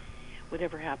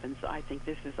whatever happens, I think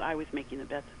I was making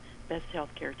the best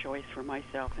health care choice for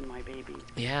myself and my baby.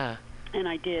 Yeah. And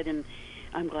I did, and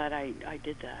I'm glad I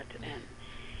did that.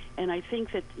 And I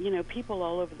think that, people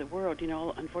all over the world,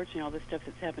 unfortunately all this stuff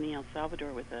that's happening in El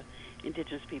Salvador with the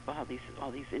indigenous people, how all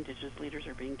these indigenous leaders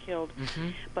are being killed.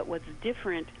 But what's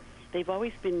different, they've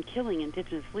always been killing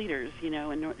indigenous leaders, in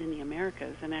the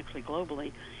Americas and actually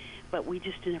globally, but we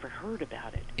just never heard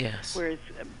about it. Yes. Whereas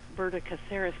Berta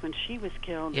Cáceres, when she was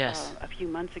killed a few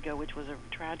months ago, which was a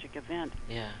tragic event,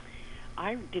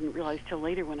 I didn't realize till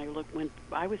later when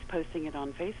I was posting it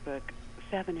on Facebook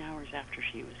 7 hours after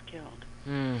she was killed.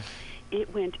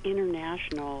 It went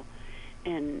international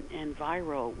and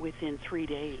viral within 3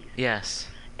 days. Yes.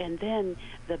 And then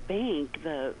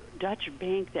the Dutch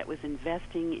bank that was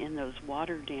investing in those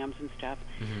water dams and stuff,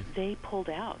 they pulled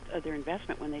out of their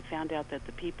investment when they found out that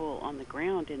the people on the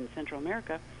ground in Central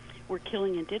America were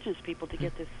killing indigenous people to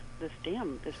get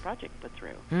this project put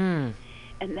through. And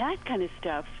that kind of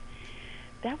stuff,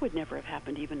 that would never have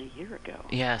happened even a year ago.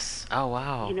 Yes. Oh,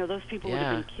 wow. Those people would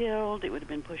have been killed. It would have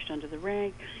been pushed under the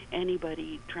rug.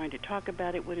 Anybody trying to talk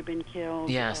about it would have been killed.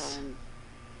 Yes.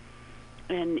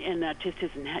 And that just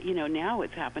isn't, now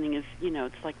what's happening is,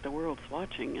 it's like the world's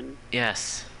watching. And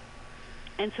yes.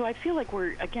 And so I feel like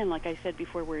we're, again, like I said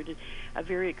before, we're at a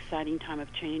very exciting time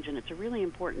of change, and it's a really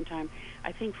important time,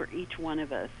 I think, for each one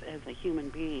of us as a human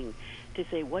being to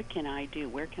say, what can I do?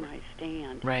 Where can I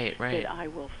stand? Right. That I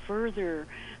will further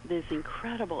this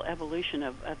incredible evolution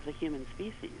of the human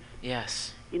species.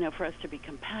 Yes. For us to be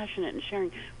compassionate and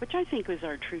sharing, which I think is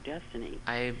our true destiny.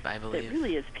 I believe. That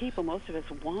really, as people, most of us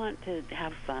want to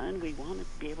have fun. We want to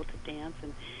be able to dance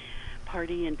and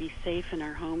party and be safe in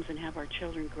our homes and have our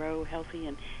children grow healthy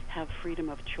and have freedom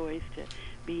of choice to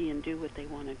be and do what they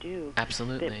want to do.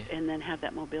 Absolutely. And then have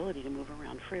that mobility to move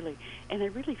around freely. And I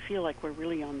really feel like we're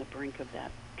really on the brink of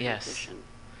that transition.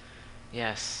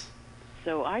 Yes.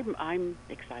 So I'm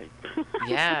excited.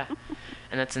 Yeah,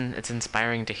 and it's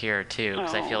inspiring to hear too,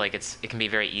 because I feel like it can be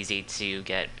very easy to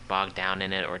get bogged down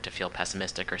in it or to feel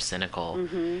pessimistic or cynical,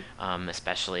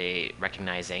 especially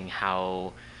recognizing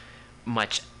how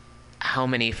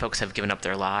many folks have given up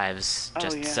their lives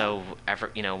just so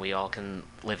we all can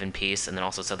live in peace, and then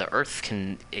also so the earth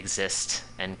can exist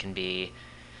and can be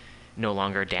no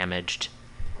longer damaged.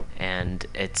 And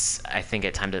I think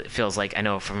at times it feels like, I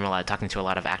know from talking to a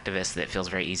lot of activists, that it feels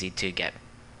very easy to get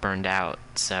burned out.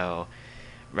 So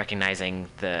recognizing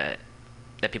that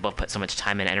people have put so much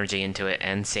time and energy into it,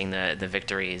 and seeing the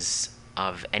victories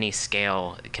of any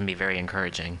scale can be very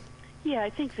encouraging. Yeah, I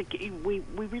think we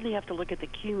really have to look at the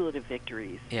cumulative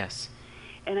victories. Yes.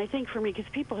 And I think for me, because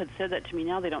people had said that to me,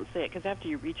 now they don't say it, because after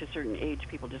you reach a certain age,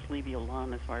 people just leave you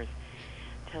alone as far as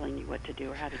telling you what to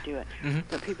do or how to do it. Mm-hmm.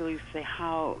 But people used to say,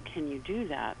 how can you do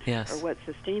that? Yes. Or what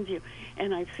sustains you?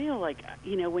 And I feel like,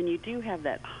 when you do have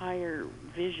that higher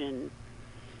vision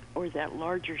or that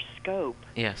larger scope,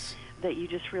 yes, that you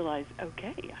just realize,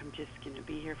 okay, I'm just going to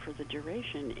be here for the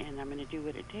duration, and I'm going to do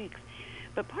what it takes.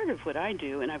 But part of what I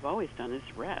do, and I've always done, is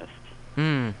rest.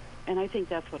 And I think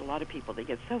that's what a lot of people, they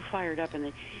get so fired up,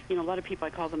 and they, a lot of people,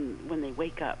 I call them when they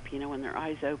wake up, when their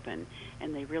eyes open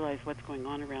and they realize what's going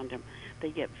on around them, they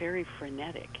get very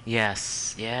frenetic.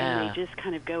 Yes, yeah. And they just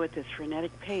kind of go at this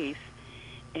frenetic pace,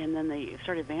 and then they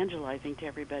start evangelizing to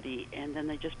everybody, and then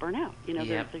they just burn out.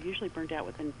 They're usually burned out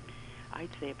within, I'd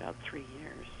say, about 3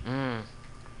 years.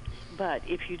 But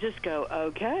if you just go,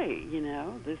 okay,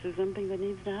 this is something that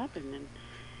needs to happen, and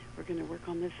we're going to work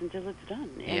on this until it's done.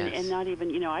 And not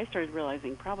even, I started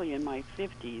realizing probably in my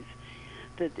 50s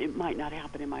that it might not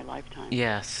happen in my lifetime.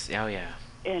 Yes, oh yeah.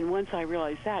 And once I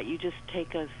realized that, you just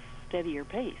take a steadier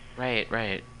pace. Right.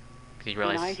 You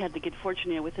realize... And I had the good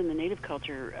fortune, within the Native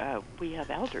culture, we have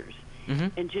elders.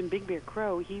 Mm-hmm. And Jim Big Bear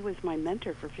Crow, he was my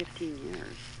mentor for 15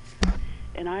 years.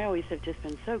 And I always have just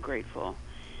been so grateful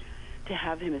to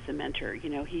have him as a mentor.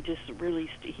 He just really,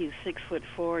 he's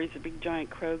 6'4", he's a big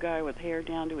giant crow guy with hair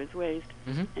down to his waist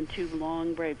and 2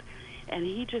 long braids. And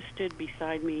he just stood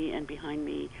beside me and behind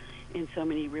me in so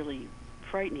many really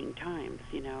frightening times,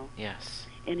 Yes.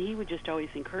 And he would just always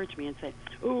encourage me and say,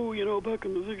 oh, back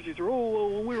in the 60s, or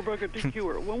when we were back at DQ,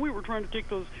 or when we were trying to take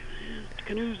those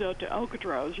canoes out to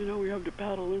Alcatraz, we have to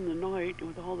paddle in the night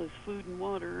with all this food and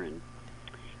water, and,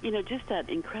 just that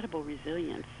incredible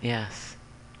resilience. Yes.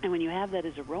 And when you have that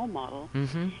as a role model,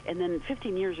 and then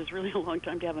 15 years is really a long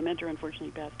time to have a mentor. Unfortunately,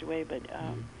 he passed away, but,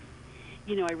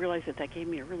 I realized that gave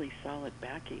me a really solid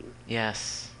backing.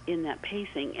 Yes. In that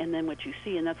pacing, and then what you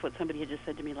see, and that's what somebody had just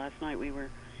said to me last night. We were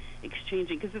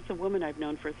exchanging, because it's a woman I've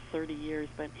known for 30 years,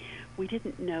 but we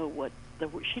didn't know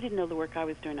she didn't know the work I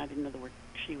was doing, I didn't know the work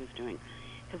she was doing.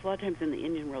 Because a lot of times in the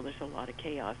Indian world, there's a lot of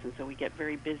chaos, and so we get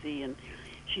very busy, and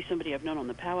she's somebody I've known on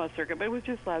the powwow circuit, but it was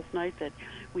just last night that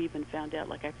we even found out,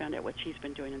 I found out what she's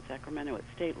been doing in Sacramento at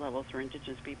state levels for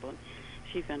indigenous people, and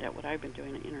she found out what I've been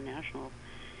doing at international,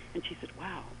 and she said,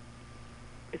 wow,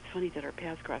 it's funny that our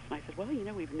paths crossed. And I said, well,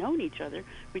 we've known each other,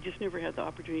 we just never had the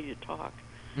opportunity to talk.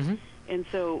 And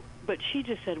so, but she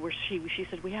just said, she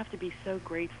said, we have to be so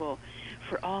grateful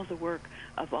for all the work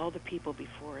of all the people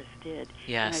before us did.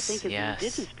 Yes, and I think as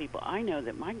indigenous people, I know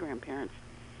that my grandparents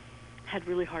had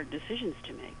really hard decisions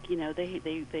to make.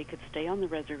 They could stay on the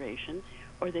reservation,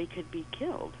 or they could be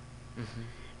killed.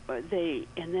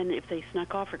 And then if they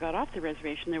snuck off or got off the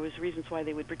reservation, there was reasons why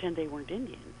they would pretend they weren't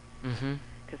Indian,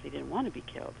 because they didn't want to be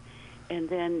killed. And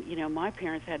then, my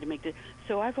parents had to make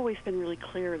so I've always been really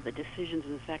clear of the decisions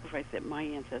and the sacrifice that my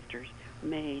ancestors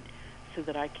made so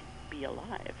that I could be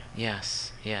alive.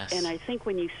 Yes. And I think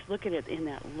when you look at it in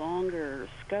that longer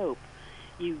scope,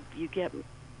 you get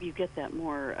that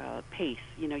more pace.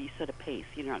 You set a pace.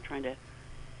 You're not trying to.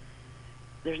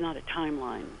 There's not a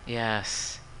timeline.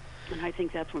 Yes. And I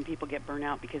think that's when people get burnt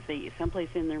out, because someplace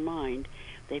in their mind,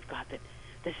 they've got that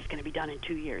this is going to be done in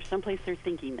 2 years. Someplace they're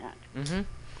thinking that.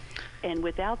 And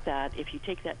without that, if you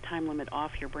take that time limit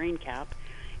off your brain cap,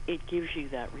 it gives you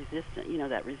that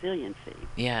that resiliency.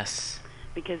 Yes.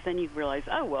 Because then you realize,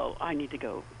 oh, well, I need to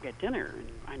go get dinner, and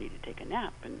I need to take a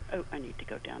nap, and I need to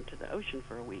go down to the ocean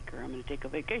for a week, or I'm going to take a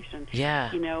vacation.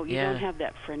 Yeah. You don't have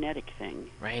that frenetic thing.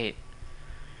 Right.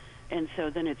 And so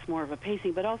then it's more of a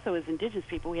pacing. But also as indigenous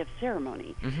people, we have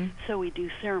ceremony. So we do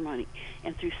ceremony.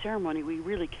 And through ceremony, we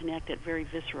really connect at very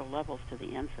visceral levels to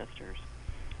the ancestors,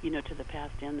 to the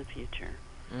past and the future.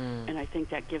 And I think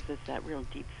that gives us that real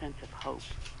deep sense of hope.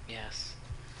 Yes.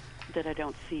 That I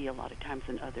don't see a lot of times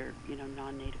in other,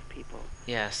 non-native people.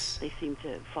 Yes. They seem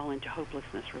to fall into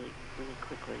hopelessness really, really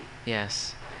quickly.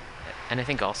 Yes. And I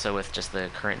think also with just the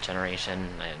current generation,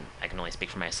 and I can only speak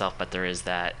for myself, but there is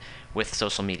that, with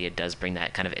social media, it does bring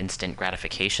that kind of instant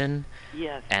gratification.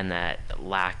 Yes. And that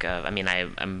lack of,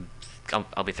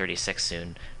 I'll be 36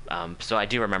 soon. So I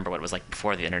do remember what it was like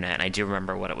before the internet, and I do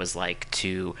remember what it was like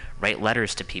to write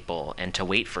letters to people and to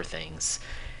wait for things.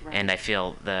 Right. And I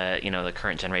feel the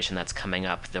current generation that's coming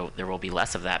up, there will be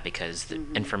less of that, because the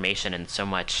information and so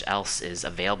much else is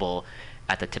available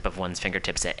at the tip of one's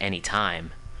fingertips at any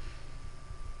time.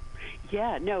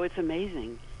 Yeah, no, it's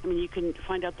amazing. I mean, you can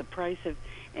find out the price of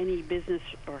any business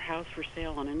or house for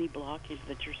sale on any blockage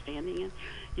that you're standing in.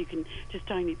 You can just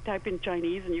type in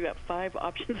Chinese, and you have 5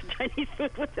 options of Chinese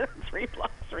food within 3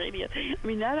 blocks radius. I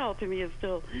mean, that all to me is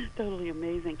still totally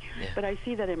amazing. Yeah. But I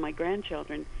see that in my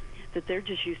grandchildren, that they're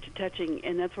just used to touching,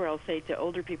 and that's where I'll say to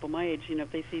older people my age, you know,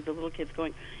 if they see the little kids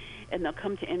going, and they'll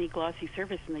come to any glossy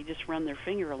surface and they just run their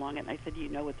finger along it, and I said, you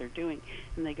know what they're doing?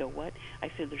 And they go, what?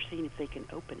 I said, they're seeing if they can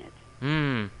open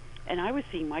it. And I was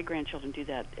seeing my grandchildren do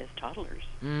that as toddlers.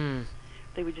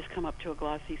 They would just come up to a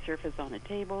glossy surface on a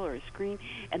table or a screen,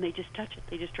 and they just touch it.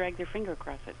 They just drag their finger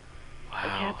across it. Wow. Or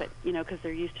tap it, you know, because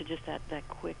they're used to just that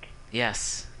quick.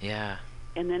 Yes, yeah.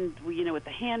 And then, you know, with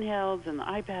the handhelds and the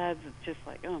iPads, it's just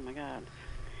like, oh, my God,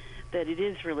 that it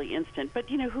is really instant. But,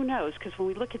 you know, who knows? Because when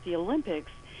we look at the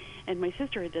Olympics, and my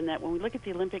sister had done that, when we look at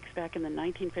the Olympics back in the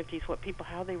 1950s,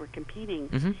 how they were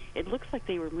competing, it looks like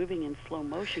they were moving in slow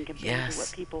motion compared to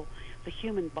what the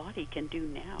human body can do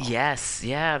now. Yes,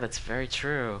 yeah, that's very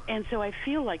true. And so I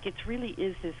feel like it really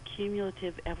is this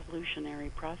cumulative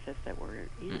evolutionary process that we're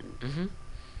in.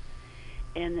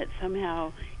 And that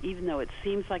somehow, even though it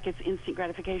seems like it's instant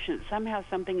gratification, somehow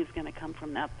something is going to come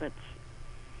from that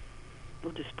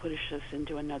will just push us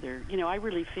into another. You know, I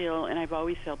really feel, and I've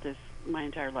always felt this my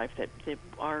entire life, that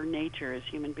our nature as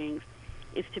human beings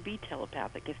is to be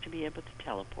telepathic, is to be able to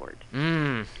teleport.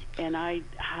 And I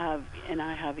have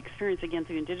experience, again,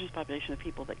 through the indigenous population of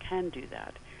people that can do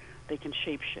that. They can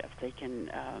shapeshift. They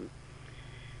can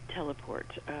teleport,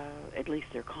 at least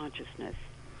their consciousness.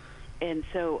 And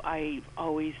so I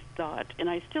always thought, and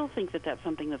I still think that that's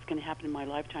something that's going to happen in my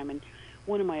lifetime. And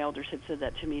one of my elders had said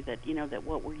that to me, that, you know, that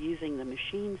what we're using the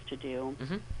machines to do,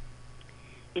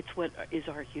 it's what is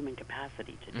our human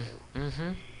capacity to do.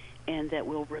 And that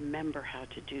we'll remember how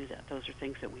to do that. Those are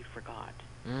things that we forgot.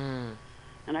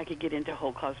 And I could get into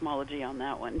whole cosmology on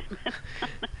that one.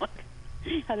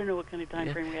 I don't know what kind of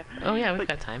time frame we have. Oh, yeah, we've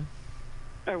got time.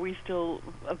 Are we still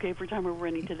okay for time, or we're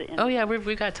running to the end? Oh, yeah,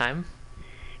 we've got time.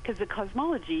 Because the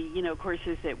cosmology, you know, of course,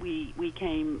 is that we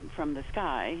came from the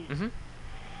sky.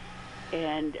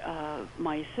 And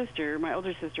my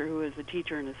older sister, who was a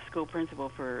teacher and a school principal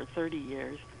for 30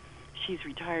 years, she's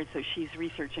retired, so she's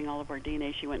researching all of our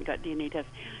DNA. She went and got DNA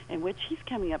tests. And what she's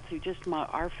coming up through just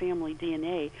our family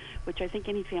DNA, which I think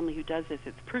any family who does this,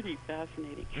 it's pretty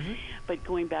fascinating. But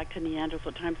going back to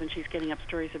Neanderthal times, and she's getting up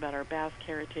stories about our Basque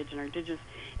heritage and our indigenous,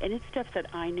 and it's stuff that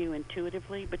I knew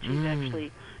intuitively, but she's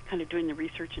actually kind of doing the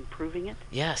research and proving it.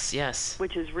 Yes, yes.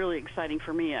 Which is really exciting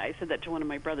for me. I said that to one of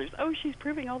my brothers. Oh, she's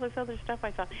proving all this other stuff,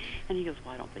 I thought. And he goes,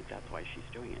 well, I don't think that's why she's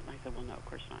doing it. And I said, well, no, of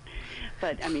course not.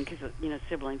 But, I mean, because, you know,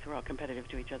 siblings are all competitive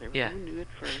to each other. Yeah. Who knew it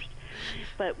first?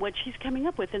 But what she's coming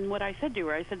up with, and what I said to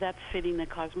her, I said, that's fitting the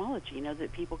cosmology, you know,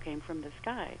 that people came from the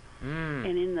sky. And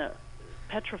in the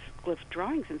petroglyph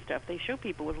drawings and stuff, they show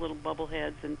people with little bubble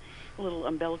heads and a little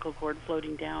umbilical cord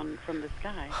floating down from the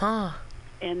sky.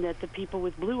 And that the people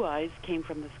with blue eyes came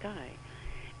from the sky.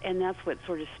 And that's what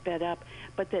sort of sped up.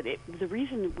 But that the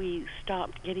reason we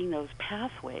stopped getting those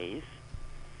pathways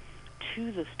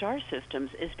to the star systems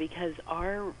is because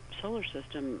our solar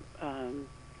system,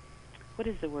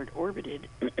 orbited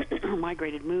or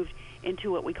migrated, moved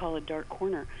into what we call a dark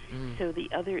corner. So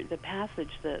the passage,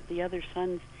 the other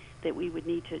suns that we would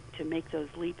need to make those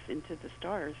leaps into the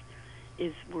stars,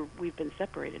 we've been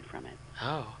separated from it.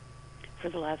 For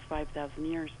the last 5,000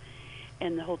 years.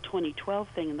 And the whole 2012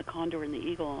 thing, and the condor and the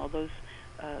eagle and all those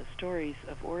stories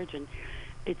of origin,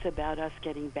 it's about us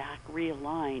getting back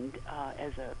realigned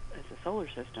as a solar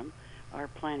system, our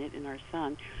planet and our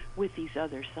sun, with these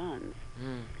other suns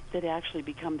that actually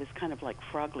become this kind of like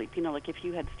frog leap. You know, like if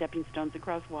you had stepping stones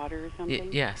across water or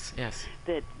something. Yes, yes.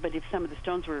 But if some of the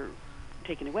stones were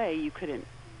taken away, you couldn't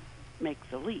make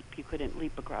the leap. You couldn't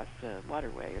leap across the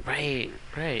waterway. Or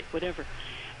Right. Whatever.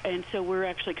 And so we're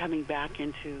actually coming back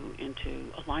into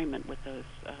alignment with those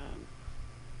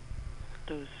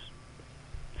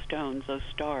stones, those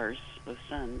stars, those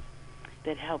suns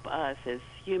that help us as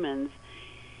humans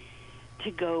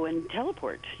to go and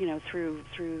teleport, you know, through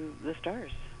the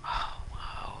stars. Oh,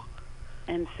 wow.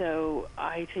 And so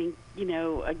I think, you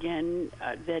know, again,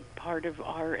 that part of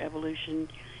our evolution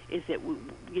is that,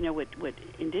 you know, what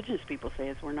indigenous people say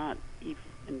is we're not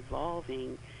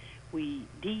evolving. We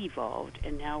de-evolved,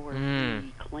 and now we're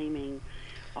reclaiming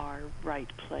our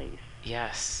right place.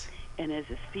 Yes. And as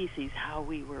a species, how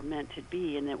we were meant to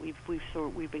be, and that we've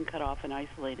been cut off and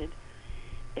isolated,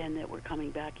 and that we're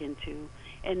coming back into.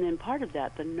 And then part of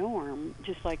that, the norm,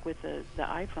 just like with the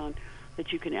iPhone,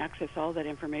 that you can access all that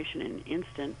information in an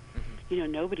instant.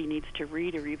 nobody needs to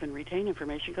read or even retain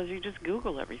information because you just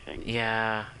Google everything.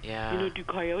 Yeah. Do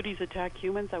coyotes attack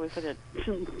humans? I was at a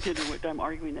dinner one time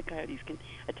arguing that coyotes can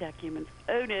attack humans.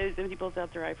 Oh, no, somebody pulls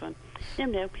out their iPhone.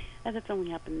 No, that's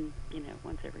only happened,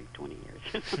 once every 20 years.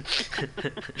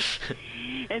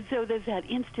 And so there's that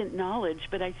instant knowledge,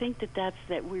 but I think that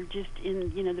we're just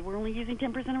that we're only using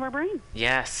 10% of our brain.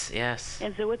 Yes.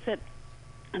 And so what's that?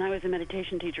 And I was a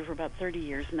meditation teacher for about 30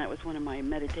 years, and that was one of my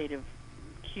meditative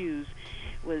cues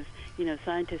was,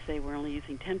 scientists say we're only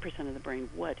using 10% of the brain.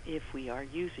 What if we are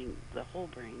using the whole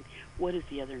brain? What is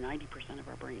the other 90% of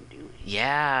our brain doing?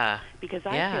 Yeah. Because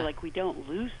I feel like we don't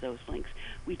lose those links.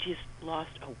 We just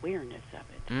lost awareness of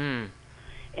it.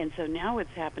 And so now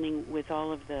it's happening with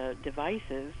all of the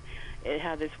devices.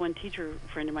 How this one teacher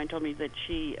friend of mine told me that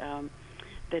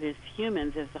that as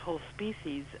humans, as the whole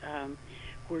species,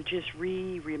 we're just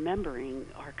remembering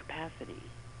our capacity.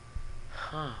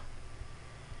 Huh.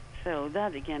 So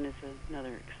that, again, is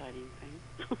another exciting thing.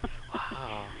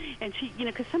 Wow. And she,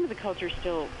 because some of the cultures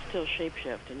still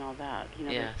shapeshift and all that.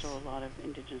 Yes. There's still a lot of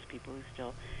indigenous people who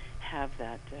still have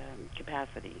that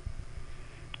capacity.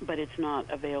 But it's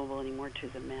not available anymore to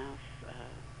the mass,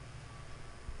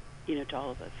 to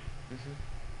all of us. Mm-hmm.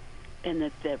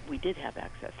 And that we did have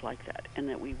access like that, and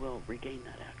that we will regain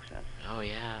that access. Oh,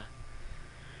 yeah.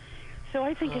 So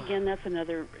I think, again, that's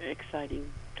another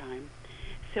exciting time.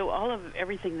 So all of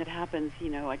everything that happens,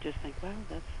 I just think, well,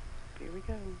 here we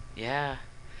go. Yeah.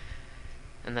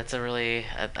 And that's a really,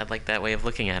 I like that way of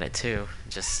looking at it, too.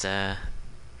 Just very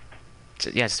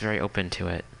open to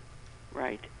it.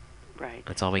 Right.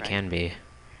 That's all we can be.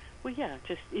 Well, yeah,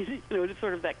 just, it's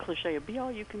sort of that cliche of be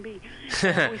all you can be.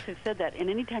 I always have said that. And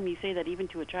anytime you say that, even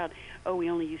to a child, we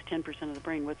only use 10% of the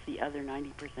brain, what's the other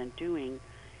 90% doing?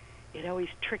 It always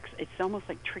tricks, it's almost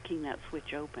like tricking that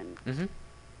switch open. Mm-hmm.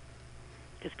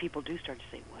 Because people do start to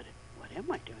say, what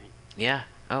am I doing? Yeah.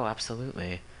 Oh,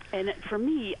 absolutely. And for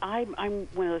me, I'm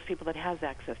one of those people that has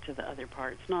access to the other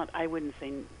parts. I wouldn't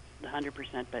say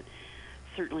 100%, but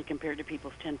certainly compared to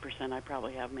people's 10%, I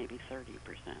probably have maybe 30%.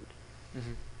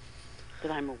 Mm-hmm.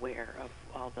 That I'm aware of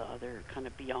all the other kind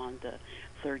of beyond the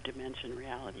third dimension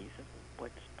realities of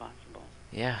what's possible.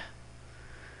 Yeah.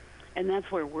 And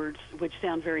that's where words, which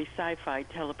sound very sci-fi,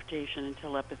 teleportation and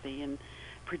telepathy and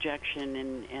projection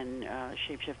and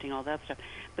shape-shifting, all that stuff.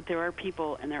 But there are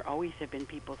people, and there always have been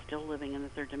people still living in the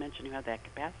third dimension who have that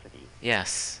capacity.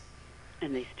 Yes.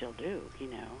 And they still do,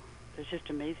 There's just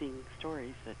amazing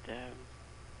stories that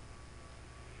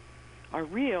are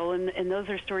real, and those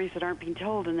are stories that aren't being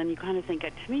told, and then you kind of think,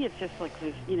 to me, it's just like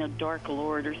this, Dark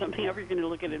Lord or something, however you're going to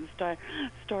look at it in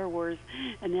Star Wars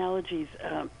analogies,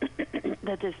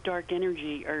 that this dark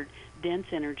energy or dense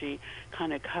energy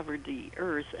kind of covered the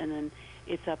earth, and then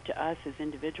it's up to us as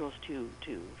individuals to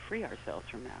free ourselves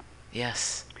from that.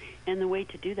 Yes. And the way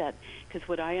to do that, because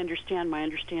what I understand, my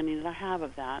understanding that I have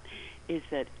of that, is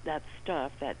that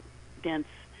stuff, that dense,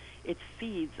 it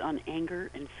feeds on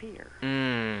anger and fear.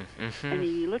 Mm-hmm. And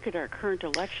you look at our current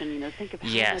election, think of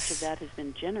how much of that has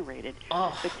been generated.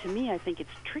 Oh. But to me, I think it's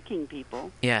tricking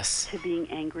people to being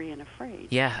angry and afraid.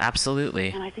 Yeah, absolutely.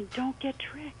 And I think, don't get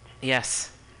tricked. Yes.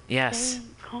 Stay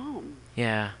calm.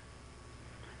 Yeah.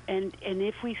 And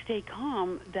if we stay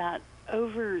calm, that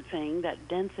over thing, that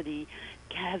density,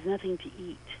 has nothing to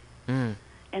eat. Mm.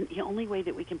 And the only way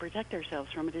that we can protect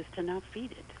ourselves from it is to not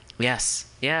feed it. Yes.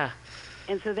 Yeah.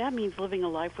 And so that means living a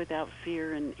life without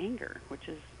fear and anger, which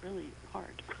is really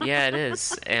hard. Yeah, it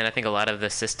is. And I think a lot of the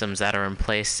systems that are in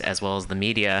place, as well as the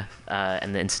media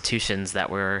and the institutions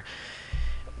that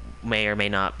may or may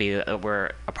not be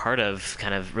we're a part of,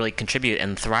 kind of really contribute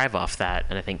and thrive off that.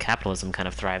 And I think capitalism kind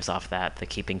of thrives off that, the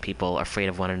keeping people afraid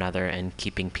of one another and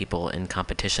keeping people in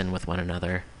competition with one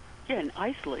another. Yeah, and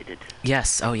isolated.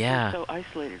 Yes. Oh, yeah. So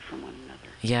isolated from one another.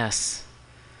 Yes.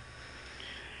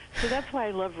 So that's why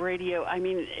I love radio. I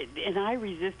mean, and I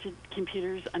resisted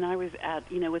computers, and I was at,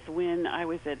 with WIN, I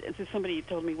was at, so somebody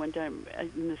told me one time,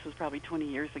 and this was probably 20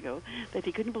 years ago, that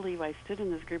he couldn't believe I stood in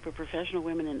this group of professional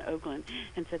women in Oakland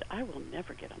and said, I will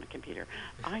never get on a computer.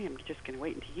 I am just going to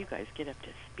wait until you guys get up to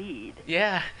speed.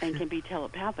 Yeah. And can be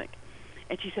telepathic.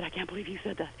 And she said, I can't believe you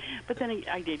said that. But then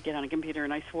I did get on a computer,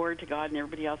 and I swore to God and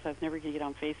everybody else I was never going to get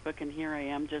on Facebook, and here I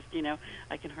am just,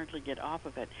 I can hardly get off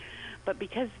of it. But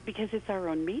because it's our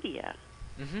own media,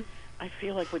 mm-hmm. I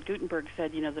feel like what Gutenberg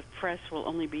said, the press will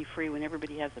only be free when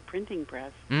everybody has a printing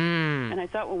press. Mm. And I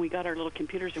thought when we got our little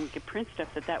computers and we could print stuff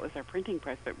that was our printing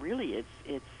press, but really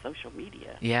it's social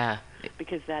media. Yeah.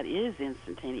 Because that is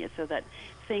instantaneous. So that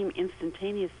same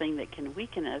instantaneous thing that can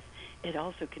weaken us, it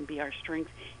also can be our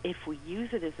strength if we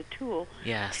use it as a tool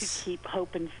to keep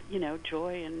hope and,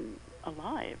 joy and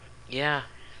alive. Yeah.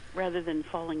 Rather than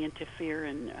falling into fear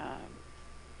and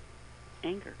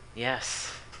anger.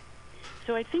 Yes.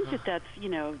 So I think that's,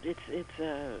 it's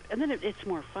and then it's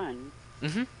more fun.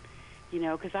 Mm-hmm.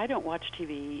 Because I don't watch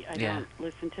TV. I don't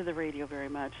listen to the radio very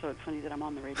much, so it's funny that I'm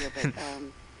on the radio. But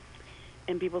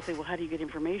and people say, well, how do you get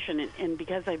information? And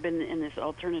because I've been in this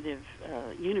alternative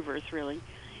universe, really,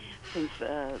 since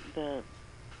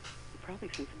probably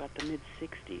since about the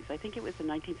mid-'60s. I think it was in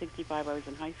 1965 I was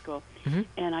in high school,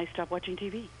 and I stopped watching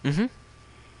TV. Mm-hmm.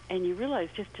 And you realize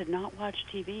just to not watch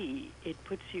TV, it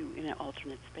puts you in an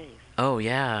alternate space. Oh,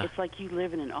 yeah. It's like you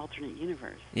live in an alternate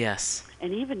universe. Yes.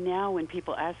 And even now when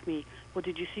people ask me, well,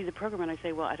 did you see the program? And I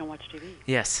say, well, I don't watch TV.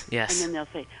 Yes, yes. And then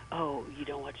they'll say, oh, you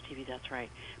don't watch TV, that's right.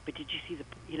 But did you see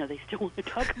they still want to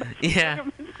talk about the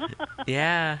program.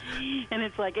 Yeah. And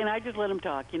it's like, and I just let them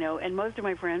talk, and most of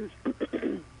my friends,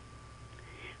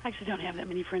 I actually don't have that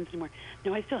many friends anymore.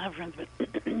 No, I still have friends,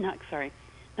 but not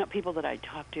people that I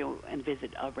talk to and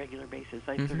visit on a regular basis.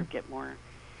 I sort of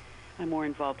I'm more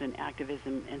involved in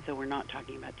activism, and so we're not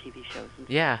talking about TV shows and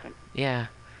stuff. Yeah.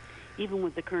 Even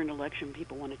with the current election,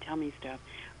 people want to tell me stuff.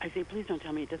 I say, please don't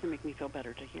tell me. It doesn't make me feel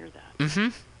better to hear that.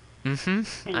 Mm-hmm.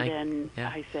 Mm-hmm. And then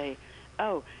I say,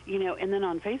 oh, and then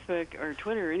on Facebook or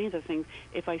Twitter or any of those things,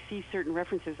 if I see certain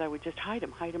references, I would just hide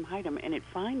them. And it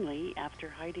finally, after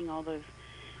hiding all those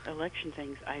election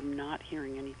things, I'm not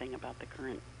hearing anything about the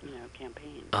current,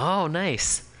 campaign. Oh,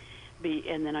 nice.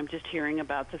 And then I'm just hearing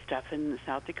about the stuff in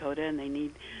South Dakota, and they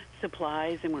need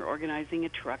supplies, and we're organizing a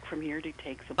truck from here to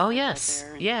take supplies. Oh, yes. out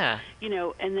there. And, yeah.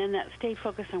 And then that stay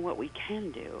focused on what we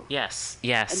can do. Yes.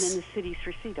 And then the cities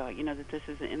for CDOT, that this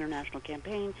is an international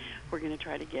campaign. We're going to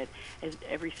try to get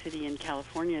every city in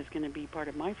California is going to be part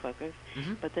of my focus,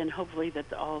 but then hopefully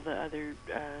that all the other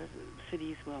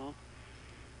cities will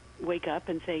wake up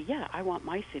and say, yeah, I want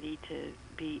my city to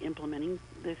be implementing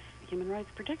this human rights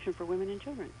protection for women and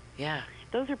children. Yeah.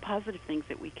 Those are positive things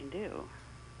that we can do.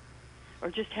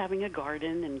 Or just having a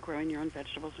garden and growing your own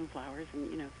vegetables and flowers and,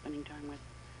 spending time with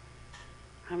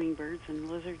hummingbirds and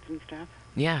lizards and stuff.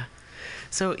 Yeah.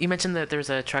 So you mentioned that there's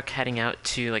a truck heading out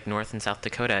to North and South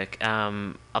Dakota.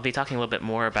 I'll be talking a little bit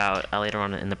more about later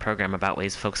on in the program about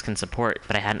ways folks can support,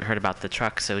 but I hadn't heard about the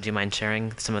truck. So do you mind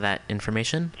sharing some of that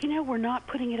information? We're not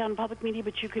putting it on public media,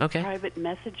 but you could private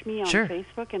message me on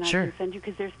Facebook, and I can send you,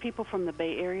 because there's people from the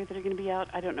Bay Area that are going to be out.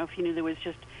 I don't know if you knew there was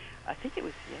just, I think it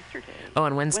was yesterday. Oh,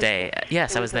 on Wednesday.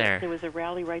 Yes, I was there. There was a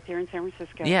rally right there in San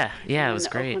Francisco. Yeah, it was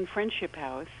great. In the Oakland Friendship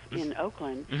House in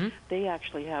Oakland, they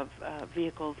actually have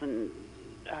vehicles and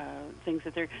things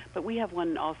that they're, but we have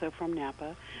one also from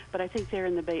Napa. But I think they're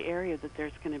in the Bay Area that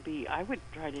there's going to be, I would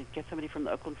try to get somebody from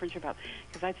the Oakland Friendship House,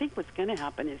 because I think what's going to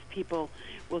happen is people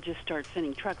will just start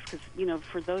sending trucks, because,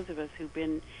 for those of us who've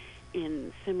been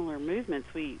in similar movements,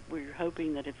 we're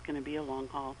hoping that it's going to be a long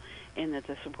haul and that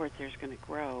the support there's going to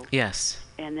grow. Yes.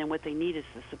 And then what they need is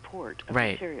the support of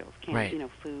materials,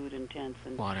 food and tents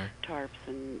and water, tarps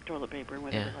and toilet paper and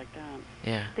whatever like that.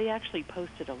 Yeah. They actually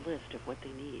posted a list of what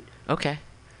they need. Okay.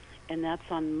 And that's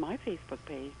on my Facebook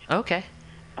page. Okay.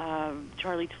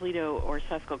 Charlie Toledo or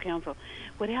Susco Council.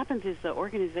 What happens is the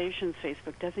organization's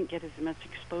Facebook doesn't get as much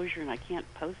exposure, and I can't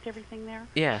post everything there.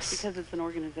 Yes. Because it's an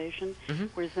organization,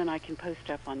 whereas then I can post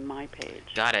stuff on my page.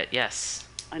 Got it, yes.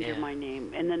 Under my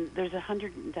name. And then there's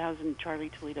 100,000 Charlie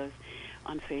Toledos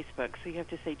on Facebook, so you have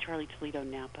to say Charlie Toledo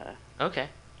Napa. Okay.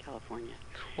 California.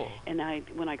 Cool. And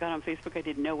when I got on Facebook, I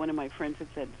didn't know. One of my friends had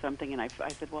said something, and I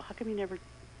said, well, how come you never,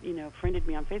 friended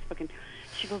me on Facebook? And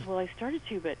she goes, well, I started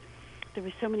to, but there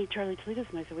was so many Charlie Toledos,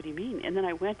 and I said, what do you mean? And then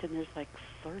I went, and there's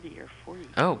 30 or 40.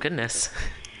 Oh, goodness.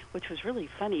 Which was really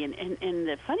funny. And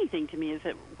the funny thing to me is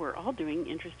that we're all doing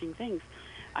interesting things.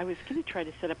 I was going to try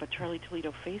to set up a Charlie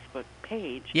Toledo Facebook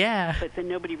page. Yeah. But then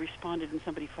nobody responded, and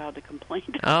somebody filed a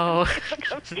complaint. Oh.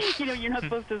 You're not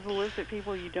supposed to solicit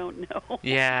people you don't know.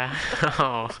 Yeah.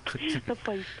 Oh. The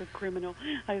Facebook criminal.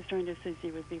 I was trying to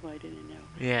associate with people I didn't know.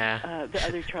 Yeah. The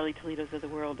other Charlie Toledos of the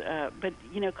world. But,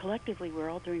 collectively, we're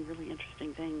all doing really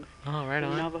interesting things. Oh, right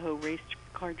on. Navajo race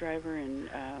car driver in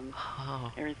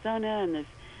Arizona, and this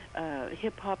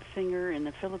hip-hop singer in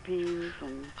the Philippines.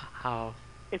 And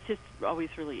it's just always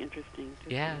really interesting to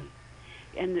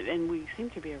see. And we seem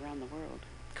to be around the world.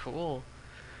 Cool.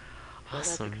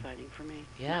 Awesome. That's exciting for me.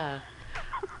 Yeah.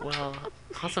 Well,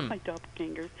 awesome. My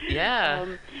doppelgangers. Yeah.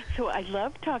 So I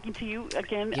love talking to you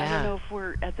again. Yeah. I don't know if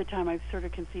we're at the time. I sort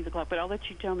of can see the clock, but I'll let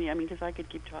you tell me. Because I could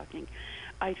keep talking.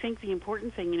 I think the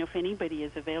important thing, if anybody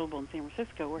is available in San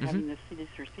Francisco, we're having the Cities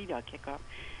for CDOT kickoff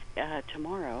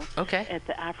tomorrow at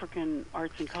the African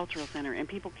Arts and Cultural Center, and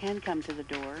people can come to the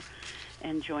door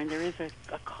and join. There is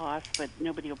a cost, but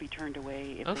nobody will be turned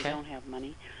away if they don't have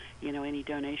money. any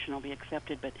donation will be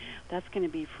accepted. But that's going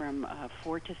to be from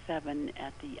 4 to 7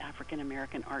 at the African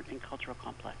American Art and Cultural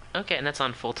Complex. Okay, and that's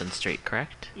on Fulton Street,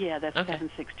 correct? Yeah, that's Okay.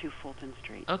 762 Fulton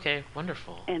Street. Okay,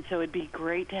 wonderful. And so it'd be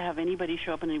great to have anybody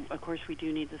show up, and of course we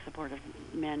do need the support of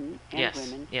men and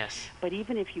women. Yes. But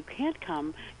even if you can't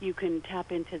come, you can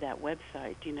tap into that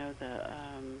website, the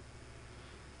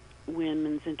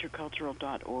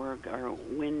women'sintercultural.org or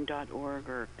win.org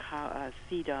or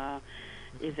CEDA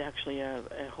is actually a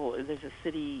whole, there's a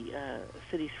Cities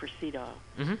for CEDA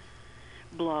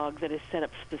blog that is set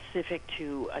up specific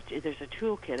to, there's a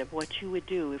toolkit of what you would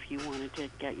do if you wanted to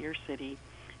get your city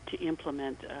to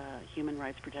implement human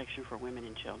rights protection for women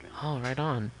and children. Oh, right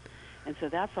on. And so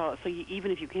that's all. So even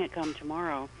if you can't come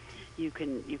tomorrow, you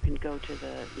can go to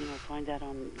the, find that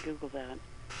on Google that.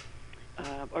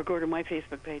 Or go to my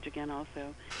Facebook page again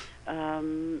also.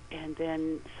 And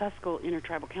then Susquehanna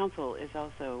Intertribal Council is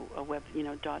also a web,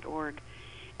 .org.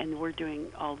 And we're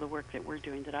doing all the work that we're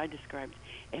doing that I described.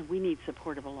 And we need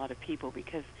support of a lot of people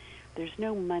because there's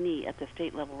no money at the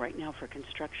state level right now for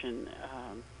construction.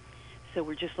 So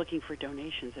we're just looking for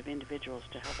donations of individuals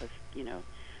to help us,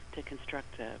 to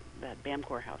construct that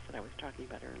BAMCOR house that I was talking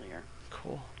about earlier.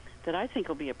 Cool. That I think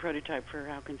will be a prototype for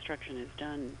how construction is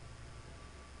done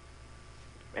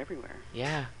everywhere.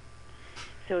 Yeah.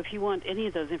 So if you want any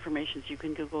of those informations, you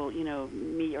can Google,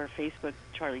 me or Facebook,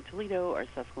 Charlie Toledo, or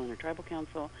Susquehanna Tribal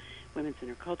Council, Women's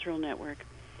Intercultural Network.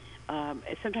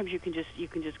 Sometimes you can just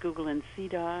Google in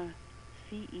CEDAW,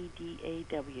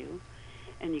 CEDAW,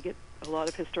 and you get a lot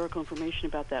of historical information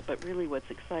about that. But really,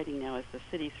 what's exciting now is the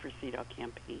Cities for CEDAW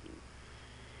campaign,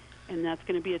 and that's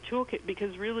going to be a toolkit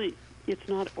because really, it's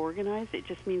not organized. It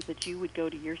just means that you would go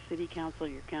to your city council,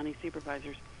 your county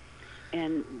supervisors,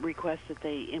 and request that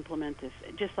they implement this.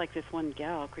 Just like this one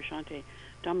gal, Krishante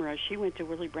Damaraj, she went to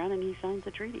Willie Brown and he signed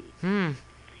the treaty. And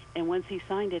once he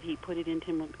signed it, he put it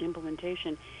into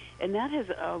implementation. And that has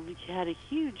had a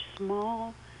huge,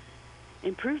 small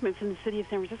improvements in the city of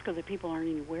San Francisco that people aren't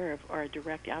even aware of are a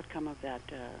direct outcome of that,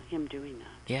 him doing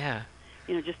that. Yeah.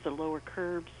 Just the lower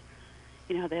curbs.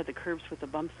 How they had the curbs with the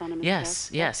bumps on them and Yes,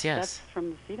 stuff? yes. That's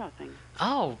from the CEDAW thing.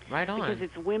 Oh, right on. Because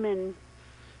it's women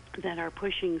that are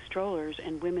pushing strollers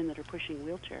and women that are pushing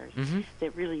wheelchairs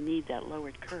that really need that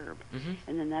lowered curb.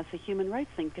 And then that's a human rights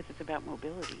thing because it's about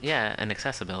mobility. Yeah, and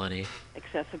accessibility.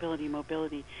 Accessibility,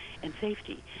 mobility, and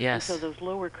safety. Yes. And so those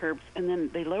lower curbs, and then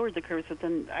they lowered the curbs, but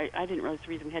then I didn't realize the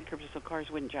reason we had curbs was so cars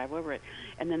wouldn't drive over it.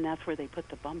 And then that's where they put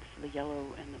the bumps, the yellow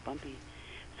and the bumpy,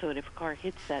 so that if a car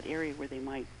hits that area where they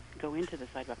might go into the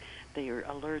sidewalk, they are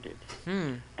alerted.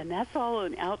 And that's all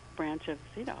an out branch of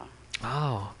CEDAW.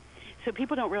 Oh. So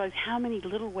people don't realize how many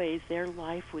little ways their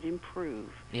life would improve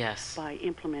by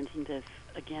implementing this,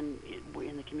 again,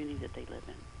 in the community that they live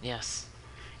in. Yes.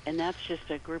 And that's just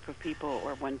a group of people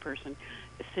or one person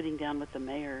sitting down with the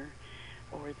mayor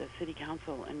or the city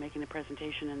council and making a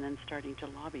presentation and then starting to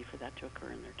lobby for that to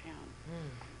occur in their town.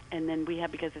 And then we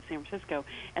have, because it's San Francisco,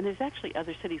 and there's actually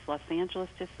other cities. Los Angeles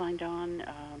just signed on.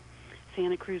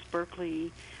 Santa Cruz,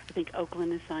 Berkeley, I think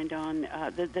Oakland has signed on.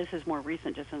 This is more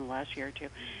recent, just in the last year or two.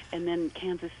 And then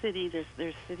Kansas City,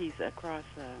 there's cities across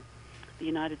the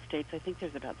United States. I think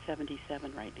there's about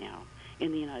 77 right now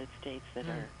in the United States that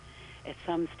are at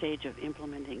some stage of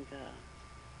implementing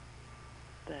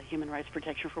the human rights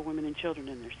protection for women and children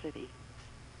in their city.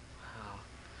 Wow.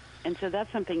 And so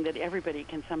that's something that everybody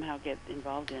can somehow get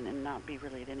involved in and not be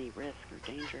really at any risk or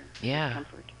danger or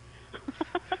comfort.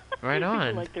 Right on.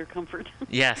 People like their comfort.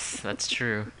 Yes, that's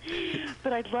true.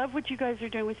 But I love what you guys are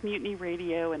doing with Mutiny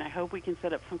Radio, and I hope we can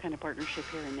set up some kind of partnership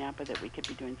here in Napa that we could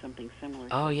be doing something similar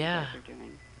to what you guys are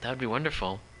doing. That would be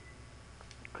wonderful.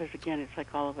 Because, again, it's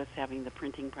like all of us having the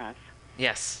printing press.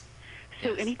 Yes.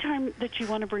 So anytime that you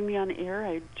want to bring me on air,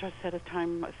 I just set a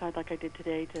time aside like I did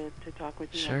today to talk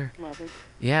with you. Sure. I love it.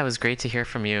 Yeah, it was great to hear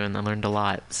from you, and I learned a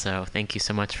lot, so thank you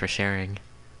so much for sharing.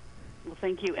 Well,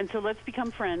 thank you. And so let's become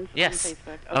friends on Facebook.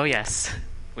 Okay. Oh, yes.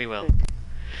 We will. Good.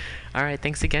 All right.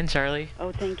 Thanks again, Charlie.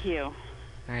 Oh, thank you. All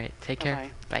right. Take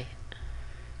care. Bye.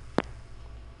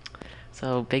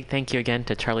 So big thank you again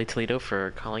to Charlie Toledo for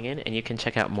calling in, and you can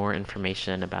check out more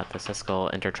information about the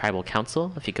Susquehanna Intertribal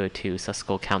Council if you go to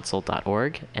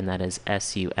susquehanacouncil.org, and that is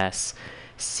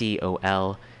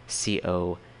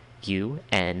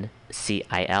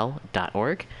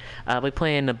suscolcouncil.org. We'll be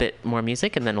playing a bit more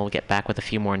music, and then we'll get back with a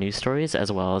few more news stories,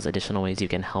 as well as additional ways you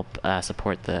can help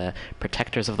support the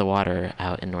protectors of the water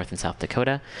out in North and South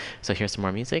Dakota. So here's some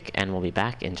more music, and we'll be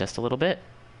back in just a little bit.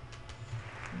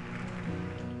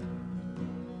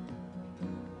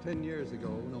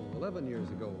 11 years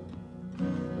ago,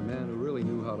 the man who really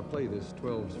knew how to play this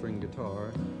 12-string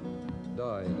guitar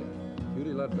died. He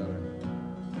Judy Ledbetter.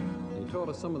 He taught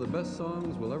us some of the best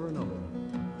songs we'll ever know.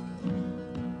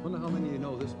 Wonder how many of you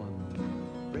know this one.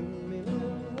 Bring me little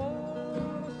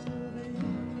water, Sylvie.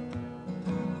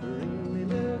 Bring me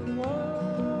little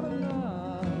water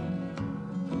now.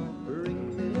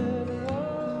 Bring me little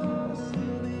water,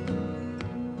 Sylvie.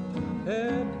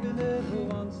 Every little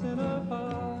once in a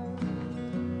while.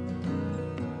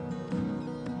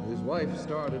 His wife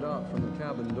started out from the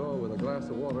cabin door with a glass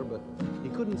of water, but he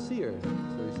couldn't see her,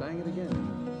 so he sang it again.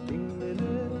 Bring me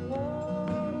little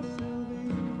water,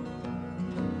 Sylvie.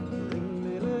 Bring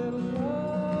me little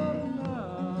water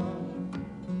now.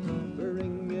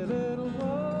 Bring me little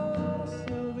water,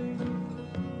 Sylvie.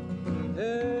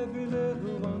 Every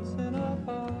little once in a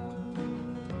while.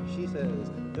 She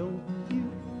says, don't you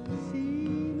see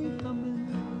me coming?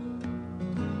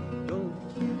 Don't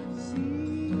you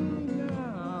see me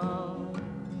now?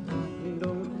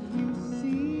 Don't you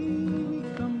see me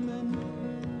coming?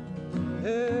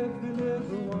 Every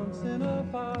little once in a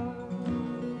while.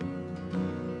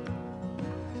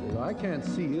 Says, I can't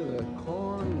see you, the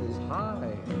corn is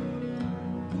high.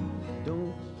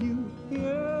 Don't you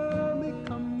hear me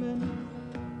coming?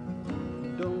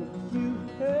 Don't you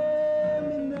hear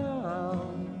me now?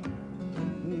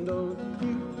 Don't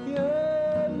you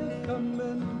hear me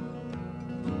coming?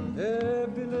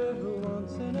 Every little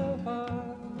once in a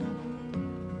while.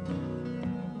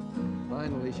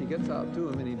 Finally, she gets out to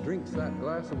him and he drinks that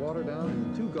glass of water down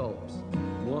in 2 gulps.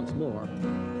 Once more.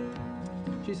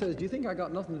 She says, do you think I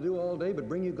got nothing to do all day but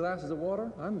bring you glasses of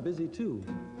water? I'm busy too.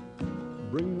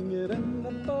 Bring it in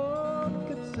the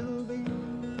bucket, Sylvie.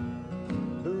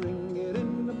 Bring it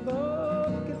in the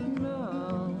bucket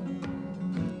now.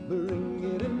 Bring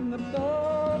it in the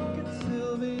bucket,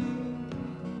 Sylvie.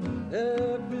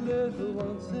 Every little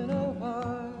once in a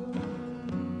while.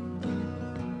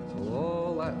 So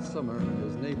all that summer,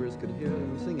 his neighbors could hear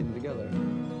them singing together,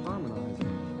 harmonizing.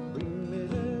 Bring me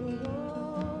little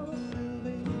water,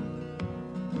 Sylvie.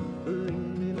 Bring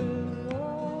me little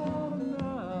water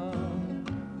now.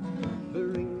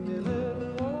 Bring me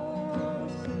little water,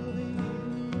 Sylvie.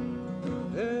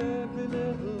 Every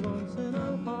little once in a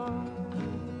while.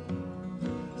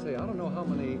 Say, I don't know how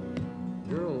many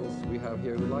girls we have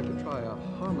here who'd like to try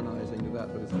harmonizing to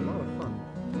that, but it's a lot of fun.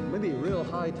 Maybe a real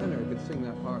high tenor could sing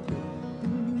that part too.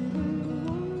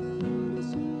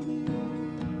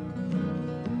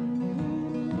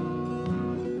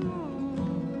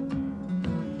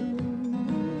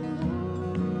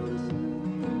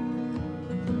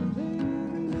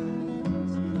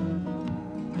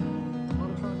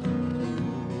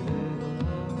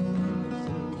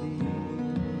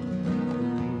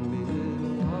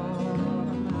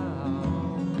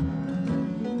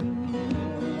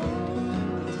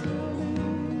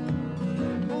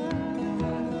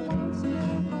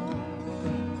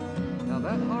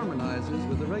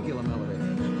 With the regular melody.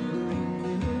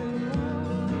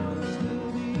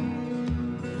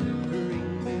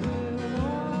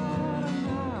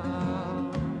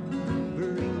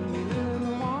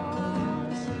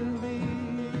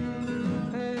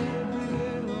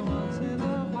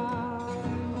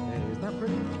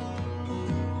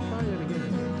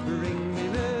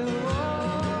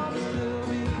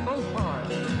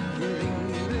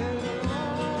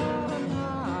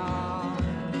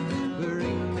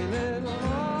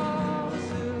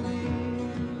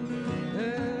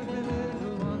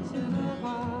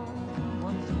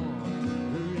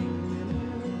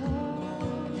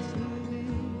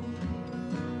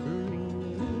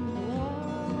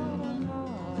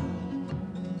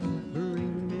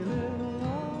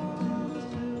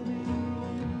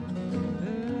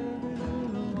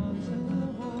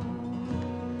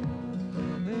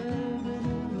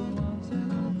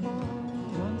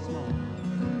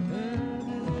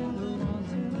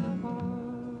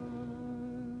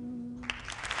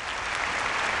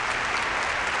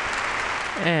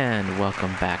 And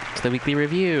welcome back to the Weekly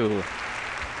Review.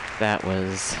 That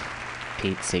was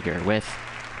Pete Seeger with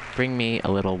Bring Me a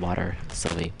Little Water,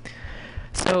 Sylvie.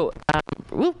 So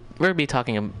we're going to be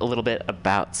talking a little bit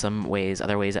about some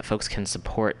other ways that folks can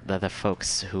support the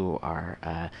folks who are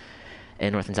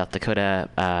in North and South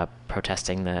Dakota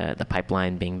protesting the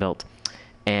pipeline being built.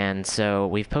 And so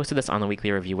we've posted this on the Weekly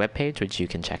Review webpage, which you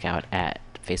can check out at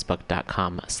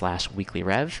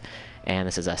facebook.com/weeklyrev. And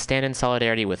this is a stand in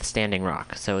solidarity with Standing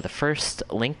Rock. So the first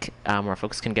link where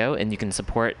folks can go and you can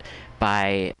support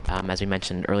by, as we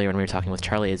mentioned earlier when we were talking with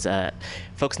Charlie, is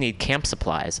folks need camp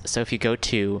supplies. So if you go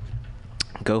to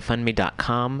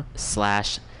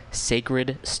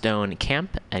GoFundMe.com/Sacred Stone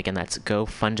Camp, and again, that's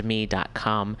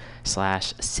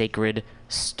GoFundMe.com/Sacred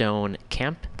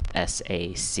 @StoneCamp,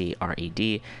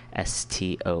 SACRED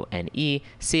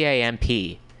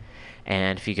STONECAMP.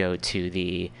 And if you go to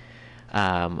the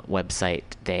website,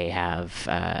 they have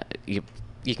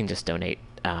you can just donate,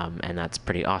 and that's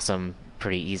pretty awesome,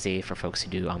 pretty easy for folks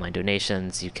who do online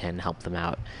donations. You can help them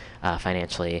out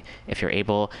financially if you're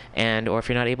able, and or if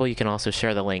you're not able, you can also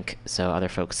share the link so other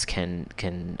folks can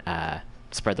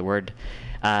spread the word.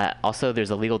 Also, there's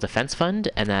a legal defense fund,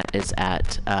 and that is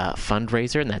at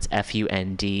fundraiser, and that's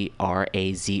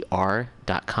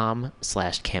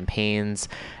fundrazr.com/campaigns,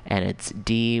 and it's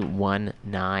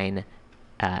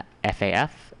D19FAF.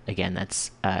 Again,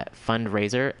 that's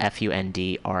fundraiser,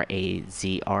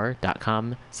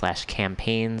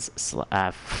 fundrazr.com/campaigns /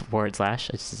 I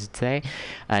should say,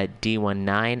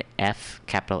 D19F,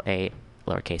 capital A,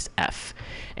 lowercase f.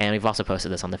 And we've also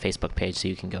posted this on the Facebook page, so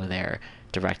you can go there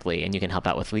directly, and you can help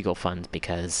out with legal funds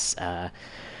because,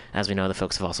 as we know, the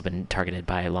folks have also been targeted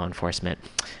by law enforcement.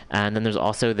 And then there's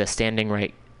also the Standing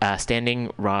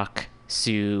Rock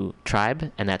Sioux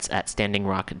Tribe, and that's at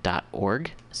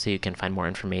standingrock.org, so you can find more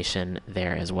information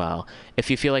there as well. If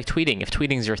you feel like tweeting, if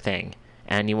tweeting's your thing,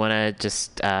 and you want to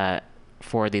just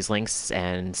forward these links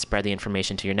and spread the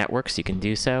information to your networks, you can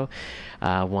do so.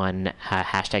 One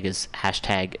hashtag is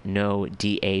hashtag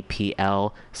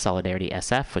 #NoDAPL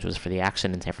SolidaritySF, which was for the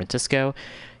action in San Francisco.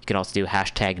 You can also do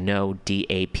hashtag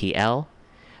 #NoDAPL,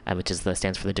 which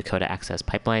stands for the Dakota Access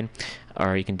Pipeline.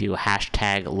 Or you can do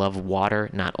hashtag love water,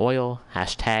 not oil,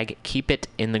 hashtag keep it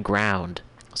in the ground.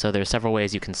 So there's several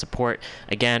ways you can support.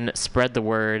 Again, spread the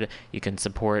word. You can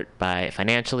support by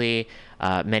financially,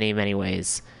 many, many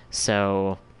ways.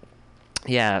 So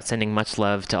yeah, sending much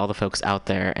love to all the folks out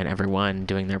there and everyone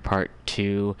doing their part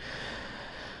to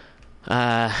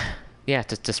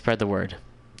spread the word.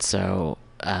 So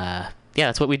yeah,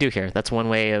 that's what we do here. That's one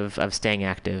way of staying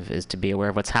active, is to be aware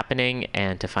of what's happening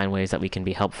and to find ways that we can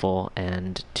be helpful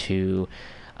and to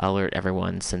alert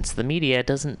everyone, since the media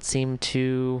doesn't seem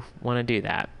to want to do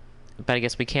that. But I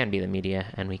guess we can be the media,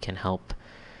 and we can help.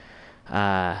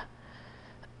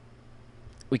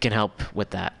 We can help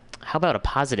with that. How about a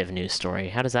positive news story?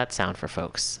 How does that sound for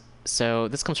folks? So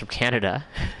this comes from Canada.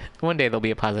 One day there'll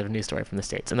be a positive news story from the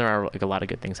States, and there are a lot of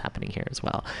good things happening here as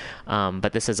well.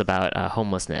 But this is about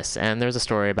homelessness, and there's a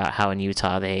story about how in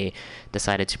Utah they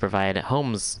decided to provide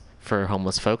homes for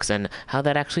homeless folks and how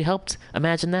that actually helped.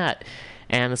 Imagine that.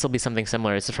 And this will be something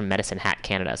similar. This is from Medicine Hat,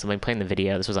 Canada. So I've been playing the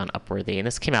video. This was on Upworthy, and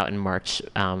this came out in March,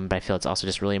 but I feel it's also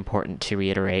just really important to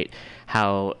reiterate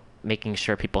how making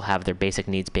sure people have their basic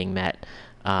needs being met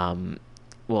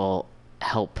will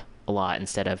help a lot,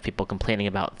 instead of people complaining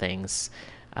about things.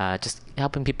 Just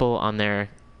helping people on their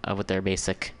with their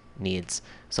basic needs.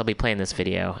 So I'll be playing this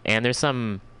video, and there's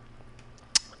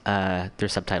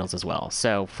subtitles as well.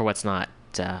 So for what's not,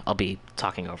 I'll be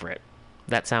talking over it.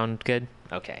 That sound good?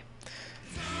 Okay.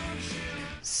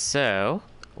 So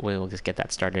we'll just get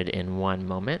that started in one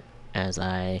moment as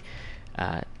I.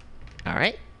 All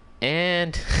right,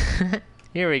 and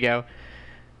here we go.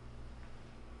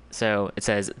 So it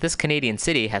says, this Canadian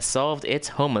city has solved its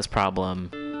homeless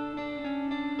problem.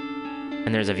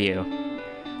 And there's a view.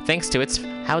 Thanks to its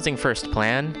Housing First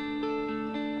plan,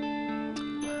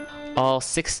 all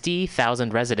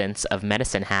 60,000 residents of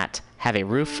Medicine Hat have a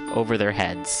roof over their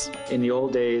heads. In the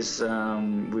old days,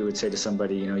 we would say to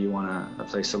somebody, you want a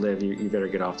place to live, you better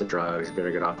get off the drugs, you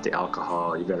better get off the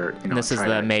alcohol, you better, this is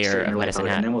the mayor of Medicine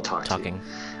Hat, and then we'll talk talking. To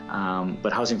you.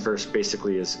 But Housing First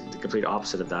basically is the complete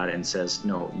opposite of that and says,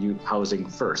 no, you housing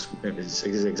first. It's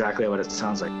exactly what it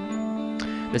sounds like.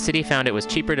 The city found it was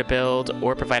cheaper to build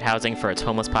or provide housing for its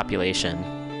homeless population.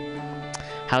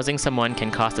 Housing someone can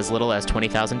cost as little as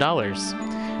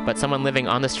 $20,000, but someone living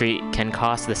on the street can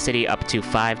cost the city up to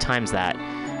 5 times that.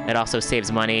 It also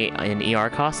saves money in ER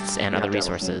costs and other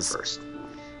resources. First.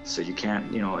 So you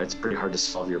can't, it's pretty hard to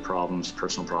solve your problems,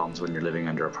 personal problems, when you're living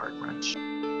under a park bench.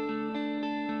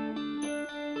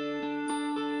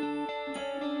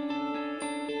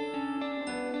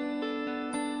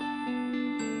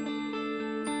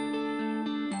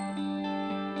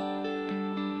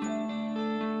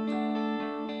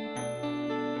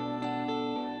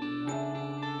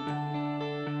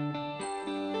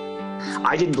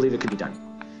 I didn't believe it could be done,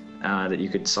 that you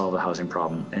could solve a housing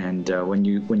problem. And when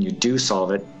you do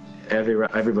solve it,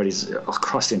 everybody's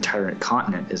across the entire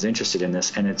continent is interested in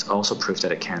this, and it's also proof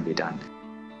that it can be done.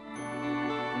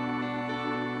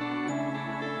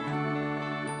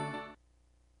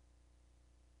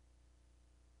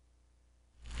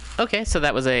 Okay, so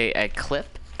that was a clip.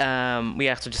 We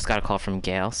actually just got a call from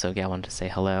Gail, so Gail wanted to say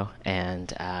hello,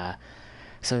 and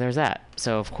so there's that.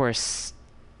 So of course,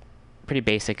 pretty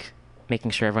basic making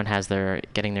sure everyone has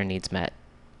getting their needs met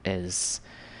is,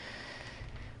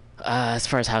 as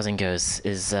far as housing goes,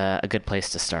 is a good place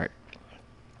to start.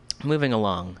 Moving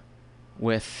along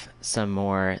with some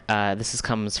more. This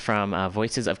comes from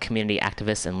Voices of Community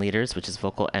Activists and Leaders, which is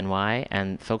Vocal NY,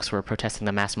 and folks who are protesting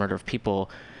the mass murder of people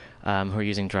who are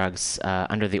using drugs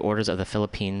under the orders of the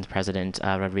Philippine President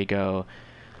Rodrigo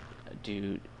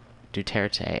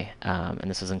Duterte. And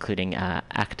this was including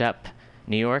ACT UP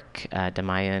New York,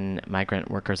 Damayan Migrant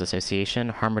Workers Association,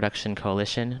 Harm Reduction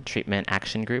Coalition, Treatment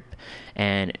Action Group,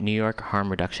 and New York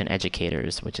Harm Reduction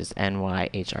Educators, which is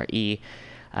NYHRE.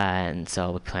 And so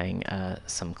I'll be playing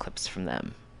some clips from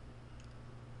them.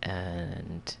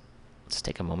 And let's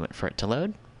take a moment for it to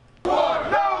load. War,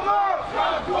 no more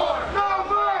drug war, no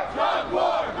more drug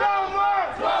war, no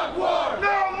more drug war,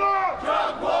 no more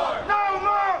drug war, no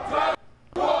more drug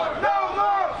war, no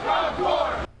more drug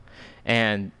war.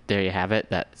 And there you have it.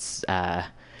 That's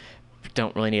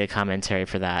don't really need a commentary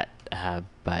for that,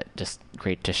 but just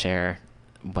great to share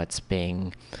what's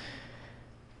being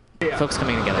folks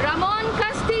coming together. Ramon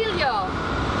Castillo,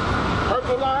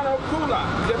 Herculano Kula,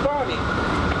 Zeboni,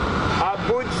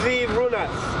 Abudzi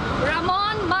Runas,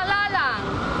 Ramon Malalang,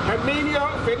 Herminio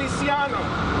Feliciano,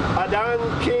 Adan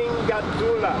King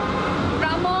Gatula,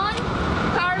 Ramon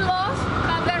Carlos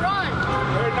Calderon,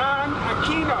 Hernan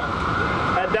Aquino,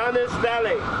 Adonis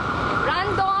Dale,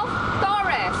 Randolph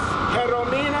Torres,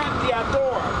 Jeromina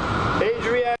Diador,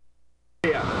 Adriana,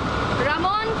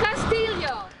 Ramon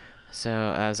Castillo. So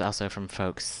as also from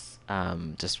folks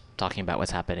just talking about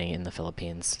what's happening in the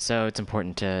Philippines. So it's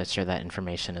important to share that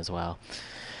information as well.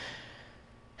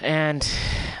 And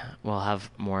we'll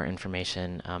have more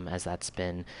information as that's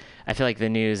been. I feel like the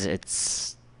news,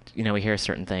 it's, we hear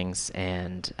certain things,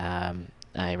 and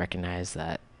I recognize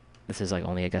that this is like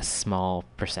only, I guess, small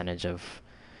percentage of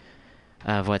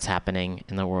what's happening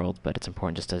in the world, but it's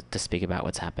important just to speak about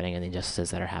what's happening and the injustices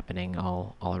that are happening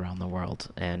all around the world.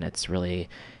 And it's really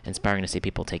inspiring to see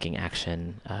people taking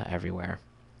action everywhere.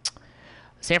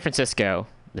 San Francisco,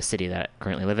 the city that I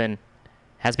currently live in,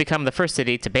 has become the first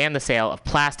city to ban the sale of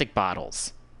plastic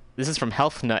bottles. This is from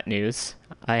Health Nut News.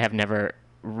 I have never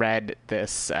read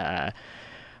this. Website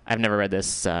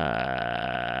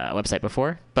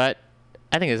before, but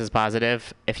I think this is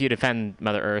positive. If you defend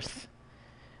Mother Earth,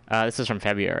 this is from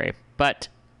February, but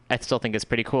I still think it's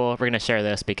pretty cool. We're going to share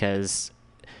this because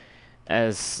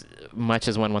as much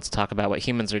as one wants to talk about what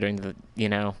humans are doing,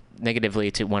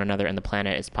 negatively to one another and the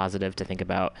planet, it's positive to think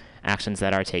about actions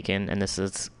that are taken. And this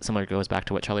is similar, goes back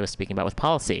to what Charlie was speaking about with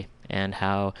policy and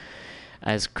how,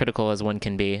 as critical as one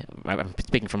can be, I'm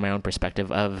speaking from my own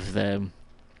perspective of the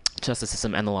justice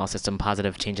system and the law system,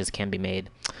 positive changes can be made.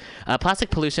 Plastic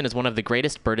pollution is one of the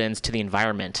greatest burdens to the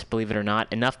environment. Believe it or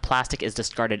not, enough plastic is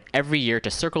discarded every year to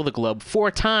circle the globe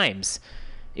 4 times.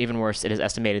 Even worse, it is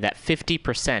estimated that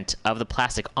 50% of the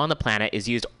plastic on the planet is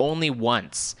used only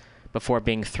once before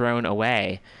being thrown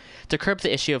away. To curb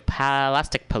the issue of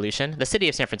plastic pollution, the city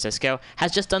of San Francisco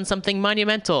has just done something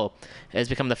monumental. It has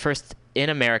become the first in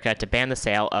America to ban the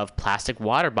sale of plastic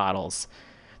water bottles.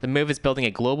 The move is building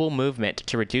a global movement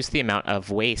to reduce the amount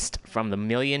of waste from the $1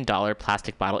 million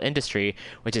plastic bottle industry,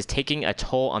 which is taking a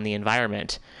toll on the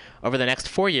environment. Over the next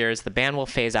 4 years, the ban will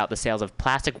phase out the sales of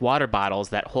plastic water bottles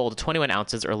that hold 21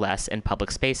 ounces or less in public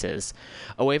spaces.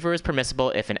 A waiver is permissible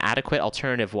if an adequate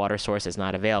alternative water source is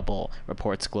not available,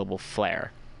 reports Global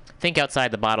Flare. Think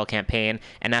Outside the Bottle campaign,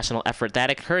 a national effort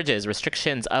that encourages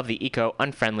restrictions of the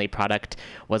eco-unfriendly product,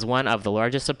 was one of the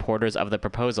largest supporters of the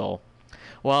proposal.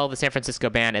 While the San Francisco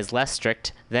ban is less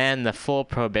strict than the full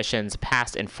prohibitions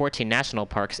passed in 14 national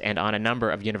parks and on a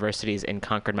number of universities in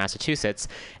Concord, Massachusetts,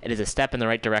 it is a step in the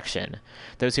right direction.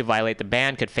 Those who violate the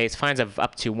ban could face fines of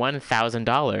up to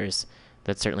 $1,000.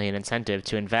 That's certainly an incentive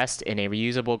to invest in a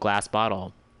reusable glass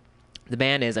bottle. The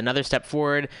ban is another step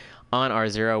forward on our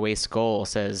zero waste goal,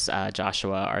 says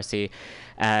Joshua Arce,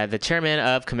 the chairman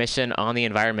of Commission on the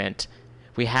Environment.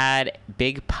 We had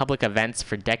big public events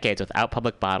for decades without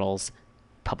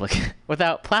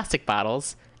without plastic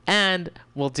bottles, and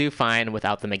we'll do fine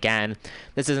without them again.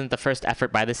 This isn't the first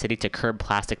effort by the city to curb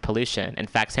plastic pollution. In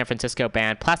fact, San Francisco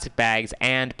banned plastic bags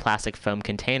and plastic foam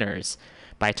containers.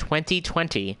 By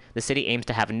 2020, the city aims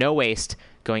to have no waste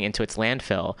going into its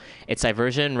landfill. Its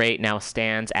diversion rate now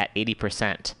stands at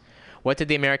 80%. What did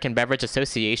the American Beverage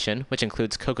Association, which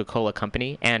includes Coca-Cola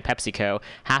Company and PepsiCo,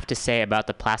 have to say about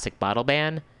the plastic bottle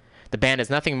ban? The ban is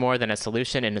nothing more than a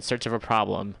solution in search of a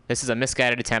problem. This is a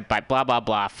misguided attempt by blah, blah,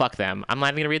 blah. Fuck them. I'm not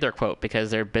even going to read their quote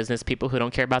because they're business people who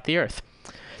don't care about the earth.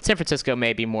 San Francisco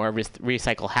may be more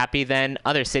recycle happy than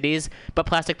other cities, but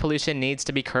plastic pollution needs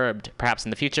to be curbed. Perhaps in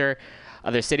the future,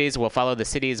 Other cities will follow the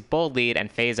city's bold lead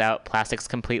and phase out plastics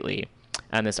completely.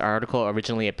 And this article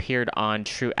originally appeared on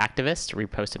True Activist,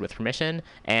 reposted with permission,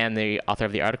 and the author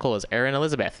of the article is Erin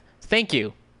Elizabeth. Thank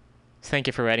you. Thank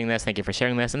you for writing this. Thank you for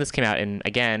sharing this. And this came out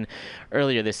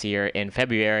earlier this year in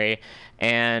February,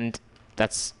 and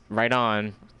that's right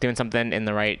on, doing something in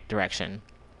the right direction.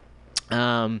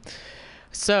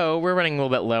 So we're running a little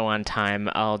bit low on time.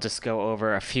 I'll just go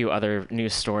over a few other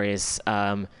news stories.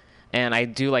 And I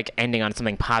do like ending on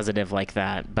something positive like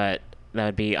that, but that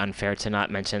would be unfair to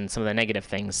not mention some of the negative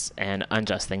things and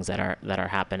unjust things that are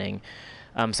happening.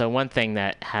 So one thing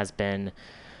that has been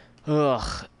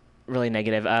really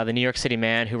negative, the New York City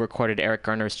man who recorded Eric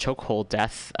Garner's chokehold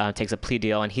death takes a plea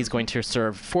deal, and he's going to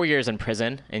serve 4 years in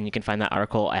prison, and you can find that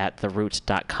article at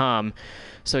theroot.com.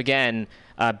 So again,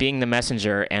 being the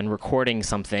messenger and recording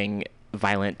something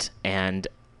violent and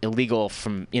illegal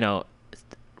from,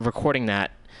 recording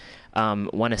that,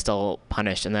 one is still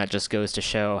punished, and that just goes to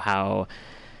show how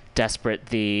desperate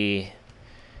the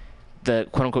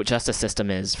quote-unquote justice system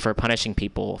is for punishing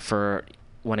people for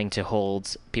wanting to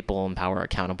hold people in power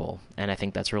accountable. And I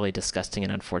think that's really disgusting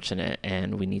and unfortunate,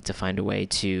 and we need to find a way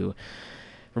to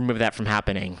remove that from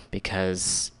happening,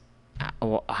 because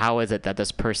how is it that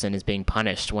this person is being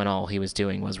punished when all he was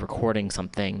doing was recording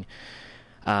something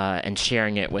and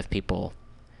sharing it with people?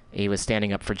 He was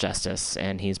standing up for justice,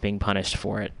 and he's being punished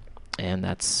for it, and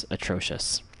that's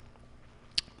atrocious.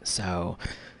 So,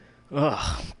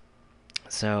 and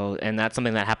that's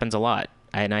something that happens a lot.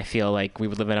 And I feel like we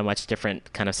would live in a much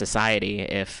different kind of society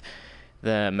if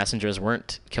the messengers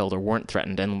weren't killed or weren't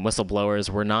threatened, and whistleblowers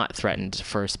were not threatened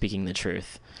for speaking the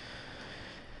truth.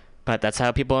 But that's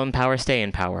how people in power stay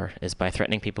in power, is by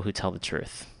threatening people who tell the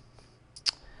truth.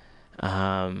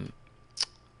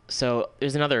 So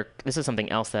there's this is something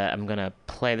else that I'm going to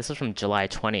play. This is from July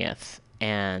 20th,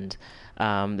 and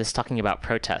this is talking about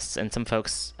protests. And some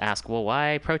folks ask, well,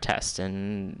 why protest?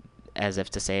 And as if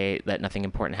to say that nothing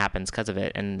important happens because of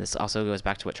it. And this also goes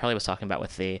back to what Charlie was talking about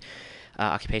with the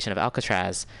occupation of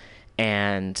Alcatraz,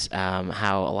 and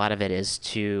how a lot of it is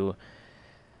to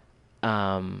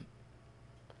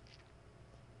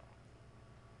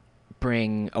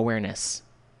bring awareness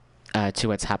to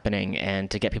what's happening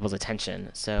and to get people's attention.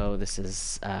 So this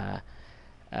is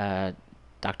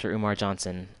Dr. Umar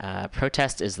Johnson.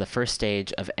 Protest is the first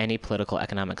stage of any political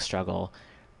economic struggle.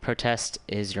 Protest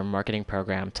is your marketing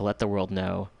program to let the world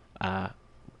know,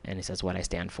 and he says, what I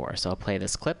stand for. So I'll play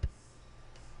this clip.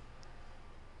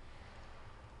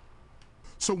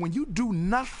 So when you do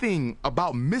nothing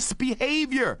about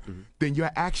misbehavior, then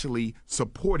you're actually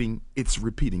supporting its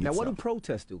repeating itself. Now, what do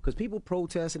protests do? Because people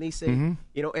protest and they say,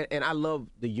 and I love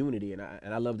the unity, and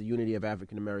I love the unity of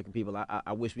African American people.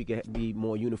 I wish we could be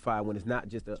more unified when it's not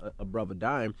just a brother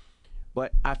dying.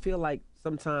 But I feel like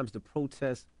sometimes the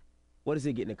protest, what is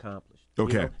it getting accomplished?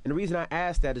 Okay. And the reason I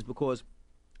ask that is because,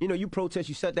 you protest,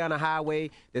 you shut down a highway,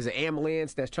 there's an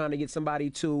ambulance that's trying to get somebody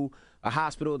to a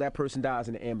hospital, that person dies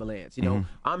in the ambulance.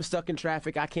 I'm stuck in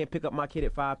traffic, I can't pick up my kid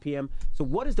at 5 p.m. So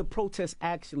what is the protest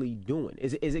actually doing?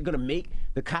 Is it going to make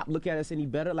the cop look at us any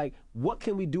better? Like, what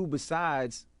can we do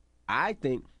besides, I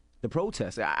think, the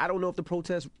protest? I don't know if the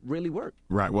protests really work.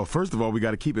 Right. Well, first of all, we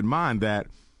got to keep in mind that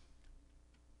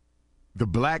the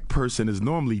black person is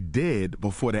normally dead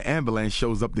before the ambulance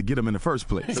shows up to get him in the first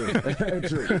place.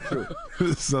 True.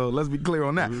 So let's be clear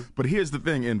on that. But here's the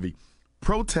thing, Envy.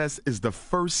 Protest is the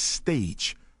first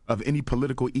stage of any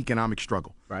political economic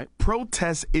struggle. Right.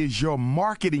 Protest is your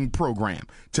marketing program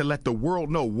to let the world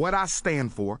know what I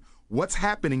stand for, what's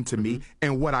happening to me,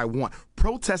 and what I want.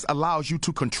 Protest allows you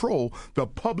to control the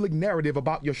public narrative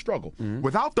about your struggle.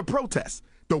 Without the protest,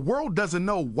 the world doesn't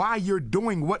know why you're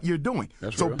doing what you're doing.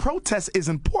 So protest is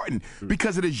important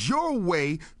because it is your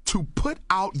way to put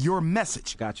out your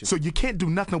message. Gotcha. So you can't do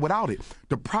nothing without it.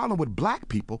 The problem with black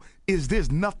people is there's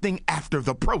nothing after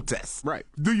the protest. Right.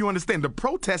 Do you understand? The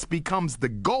protest becomes the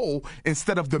goal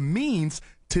instead of the means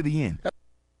to the end.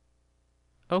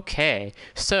 Okay,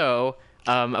 so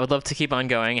I would love to keep on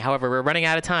going. However, we're running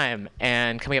out of time,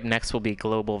 and coming up next will be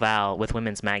Global Val with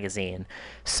Women's Magazine.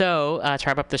 So to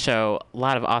wrap up the show, a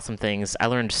lot of awesome things. I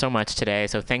learned so much today,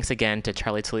 so thanks again to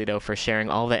Charlie Toledo for sharing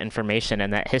all that information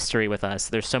and that history with us.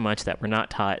 There's so much that we're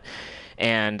not taught,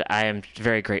 and I am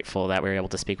very grateful that we were able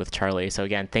to speak with Charlie. So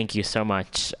again, thank you so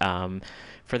much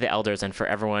for the elders and for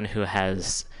everyone who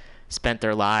has spent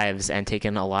their lives and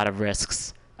taken a lot of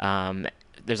risks.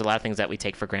 There's a lot of things that we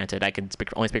take for granted. I can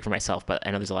only speak for myself, but I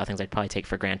know there's a lot of things I'd probably take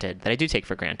for granted that I do take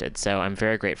for granted. So I'm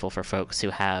very grateful for folks who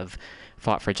have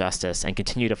fought for justice and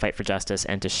continue to fight for justice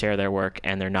and to share their work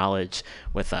and their knowledge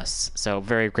with us. So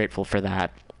very grateful for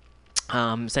that.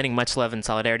 Sending much love and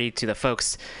solidarity to the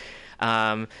folks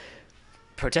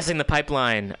protesting the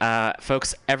pipeline,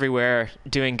 folks everywhere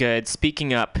doing good,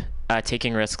 speaking up,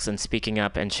 taking risks and speaking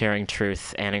up and sharing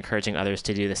truth and encouraging others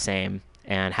to do the same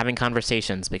and having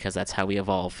conversations, because that's how we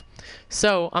evolve.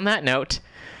 So on that note,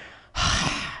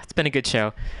 it's been a good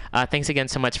show. Thanks again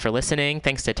so much for listening.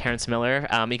 Thanks to Terrence Miller.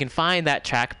 You can find that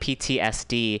track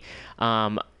PTSD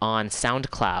on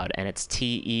SoundCloud, and it's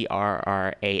TERRANCE.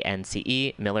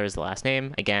 Miller is the last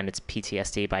name. Again, it's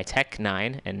PTSD by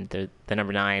Tech9, and the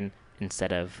number 9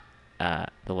 instead of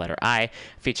the letter I,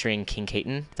 featuring King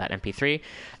Caton, that MP3.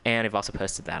 And I've also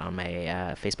posted that on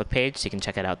my Facebook page, so you can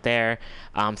check it out there.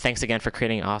 Thanks again for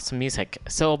creating awesome music.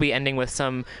 So we'll be ending with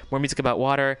some more music about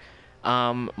water.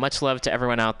 Much love to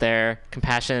everyone out there.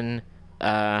 Compassion,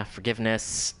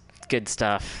 forgiveness, good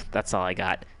stuff. That's all I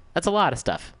got. That's a lot of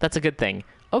stuff. That's a good thing.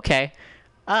 Okay.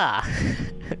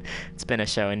 It's been a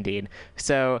show indeed.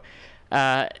 So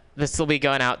this will be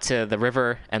going out to the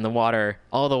river and the water,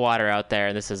 all the water out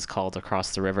there. This is called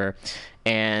Across the River.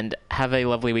 And have a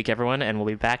lovely week, everyone, and we'll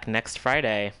be back next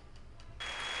Friday.